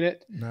carrying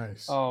it,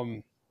 Nice.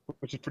 um,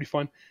 which is pretty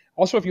fun.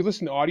 Also, if you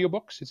listen to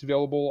audiobooks, it's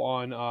available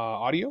on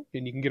audio,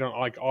 and you can get it on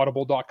like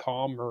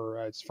Audible.com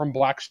or it's from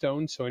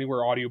Blackstone. So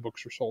anywhere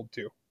audiobooks are sold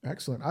too.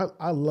 Excellent.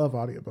 I love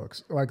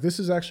audiobooks. Like, this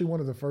is actually one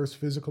of the first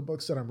physical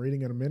books that I'm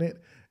reading in a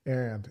minute.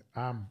 And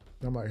I'm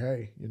like,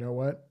 hey, you know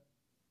what?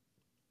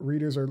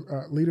 Readers are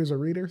leaders are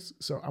readers.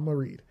 So I'm going to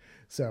read.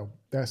 So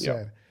that Yeah.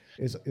 said,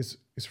 it's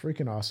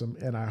freaking awesome.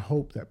 And I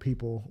hope that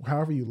people,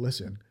 however you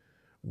listen,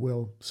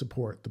 will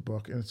support the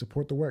book and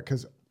support the work,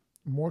 because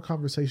more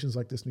conversations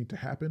like this need to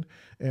happen,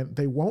 and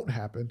they won't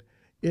happen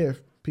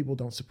if people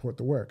don't support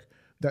the work.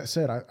 That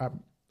said,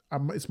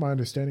 it's my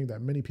understanding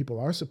that many people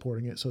are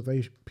supporting it, so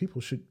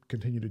people should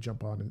continue to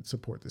jump on and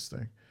support this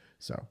thing.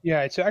 So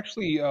Yeah, it's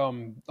actually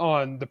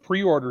on the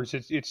pre-orders.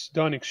 It's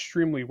done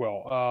extremely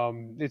well.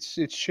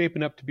 It's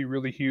shaping up to be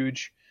really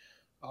huge.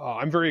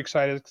 I'm very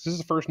excited because this is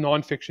the first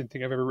nonfiction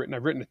thing I've ever written.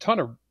 I've written a ton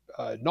of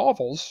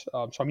novels,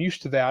 so I'm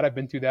used to that. I've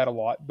been through that a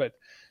lot, but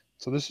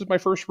so this is my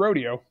first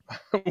rodeo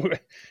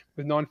with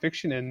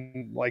nonfiction,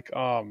 and like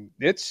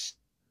it's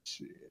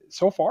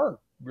so far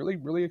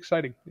really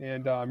exciting,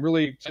 and I'm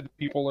really excited that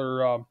people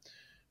are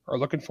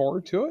looking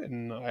forward to it,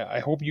 and I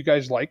hope you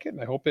guys like it,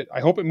 and I hope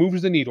it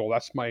moves the needle.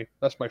 That's my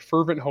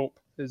fervent hope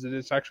is that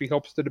it actually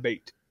helps the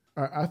debate.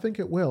 I think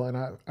it will, and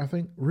I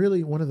think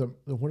really one of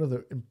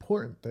the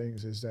important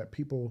things is that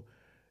people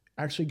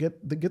actually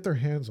get their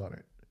hands on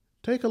it,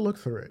 take a look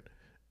through it,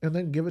 and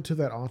then give it to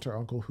that aunt or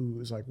uncle who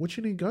is like, "What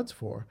you need guns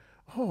for?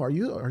 Oh, are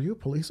you a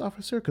police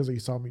officer? Because he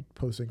saw me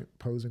posing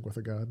with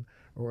a gun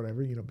or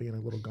whatever, being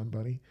a little gun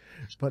bunny."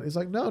 But it's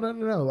like, no, no,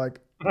 no, no.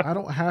 Like, I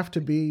don't have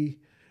to be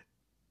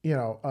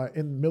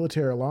in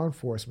military or law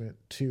enforcement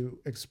to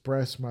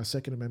express my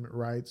Second Amendment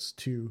rights,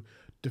 to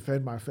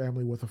defend my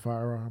family with a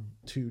firearm,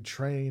 to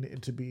train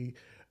and to be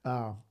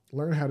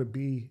learn how to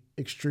be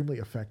extremely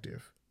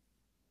effective.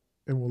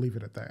 And we'll leave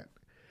it at that.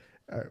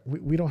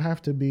 We don't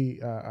have to be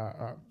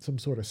some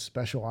sort of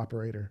special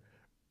operator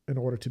in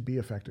order to be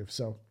effective.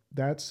 So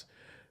that's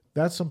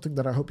something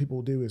that I hope people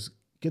will do is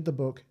get the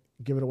book,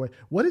 give it away.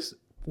 What is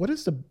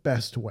the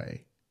best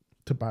way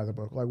to buy the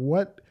book? Like,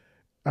 what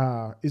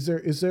is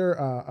there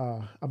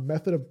a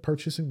method of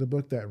purchasing the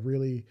book that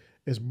really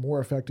is more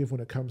effective when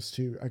it comes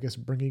to, I guess,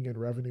 bringing in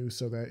revenue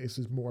so that this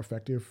is more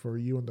effective for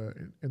you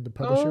and the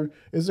publisher? Um,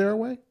 Is there a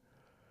way?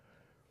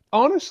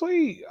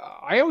 Honestly,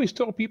 I always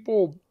tell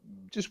people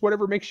just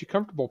whatever makes you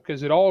comfortable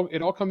because it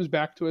all comes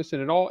back to us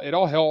and it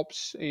all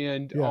helps.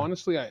 And Yeah.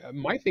 honestly,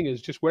 my thing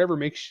is just whatever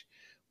makes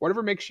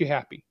you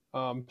happy.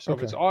 So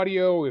if it's Okay.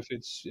 audio, if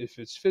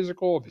it's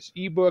physical, if it's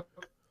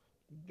ebook,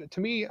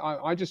 to me,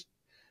 I'm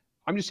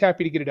just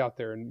happy to get it out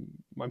there, and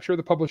I'm sure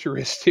the publisher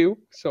is too.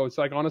 So it's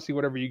like honestly,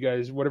 whatever you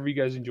guys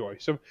enjoy.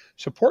 So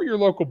support your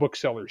local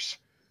booksellers.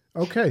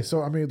 Okay,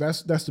 so I mean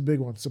that's the big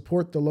one.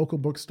 Support the local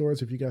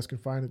bookstores if you guys can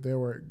find it there,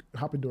 or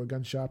hop into a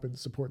gun shop and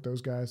support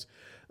those guys.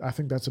 I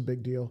think that's a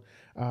big deal.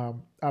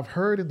 I've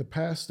heard in the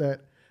past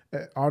that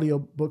audio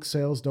book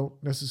sales don't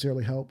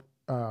necessarily help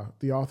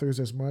the authors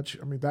as much.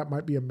 I mean that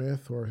might be a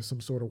myth or some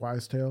sort of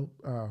wise tale,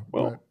 but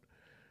Well,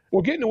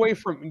 Well, getting away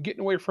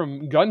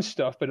from gun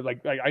stuff, but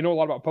like I know a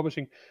lot about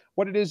publishing.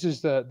 What it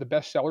is the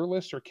bestseller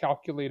lists are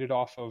calculated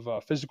off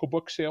of physical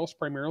book sales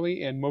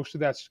primarily, and most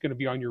of that's going to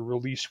be on your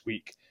release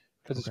week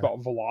because it's okay,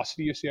 about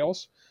velocity of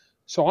sales.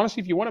 So honestly,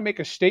 if you want to make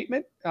a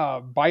statement,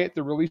 buy it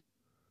the release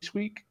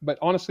week. But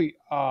honestly,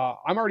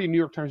 I'm already a New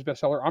York Times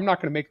bestseller. I'm not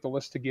going to make the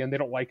list again. They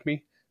don't like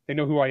me. They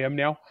know who I am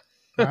now.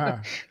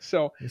 ah,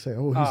 So they say,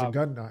 oh, he's a uh,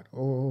 gun nut.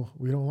 Oh,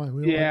 we don't like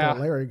that yeah,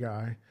 Larry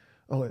guy.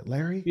 Oh, wait,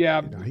 Larry?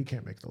 yeah. No, he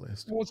can't make the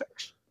list. Well,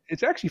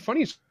 it's actually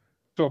funny.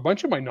 So a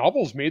bunch of my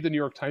novels made the New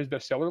York Times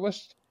bestseller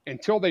list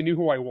until they knew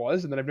who I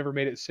was, and then I've never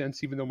made it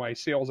since, even though my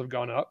sales have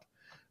gone up.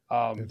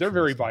 They're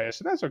very Interesting.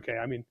 biased, and that's okay.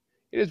 I mean,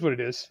 it is what it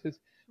is. The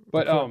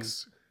But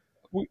clicks.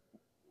 we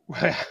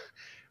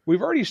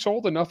we've already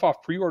sold enough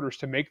off pre-orders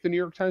to make the New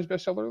York Times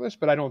bestseller list,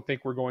 but I don't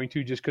think we're going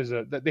to just because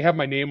they have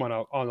my name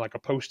on like a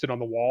post-it on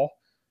the wall.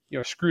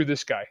 Screw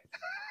this guy.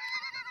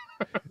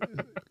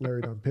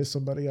 Larry done piss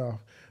somebody off.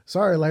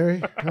 Sorry,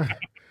 Larry.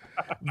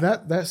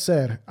 That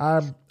said,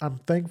 I'm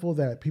thankful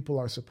that people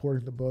are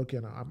supporting the book,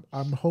 and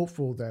I'm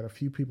hopeful that a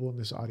few people in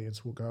this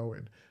audience will go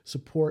and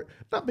support,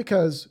 not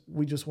because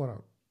we just want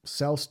to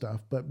sell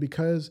stuff, but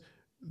because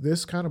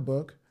this kind of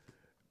book,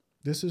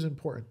 this is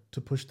important to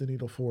push the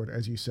needle forward,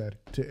 as you said,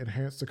 to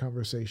enhance the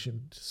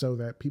conversation so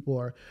that people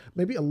are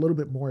maybe a little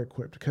bit more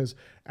equipped. Because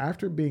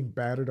after being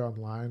battered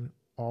online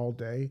all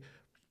day,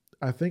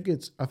 I think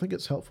it's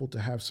helpful to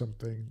have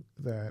something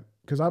that,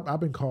 because I've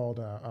been called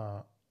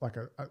like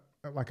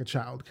a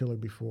child killer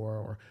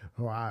before,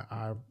 or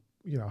I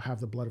have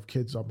the blood of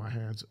kids on my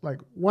hands. Like,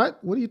 what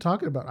are you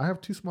talking about? I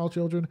have two small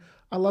children.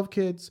 I love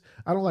kids.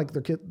 I don't like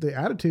the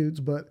attitudes,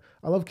 but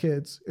I love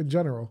kids in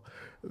general.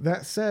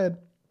 That said,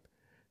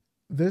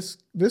 this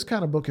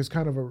kind of book is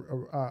kind of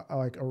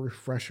like a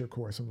refresher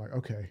course. I'm like,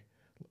 okay,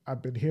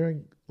 I've been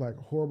hearing like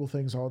horrible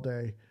things all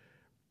day.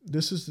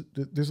 There's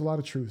a lot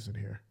of truth in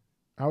here.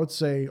 I would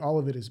say all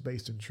of it is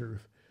based in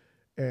truth,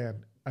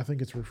 and I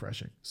think it's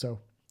refreshing.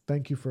 So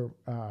thank you for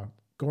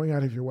going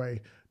out of your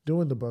way,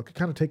 doing the book,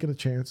 kind of taking a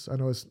chance. I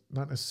know it's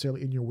not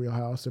necessarily in your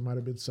wheelhouse. There might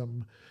have been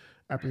some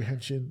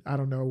apprehension. I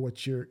don't know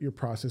what your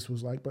process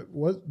was like, but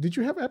did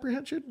you have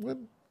apprehension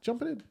when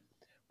jumping in?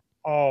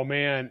 Oh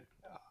man,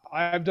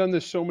 I've done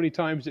this so many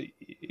times that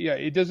yeah,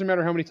 it doesn't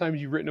matter how many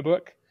times you've written a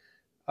book.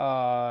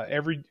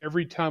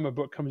 Every time a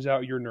book comes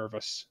out, you're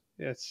nervous.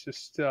 It's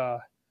just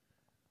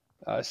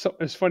so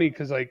it's funny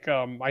because like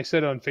I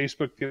said on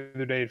Facebook the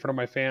other day in front of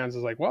my fans, I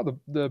was like, "Wow,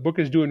 the book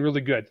is doing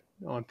really good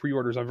on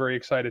pre-orders. I'm very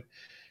excited."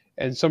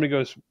 And somebody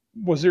goes,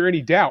 "Was there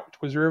any doubt?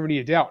 Was there ever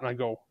any doubt?" And I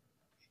go,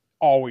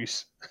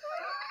 "Always."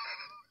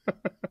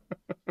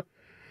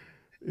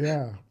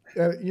 Yeah.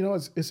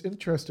 It's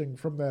interesting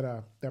from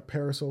that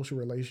parasocial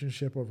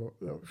relationship of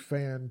a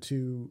fan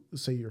to,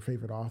 say, your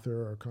favorite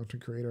author or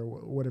content creator,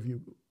 whatever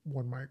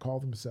one might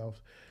call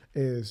themselves,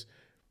 is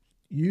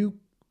you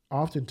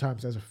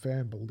oftentimes as a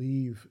fan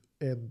believe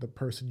in the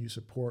person you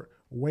support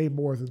way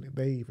more than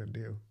they even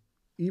do.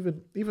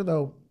 Even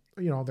though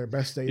on their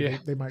best day Yeah,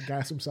 they might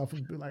gas themselves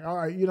and be like, all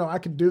right, I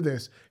can do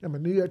this. I'm a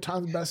New York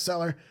Times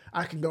bestseller.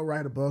 I can go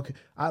write a book.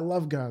 I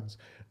love guns.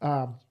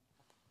 Um,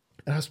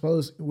 And I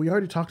suppose we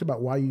already talked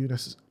about why you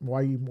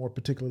more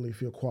particularly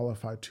feel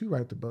qualified to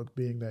write the book,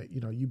 being that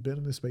you've been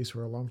in this space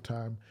for a long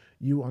time,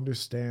 you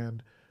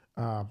understand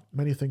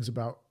many things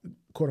about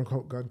quote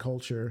unquote gun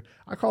culture.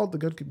 I call it the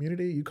gun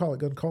community. You call it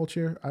gun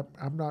culture.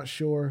 I'm not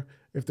sure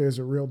if there's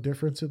a real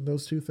difference in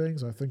those two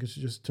things. I think it's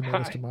just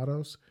tomatoes,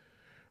 tomatoes.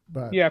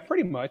 But Yeah,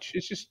 pretty much.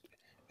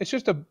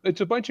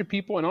 It's a bunch of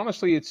people, and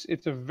honestly,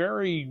 it's a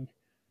very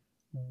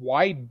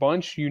wide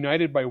bunch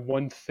united by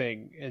one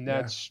thing, and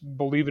yeah, that's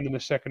believing in the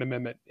Second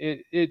Amendment.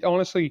 It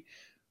honestly,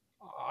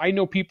 I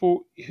know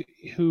people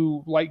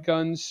who like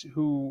guns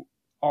who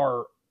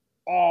are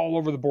all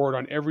over the board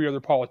on every other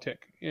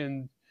politic,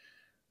 and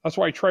that's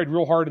why I tried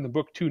real hard in the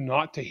book too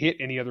not to hit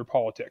any other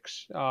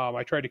politics.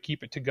 I tried to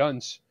keep it to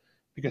guns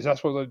because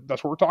that's what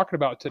we're talking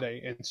about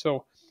today. And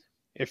so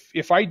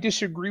if I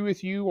disagree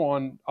with you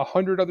on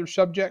 100 other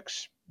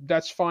subjects,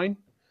 that's fine.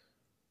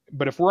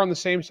 But if we're on the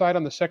same side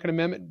on the Second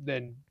Amendment,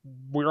 then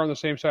we're on the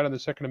same side on the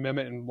Second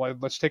Amendment, and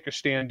let's take a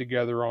stand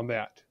together on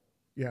that.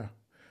 yeah.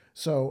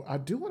 So I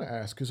do want to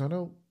ask because I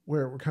know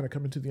we're kind of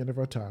coming to the end of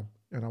our time,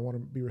 and I want to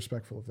be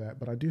respectful of that.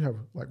 But I do have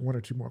like one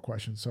or two more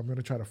questions, so I'm going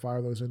to try to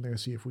fire those in there and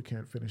see if we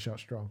can't finish out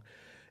strong.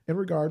 In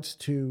regards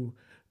to,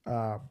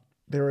 uh,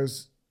 there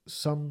is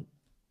some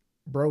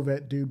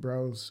brovet dude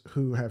bros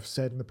who have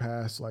said in the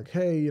past, like,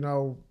 hey,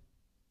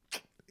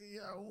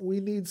 we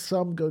need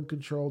some gun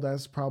control.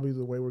 That's probably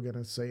the way we're going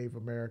to save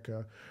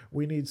America.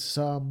 We need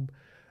some.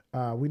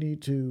 We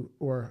need to,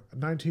 or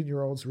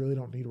 19-year-olds really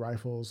don't need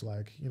rifles.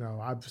 Like,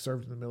 I've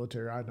served in the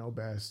military. I know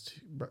best,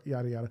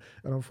 yada, yada.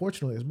 And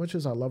unfortunately, as much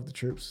as I love the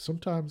troops,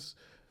 sometimes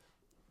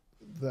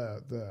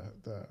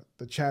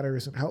the chatter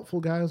isn't helpful,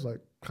 guys. Like,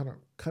 kind of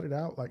cut it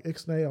out, like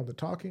Ixnay on the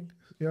talking,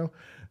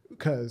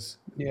 because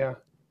Yeah.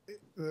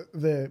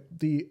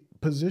 the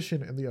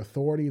position and the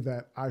authority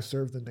that I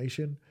serve the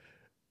nation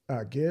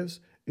gives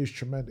is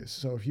tremendous.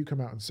 So if you come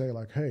out and say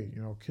like, hey,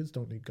 kids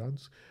don't need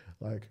guns,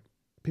 like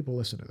people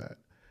listen to that.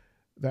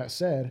 That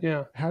said,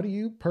 Yeah. how do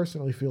you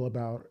personally feel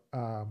about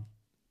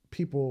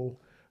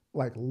people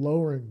like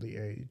lowering the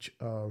age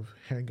of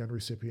handgun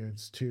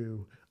recipients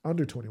to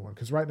under 21?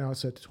 Because right now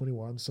it's set to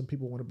 21. Some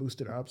people want to boost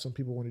it up. Some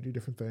people want to do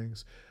different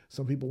things.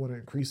 Some people want to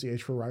increase the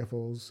age for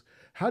rifles.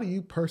 How do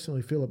you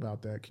personally feel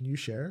about that? Can you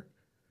share?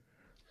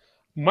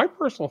 My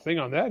personal thing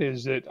on that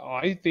is that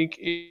I think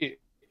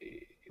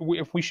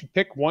if we should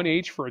pick one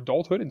age for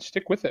adulthood and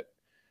stick with it.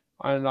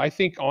 And I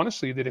think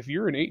honestly that if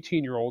you're an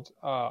 18-year-old,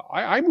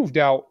 I moved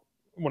out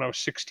when I was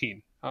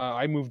 16.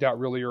 I moved out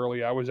really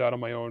early. I was out on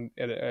my own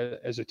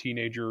as a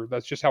teenager.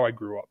 That's just how I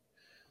grew up.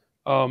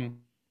 Um,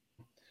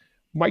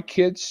 my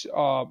kids,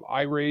 I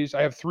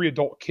have three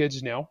adult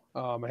kids now.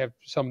 I have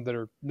some that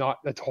are not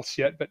adults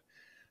yet, but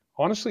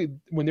honestly,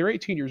 when they're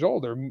 18 years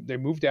old, they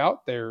moved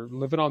out. They're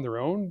living on their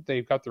own.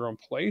 They've got their own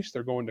place.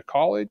 They're going to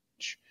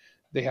college.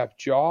 They have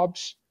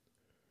jobs.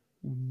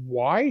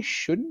 Why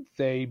shouldn't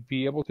they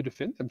be able to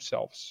defend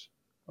themselves?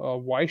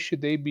 Why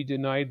should they be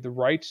denied the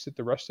rights that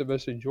the rest of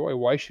us enjoy?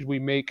 Why should we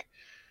make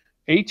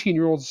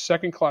 18-year-olds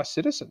second class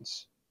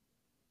citizens?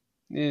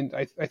 And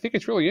I think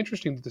it's really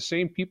interesting that the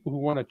same people who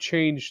want to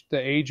change the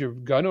age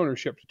of gun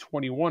ownership to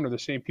 21 are the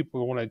same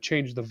people who want to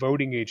change the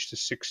voting age to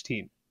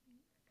 16.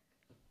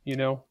 You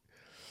know,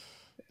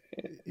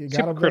 You it's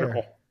got them there.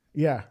 hypocritical.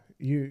 Yeah,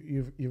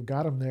 you've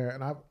got them there.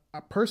 And I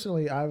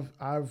personally, I've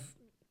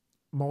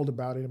mulled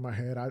about it in my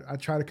head. I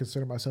try to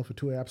consider myself a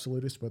two-way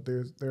absolutist, but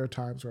there are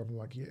times where I'm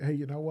like, hey,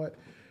 you know what?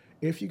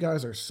 If you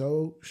guys are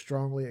so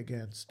strongly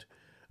against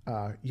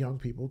young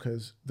people,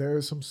 because there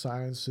is some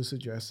science to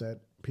suggest that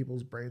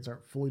people's brains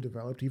aren't fully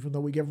developed, even though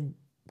we give them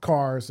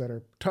cars that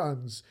are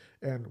tons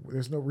and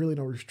there's no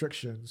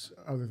restrictions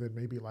other than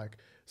maybe like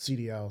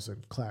CDLs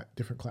and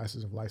different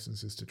classes of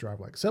licenses to drive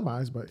like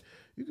semis. But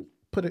you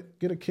can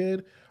get a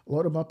kid,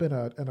 load them up in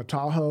a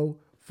Tahoe,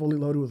 fully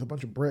loaded with a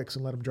bunch of bricks,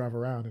 and let them drive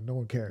around, and no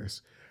one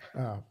cares.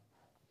 Uh,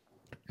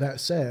 that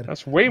said,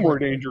 That's way more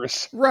but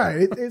dangerous.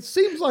 right, it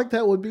seems like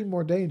that would be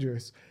more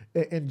dangerous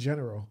in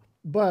general.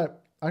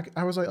 But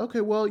I was like,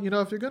 okay, well,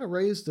 if you're gonna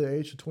raise the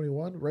age to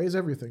 21, raise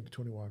everything to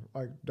 21.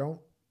 Like,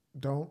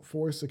 don't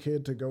force a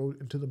kid to go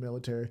into the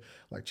military.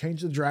 Like,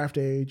 change the draft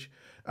age.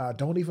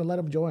 Don't even let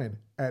them join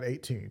at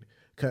 18,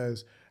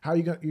 because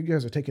you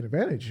guys are taking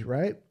advantage,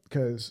 right?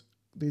 Because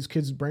these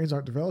kids' brains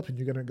aren't developed, and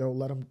you're gonna go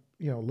let them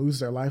lose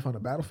their life on a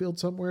battlefield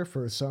somewhere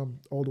for some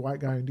old white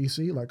guy in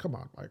DC. Like, come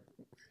on, like,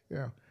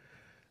 yeah,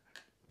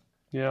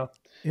 Yeah.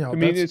 you I know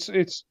mean, that's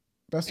it's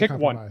that's the pick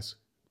one. compromise.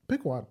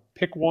 Pick one.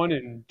 Pick one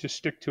and just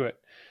stick to it.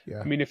 Yeah,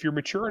 I mean, if you're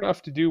mature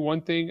enough to do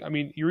one thing, I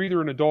mean, you're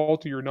either an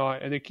adult or you're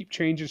not, and they keep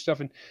changing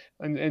stuff,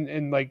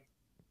 and like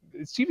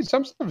it's even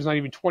some stuff is not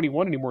even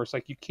 21 anymore. It's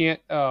like you can't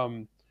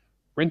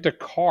rent a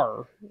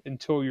car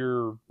until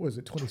you're what is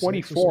it, 26 or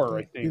 24,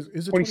 I something? think.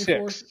 Is it 24?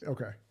 26.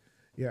 Okay,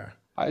 yeah,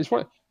 I just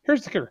want.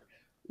 Here's the kicker.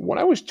 When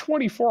I was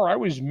 24, I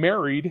was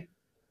married,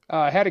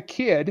 had a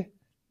kid.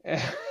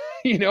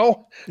 You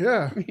know,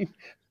 yeah. I mean,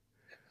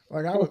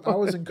 Like I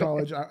was in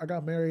college. I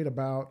got married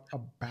about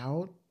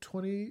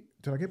 20.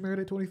 Did I get married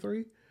at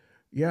 23?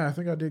 Yeah, I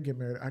think I did get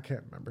married. I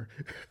can't remember.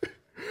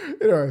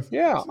 Anyways,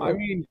 Yeah, I so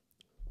mean,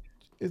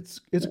 it's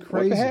what the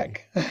crazy.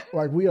 heck?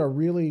 Like we are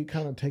really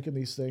kind of taking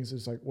these things.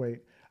 It's like, wait,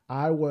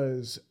 I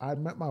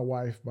met my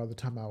wife by the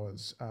time I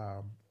was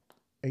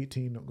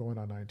 18, going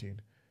on 19,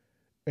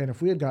 and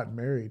if we had gotten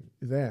married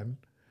then,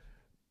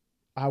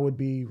 I would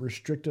be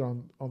restricted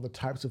on the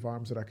types of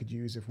arms that I could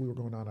use if we were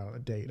going out on a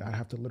date. I'd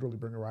have to literally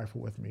bring a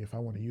rifle with me if I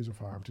want to use a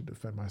firearm to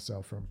defend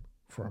myself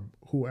from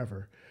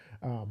whoever.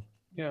 Um,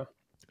 Yeah.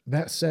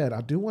 that said,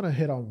 I do want to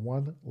hit on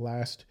one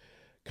last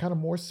kind of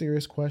more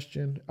serious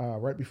question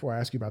right before I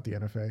ask you about the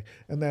NFA,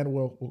 and then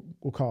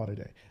we'll call it a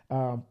day.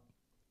 Um,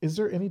 is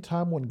there any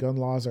time when gun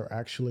laws are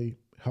actually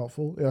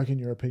helpful, like in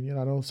your opinion?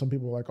 I know some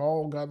people are like,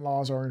 oh, gun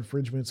laws are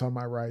infringements on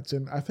my rights,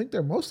 and I think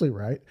they're mostly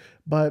right.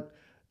 But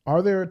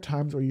are there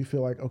times where you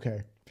feel like,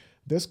 okay,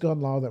 this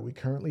gun law that we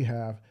currently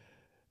have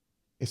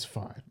is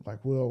fine. Like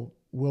we'll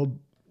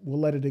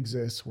let it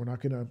exist. We're not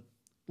gonna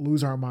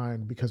lose our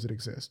mind because it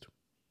exists.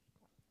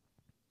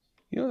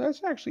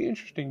 That's actually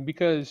interesting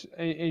because,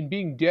 and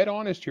being dead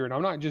honest here, and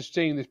I'm not just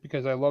saying this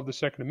because I love the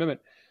Second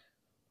Amendment,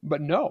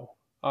 but no,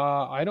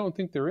 I don't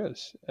think there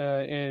is.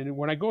 And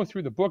when I go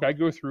through the book, I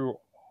go through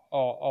a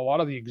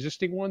lot of the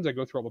existing ones. I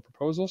go through all the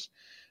proposals.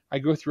 I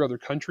go through other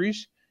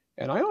countries,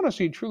 and I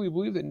honestly truly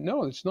believe that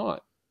no, it's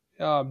not.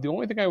 The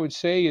only thing I would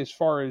say, as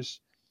far as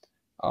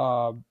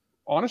uh,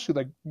 honestly,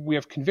 like we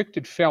have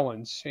convicted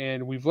felons,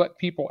 and we've let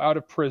people out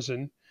of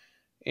prison,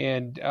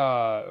 and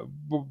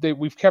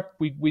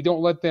we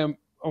don't let them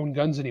own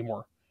guns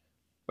anymore.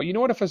 But you know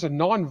what? If it's a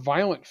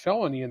non-violent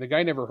felony and the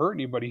guy never hurt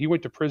anybody, he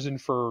went to prison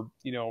for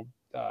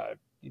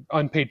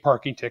unpaid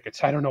parking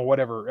tickets. I don't know,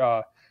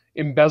 whatever,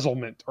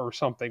 embezzlement or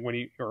something,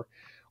 when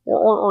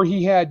or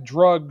he had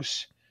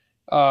drugs.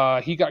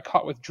 He got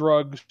caught with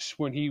drugs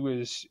when he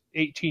was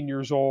 18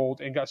 years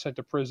old and got sent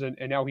to prison,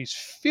 and now he's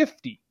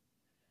 50.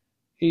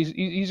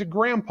 He's a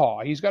grandpa.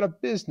 He's got a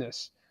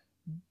business.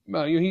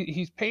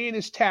 He's paying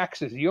his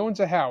taxes. He owns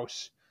a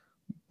house,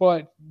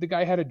 but the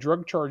guy had a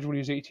drug charge when he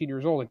was 18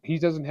 years old, and he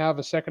doesn't have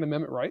a Second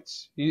Amendment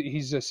rights.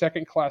 He's a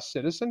second class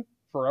citizen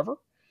forever.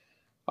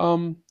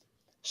 Um,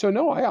 so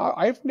no,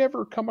 I've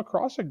never come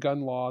across a gun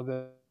law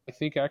that I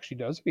think actually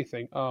does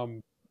anything.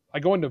 I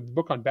go into a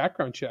book on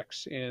background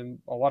checks, and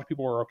a lot of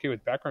people are okay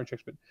with background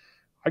checks, but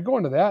I go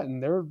into that,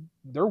 and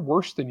they're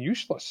worse than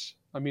useless.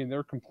 I mean,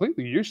 they're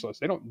completely useless.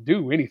 They don't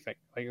do anything,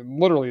 like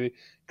literally,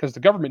 because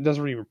the government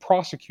doesn't even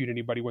prosecute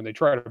anybody when they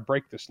try to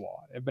break this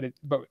law.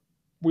 But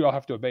we all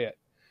have to obey it.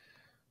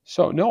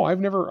 So no, I've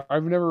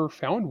never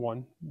found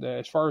one that,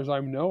 as far as I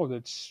know,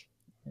 that's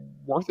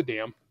worth a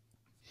damn.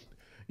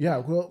 Yeah,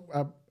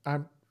 well,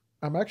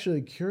 I'm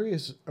actually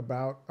curious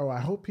about. Oh,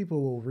 I hope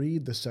people will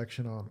read the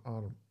section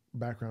on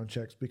background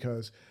checks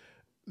because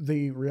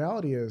the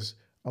reality is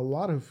a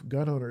lot of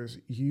gun owners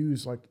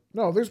use like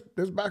no, there's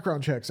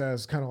background checks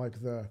as kind of like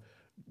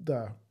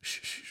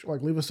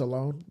like leave us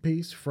alone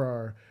piece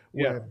for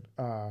Yeah.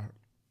 when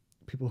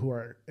people who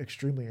are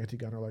extremely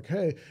anti-gun are like,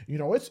 hey,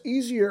 it's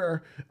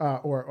easier,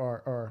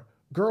 or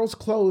girls'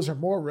 clothes are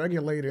more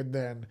regulated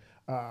than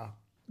uh,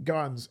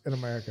 guns in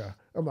America.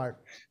 I'm like,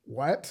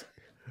 what?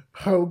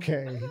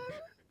 Okay,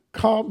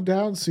 calm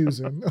down,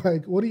 Susan.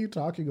 Like, what are you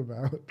talking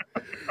about?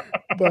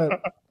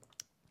 But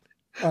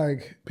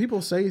like,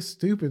 people say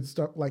stupid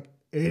stuff, like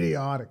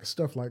idiotic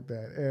stuff like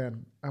that,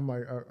 and I'm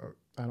like,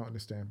 I don't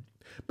understand.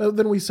 But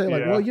then we say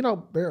like, well, Yeah.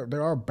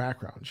 there are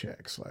background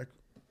checks. Like,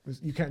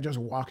 you can't just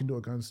walk into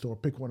a gun store,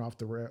 pick one off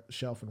the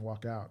shelf, and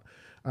walk out.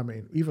 I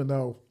mean, even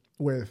though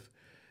with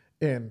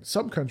in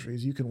some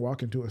countries you can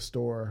walk into a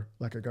store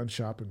like a gun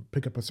shop and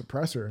pick up a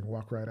suppressor and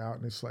walk right out,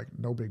 and it's like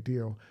no big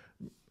deal.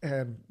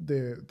 And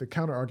the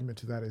counter argument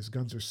to that is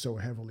guns are so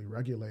heavily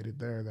regulated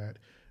there that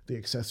the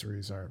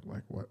accessories are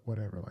like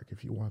whatever. Like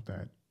if you want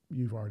that,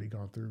 you've already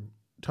gone through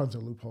tons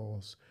of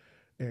loopholes,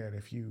 and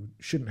if you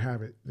shouldn't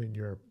have it, then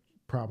you're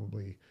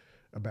probably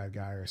a bad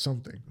guy or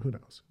something. Who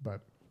knows? But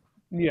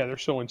Yeah, they're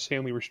so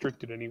insanely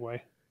restricted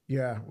anyway.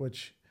 yeah,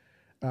 which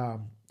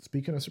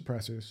speaking of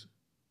suppressors,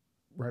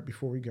 right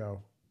before we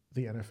go,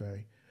 the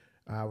NFA,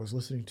 I was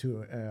listening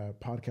to a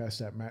podcast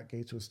that Matt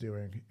Gaetz was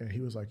doing, and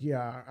he was like,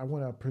 "Yeah, I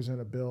want to present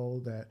a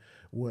bill that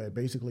would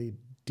basically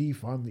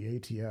defund the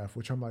ATF."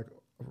 Which I'm like,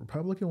 "A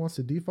Republican wants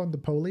to defund the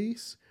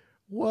police?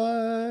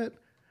 What?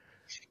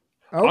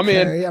 I'm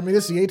in. Okay, I mean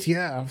it's the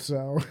ATF,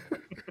 so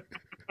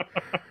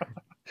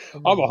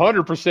I'm I'm like,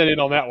 100% in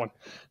on that one.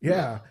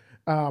 yeah."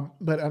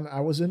 But I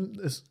was in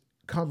this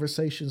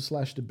conversation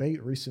slash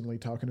debate recently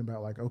talking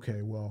about like,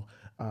 okay, well,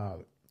 uh,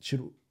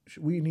 should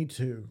we need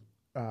to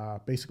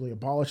basically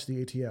abolish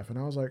the ATF? And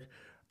I was like,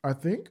 I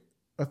think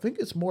I think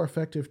it's more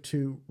effective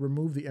to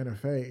remove the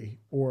NFA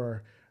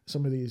or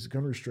some of these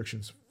gun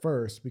restrictions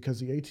first because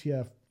the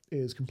ATF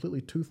is completely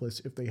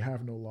toothless if they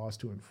have no laws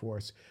to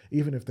enforce.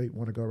 Even if they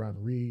want to go around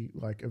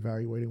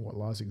evaluating what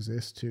laws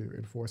exist to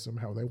enforce them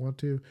how they want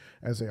to,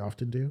 as they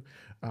often do.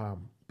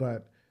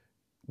 But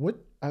what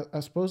I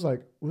suppose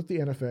like with the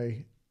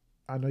NFA,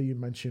 I know you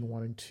mentioned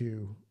wanting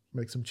to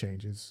make some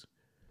changes.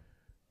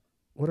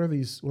 What are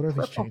these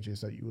Prefer-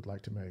 changes that you would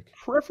like to make?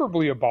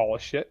 Preferably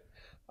abolish it.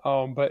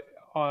 But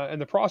in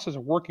the process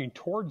of working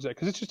towards it,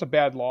 because it's just a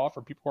bad law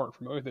for people who aren't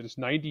familiar with it. It's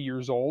 90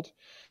 years old.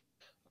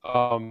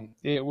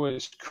 It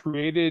was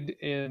created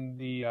in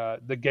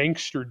the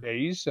gangster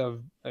days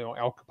of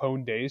Al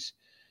Capone days.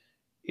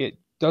 It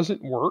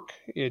doesn't work.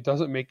 It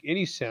doesn't make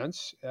any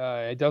sense.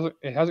 It doesn't.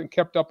 It hasn't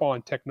kept up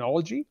on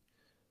technology.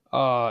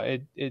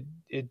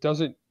 It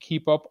doesn't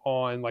keep up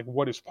on like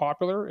what is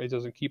popular. It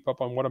doesn't keep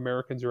up on what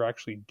Americans are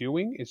actually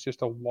doing. It's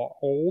just a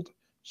old,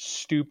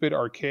 stupid,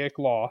 archaic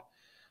law,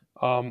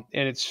 and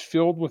it's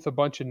filled with a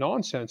bunch of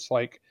nonsense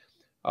like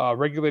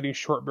regulating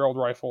short-barreled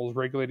rifles,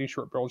 regulating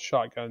short-barreled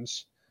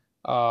shotguns.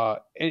 And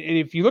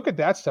if you look at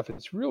that stuff,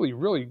 it's really,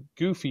 really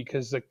goofy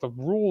because like the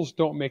rules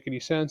don't make any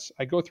sense.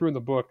 I go through in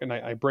the book and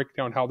I break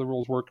down how the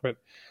rules work, but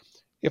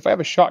if I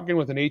have a shotgun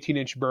with an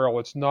 18-inch barrel,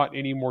 it's not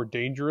any more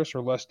dangerous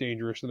or less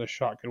dangerous than a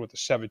shotgun with a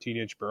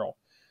 17-inch barrel.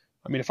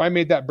 I mean, if I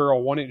made that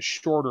barrel 1 inch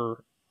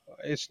shorter,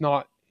 it's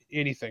not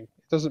anything.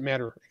 It doesn't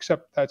matter,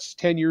 except that's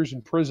 10 years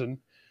in prison,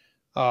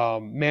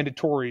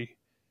 mandatory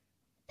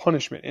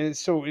punishment. And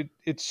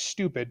it's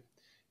stupid.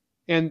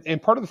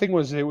 And part of the thing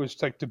was it was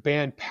like to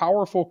ban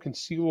powerful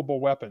concealable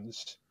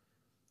weapons,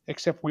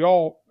 except we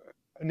all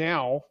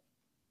now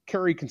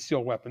carry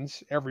concealed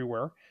weapons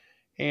everywhere.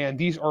 And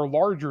these are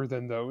larger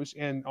than those.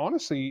 And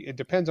honestly, it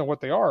depends on what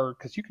they are,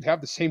 because you could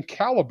have the same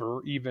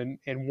caliber even,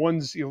 and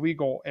one's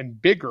illegal and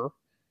bigger.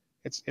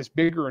 It's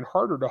bigger and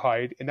harder to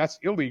hide, and that's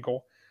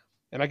illegal.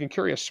 And I can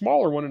carry a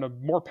smaller one in a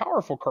more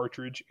powerful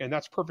cartridge, and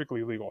that's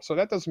perfectly legal. So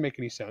that doesn't make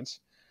any sense.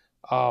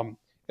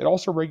 It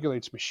also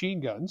regulates machine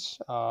guns.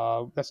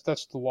 That's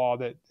the law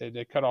that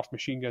cut off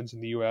machine guns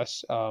in the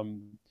U.S.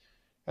 And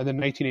then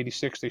in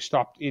 1986 they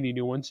stopped any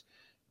new ones.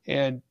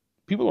 And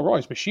people don't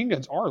realize machine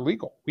guns are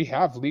legal. We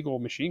have legal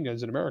machine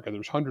guns in America.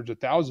 There's hundreds of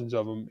thousands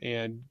of them,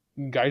 and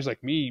guys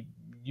like me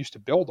used to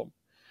build them,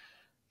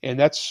 and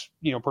that's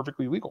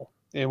perfectly legal.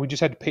 And we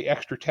just had to pay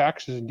extra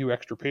taxes and do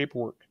extra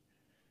paperwork.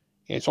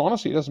 And so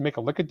honestly, it doesn't make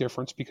a lick of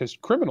difference because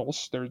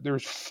criminals,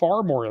 there's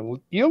far more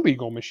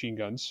illegal machine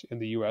guns in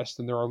the U.S.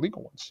 than there are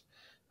legal ones,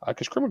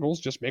 because criminals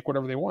just make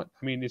whatever they want.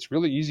 I mean, it's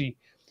really easy.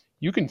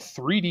 You can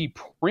 3D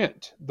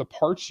print the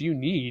parts you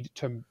need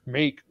to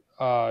make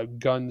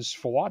guns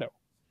full auto.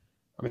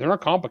 I mean, they're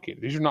not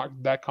complicated. These are not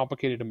that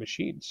complicated of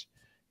machines.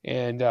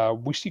 And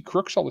we see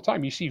crooks all the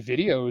time. You see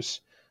videos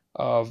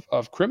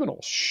of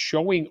criminals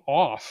showing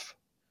off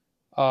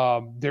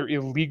their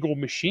illegal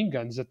machine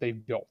guns that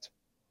they've built.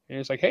 And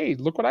it's like, hey,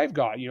 look what I've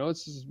got.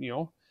 This is,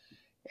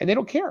 and they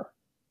don't care.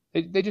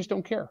 They just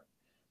don't care.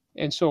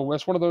 And so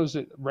that's one of those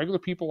that regular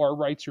people, our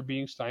rights are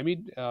being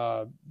stymied.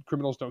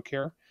 Criminals don't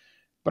care.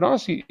 But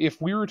honestly,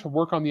 if we were to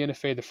work on the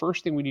NFA, the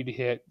first thing we need to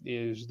hit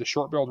is the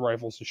short-barreled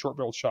rifles, the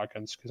short-barreled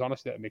shotguns, because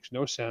honestly, that makes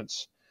no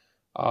sense.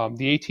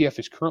 The ATF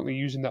is currently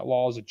using that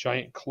law as a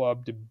giant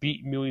club to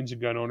beat millions of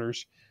gun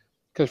owners,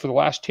 because for the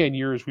last 10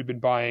 years, we've been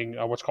buying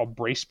what's called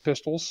brace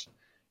pistols,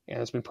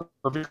 and it's been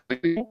perfectly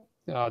legal.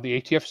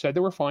 The ATF said they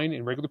were fine,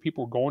 and regular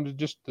people were going to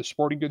just the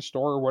sporting goods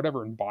store or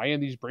whatever and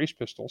buying these brace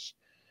pistols.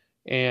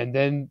 And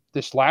then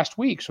this last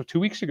week, so 2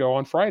 weeks ago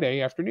on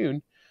Friday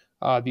afternoon,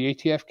 the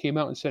ATF came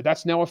out and said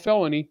that's now a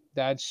felony.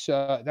 That's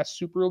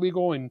super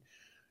illegal, and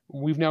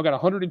we've now got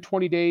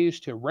 120 days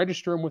to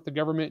register them with the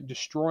government,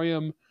 destroy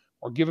them,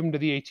 or give them to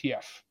the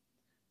ATF,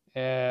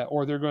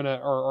 or they're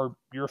or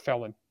you're a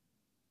felon,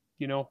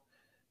 And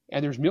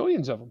there's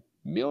millions of them,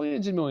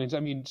 millions and millions. I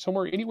mean,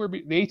 anywhere.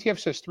 The ATF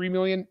says 3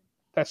 million.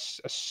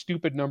 That's a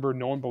stupid number.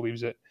 No one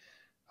believes it.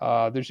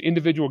 There's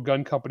individual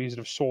gun companies that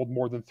have sold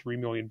more than 3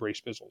 million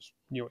brace pistols,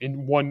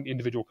 in one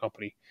individual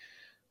company.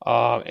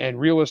 And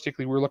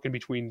realistically, we're looking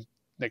between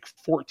like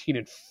 14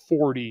 and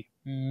 40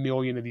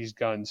 million of these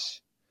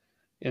guns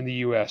in the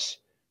U.S.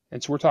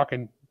 And so we're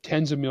talking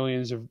tens of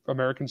millions of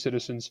American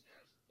citizens.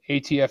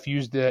 ATF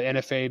used the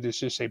NFA to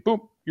just say,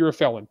 boom, you're a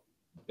felon.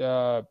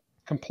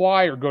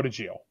 Comply or go to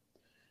jail.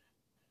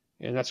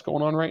 And that's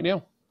going on right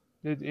now.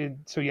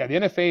 So, yeah, the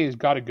NFA has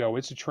got to go.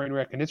 It's a train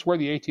wreck, and it's where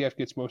the ATF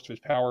gets most of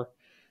its power.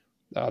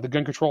 The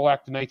Gun Control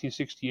Act of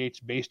 1968 is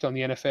based on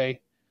the NFA.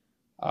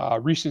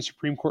 Recent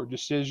Supreme Court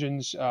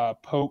decisions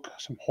poke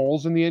some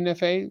holes in the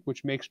NFA,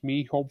 which makes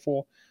me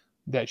hopeful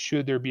that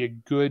should there be a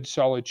good,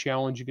 solid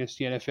challenge against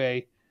the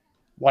NFA,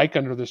 like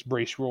under this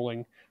brace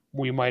ruling,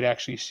 we might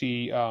actually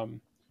see.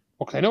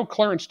 Because I know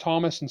Clarence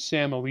Thomas and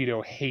Sam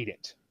Alito hate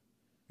it.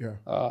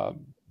 Yeah.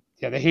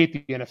 They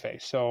hate the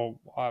NFA. So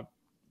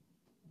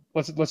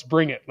let's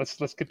bring it. Let's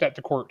get that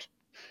to court.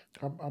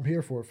 I'm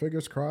here for it.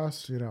 Fingers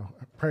crossed.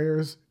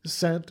 Prayers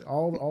sent.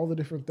 All the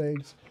different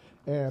things.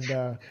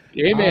 And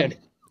amen.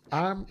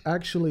 I'm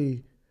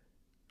actually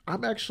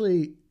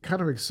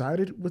kind of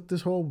excited with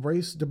this whole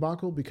brace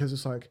debacle, because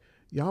it's like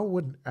y'all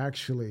wouldn't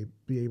actually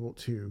be able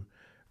to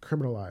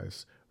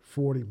criminalize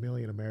 40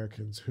 million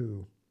Americans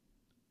who,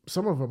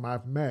 some of them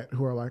I've met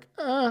who are like,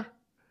 I'm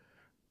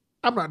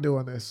not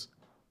doing this.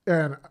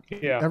 And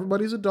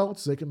everybody's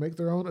adults. They can make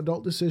their own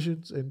adult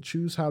decisions and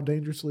choose how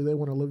dangerously they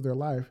want to live their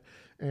life.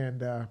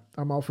 And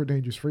I'm all for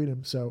dangerous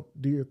freedom, so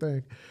do your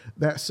thing.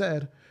 That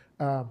said,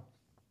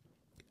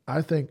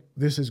 I think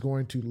this is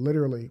going to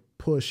literally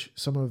push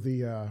some of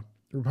the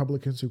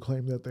Republicans who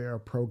claim that they are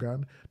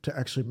pro-gun to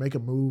actually make a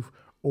move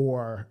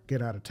or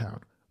get out of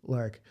town.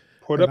 Like,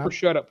 Put and up or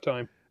shut up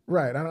time.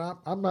 right. And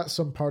I'm not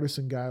some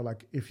partisan guy.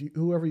 Like, if you,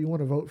 whoever you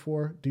want to vote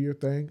for, do your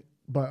thing,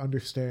 but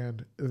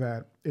understand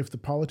that if the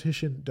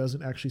politician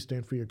doesn't actually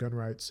stand for your gun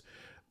rights,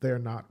 they're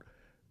not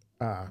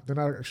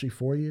actually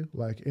for you.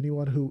 Like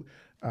anyone who,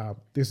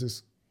 this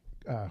is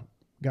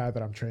guy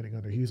that I'm training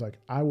under. He's like,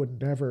 I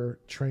would never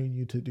train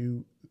you to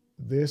do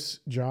this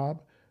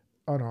job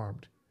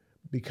unarmed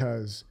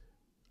because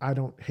I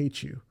don't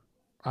hate you.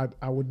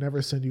 I would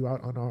never send you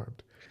out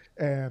unarmed.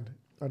 And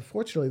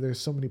unfortunately, there's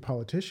so many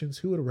politicians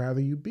who would rather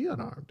you be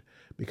unarmed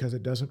because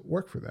it doesn't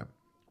work for them.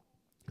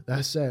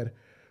 That said,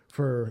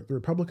 for the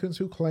Republicans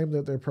who claim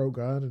that they're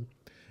pro-gun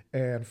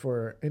and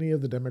for any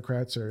of the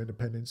Democrats or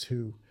independents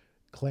who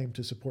claim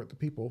to support the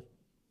people,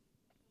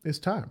 it's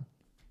time.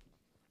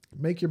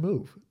 Make your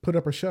move. Put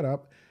up or shut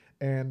up.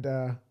 And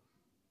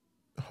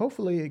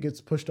hopefully it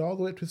gets pushed all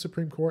the way up to the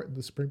Supreme Court and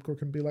the Supreme Court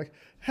can be like,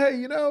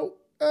 hey,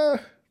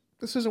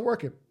 this isn't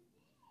working.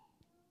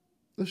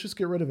 Let's just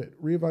get rid of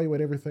it,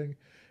 reevaluate everything,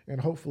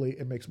 and hopefully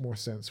it makes more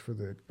sense for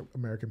the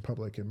American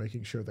public in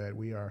making sure that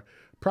we are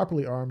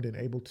properly armed and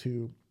able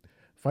to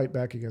fight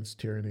back against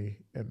tyranny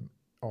in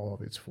all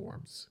of its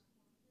forms.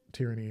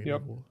 Tyranny and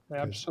evil.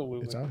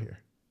 Absolutely. It's out here,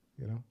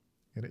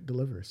 and it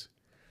delivers.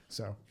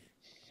 So,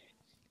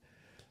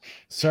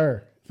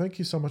 sir, thank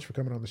you so much for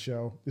coming on the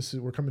show.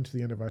 We're coming to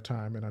the end of our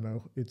time, and I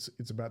know it's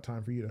about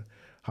time for you to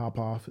hop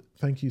off.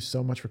 Thank you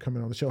so much for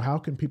coming on the show. How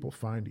can people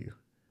find you?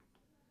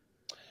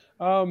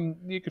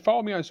 You can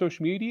follow me on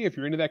social media if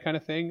you're into that kind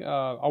of thing.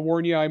 I'll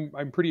warn you,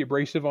 I'm pretty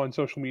abrasive on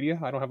social media.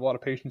 I don't have a lot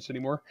of patience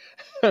anymore,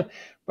 but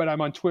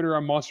I'm on Twitter.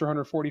 I'm Monster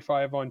Hunter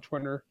 45 on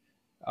Twitter.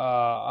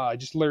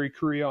 Just Larry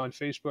Correia on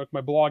Facebook.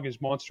 My blog is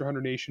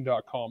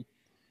monsterhunternation.com.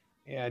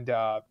 And,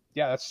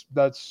 that's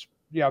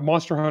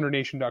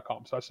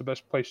monsterhunternation.com. So that's the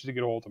best place to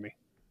get a hold of me.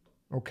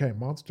 Okay,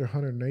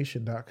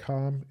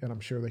 monsterhunternation.com, and I'm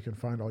sure they can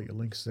find all your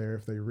links there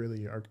if they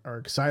really are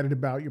excited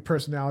about your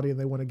personality and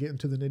they want to get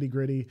into the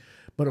nitty-gritty.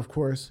 But of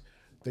course,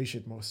 they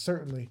should most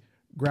certainly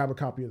grab a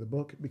copy of the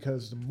book,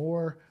 because the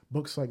more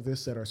books like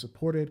this that are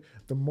supported,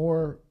 the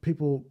more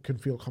people can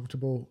feel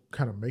comfortable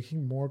kind of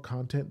making more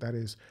content that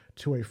is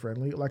 2A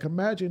friendly. Like,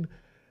 imagine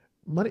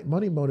money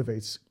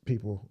motivates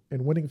people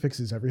and winning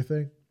fixes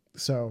everything.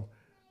 So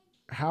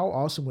how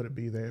awesome would it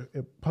be that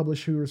if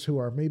publishers who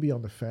are maybe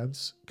on the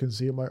fence can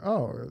see them like,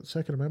 oh,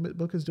 Second Amendment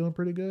book is doing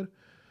pretty good.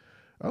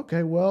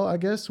 Okay, well, I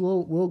guess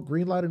we'll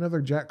greenlight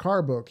another Jack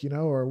Carr book,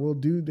 or we'll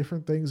do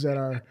different things that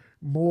are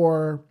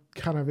more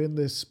kind of in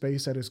this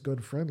space that is gun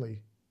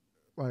friendly.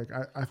 Like,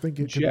 I think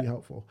it could be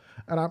helpful.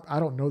 And I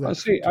don't know that. I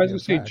was going to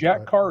say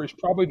Jack Carr is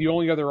probably the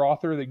only other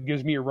author that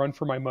gives me a run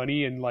for my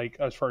money. And like,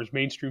 as far as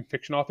mainstream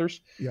fiction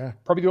authors, yeah,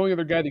 probably the only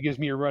other guy that gives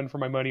me a run for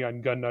my money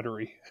on gun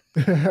nuttery.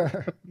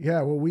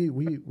 Yeah. Well,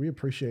 we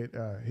appreciate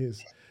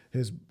his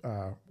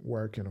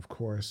work. And of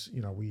course,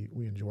 we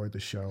enjoyed the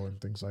show and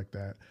things like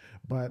that,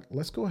 but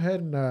let's go ahead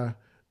and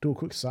do a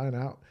quick sign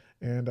out.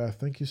 And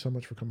thank you so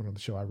much for coming on the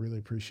show. I really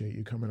appreciate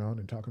you coming on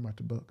and talking about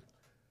the book.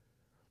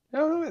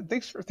 No,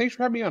 thanks for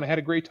having me on. I had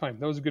a great time.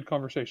 That was a good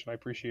conversation. I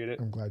appreciate it.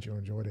 I'm glad you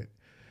enjoyed it.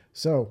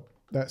 So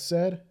that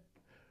said,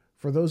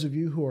 for those of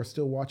you who are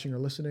still watching or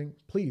listening,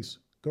 please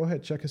go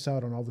ahead, check us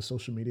out on all the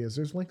social medias.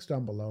 There's links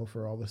down below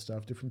for all this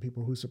stuff, different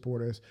people who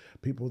support us,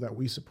 people that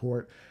we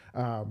support.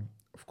 Of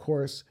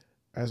course,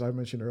 as I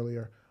mentioned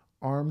earlier,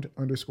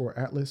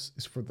 armed_atlas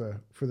is for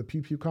the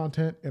pew pew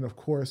content. And of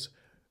course,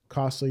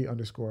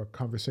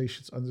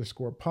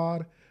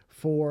 costly_conversations_pod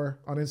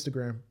on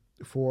Instagram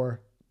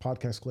for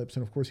podcast clips.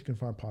 And of course, you can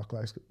find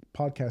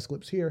podcast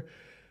clips here.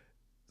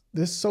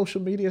 This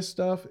social media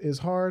stuff is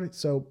hard,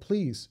 so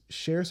please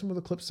share some of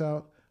the clips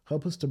out.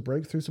 Help us to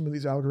break through some of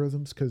these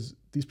algorithms, because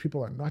these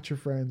people are not your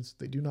friends.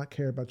 They do not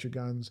care about your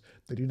guns.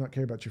 They do not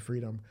care about your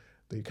freedom.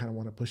 They kind of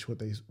want to push what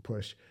they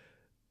push.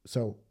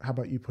 So how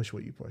about you push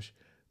what you push?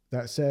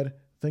 That said,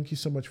 thank you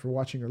so much for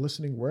watching or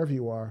listening wherever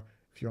you are.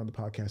 If you're on the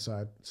podcast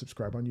side,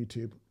 subscribe on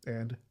YouTube,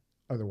 and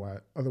other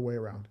way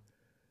around.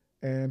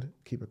 And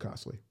keep it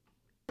costly.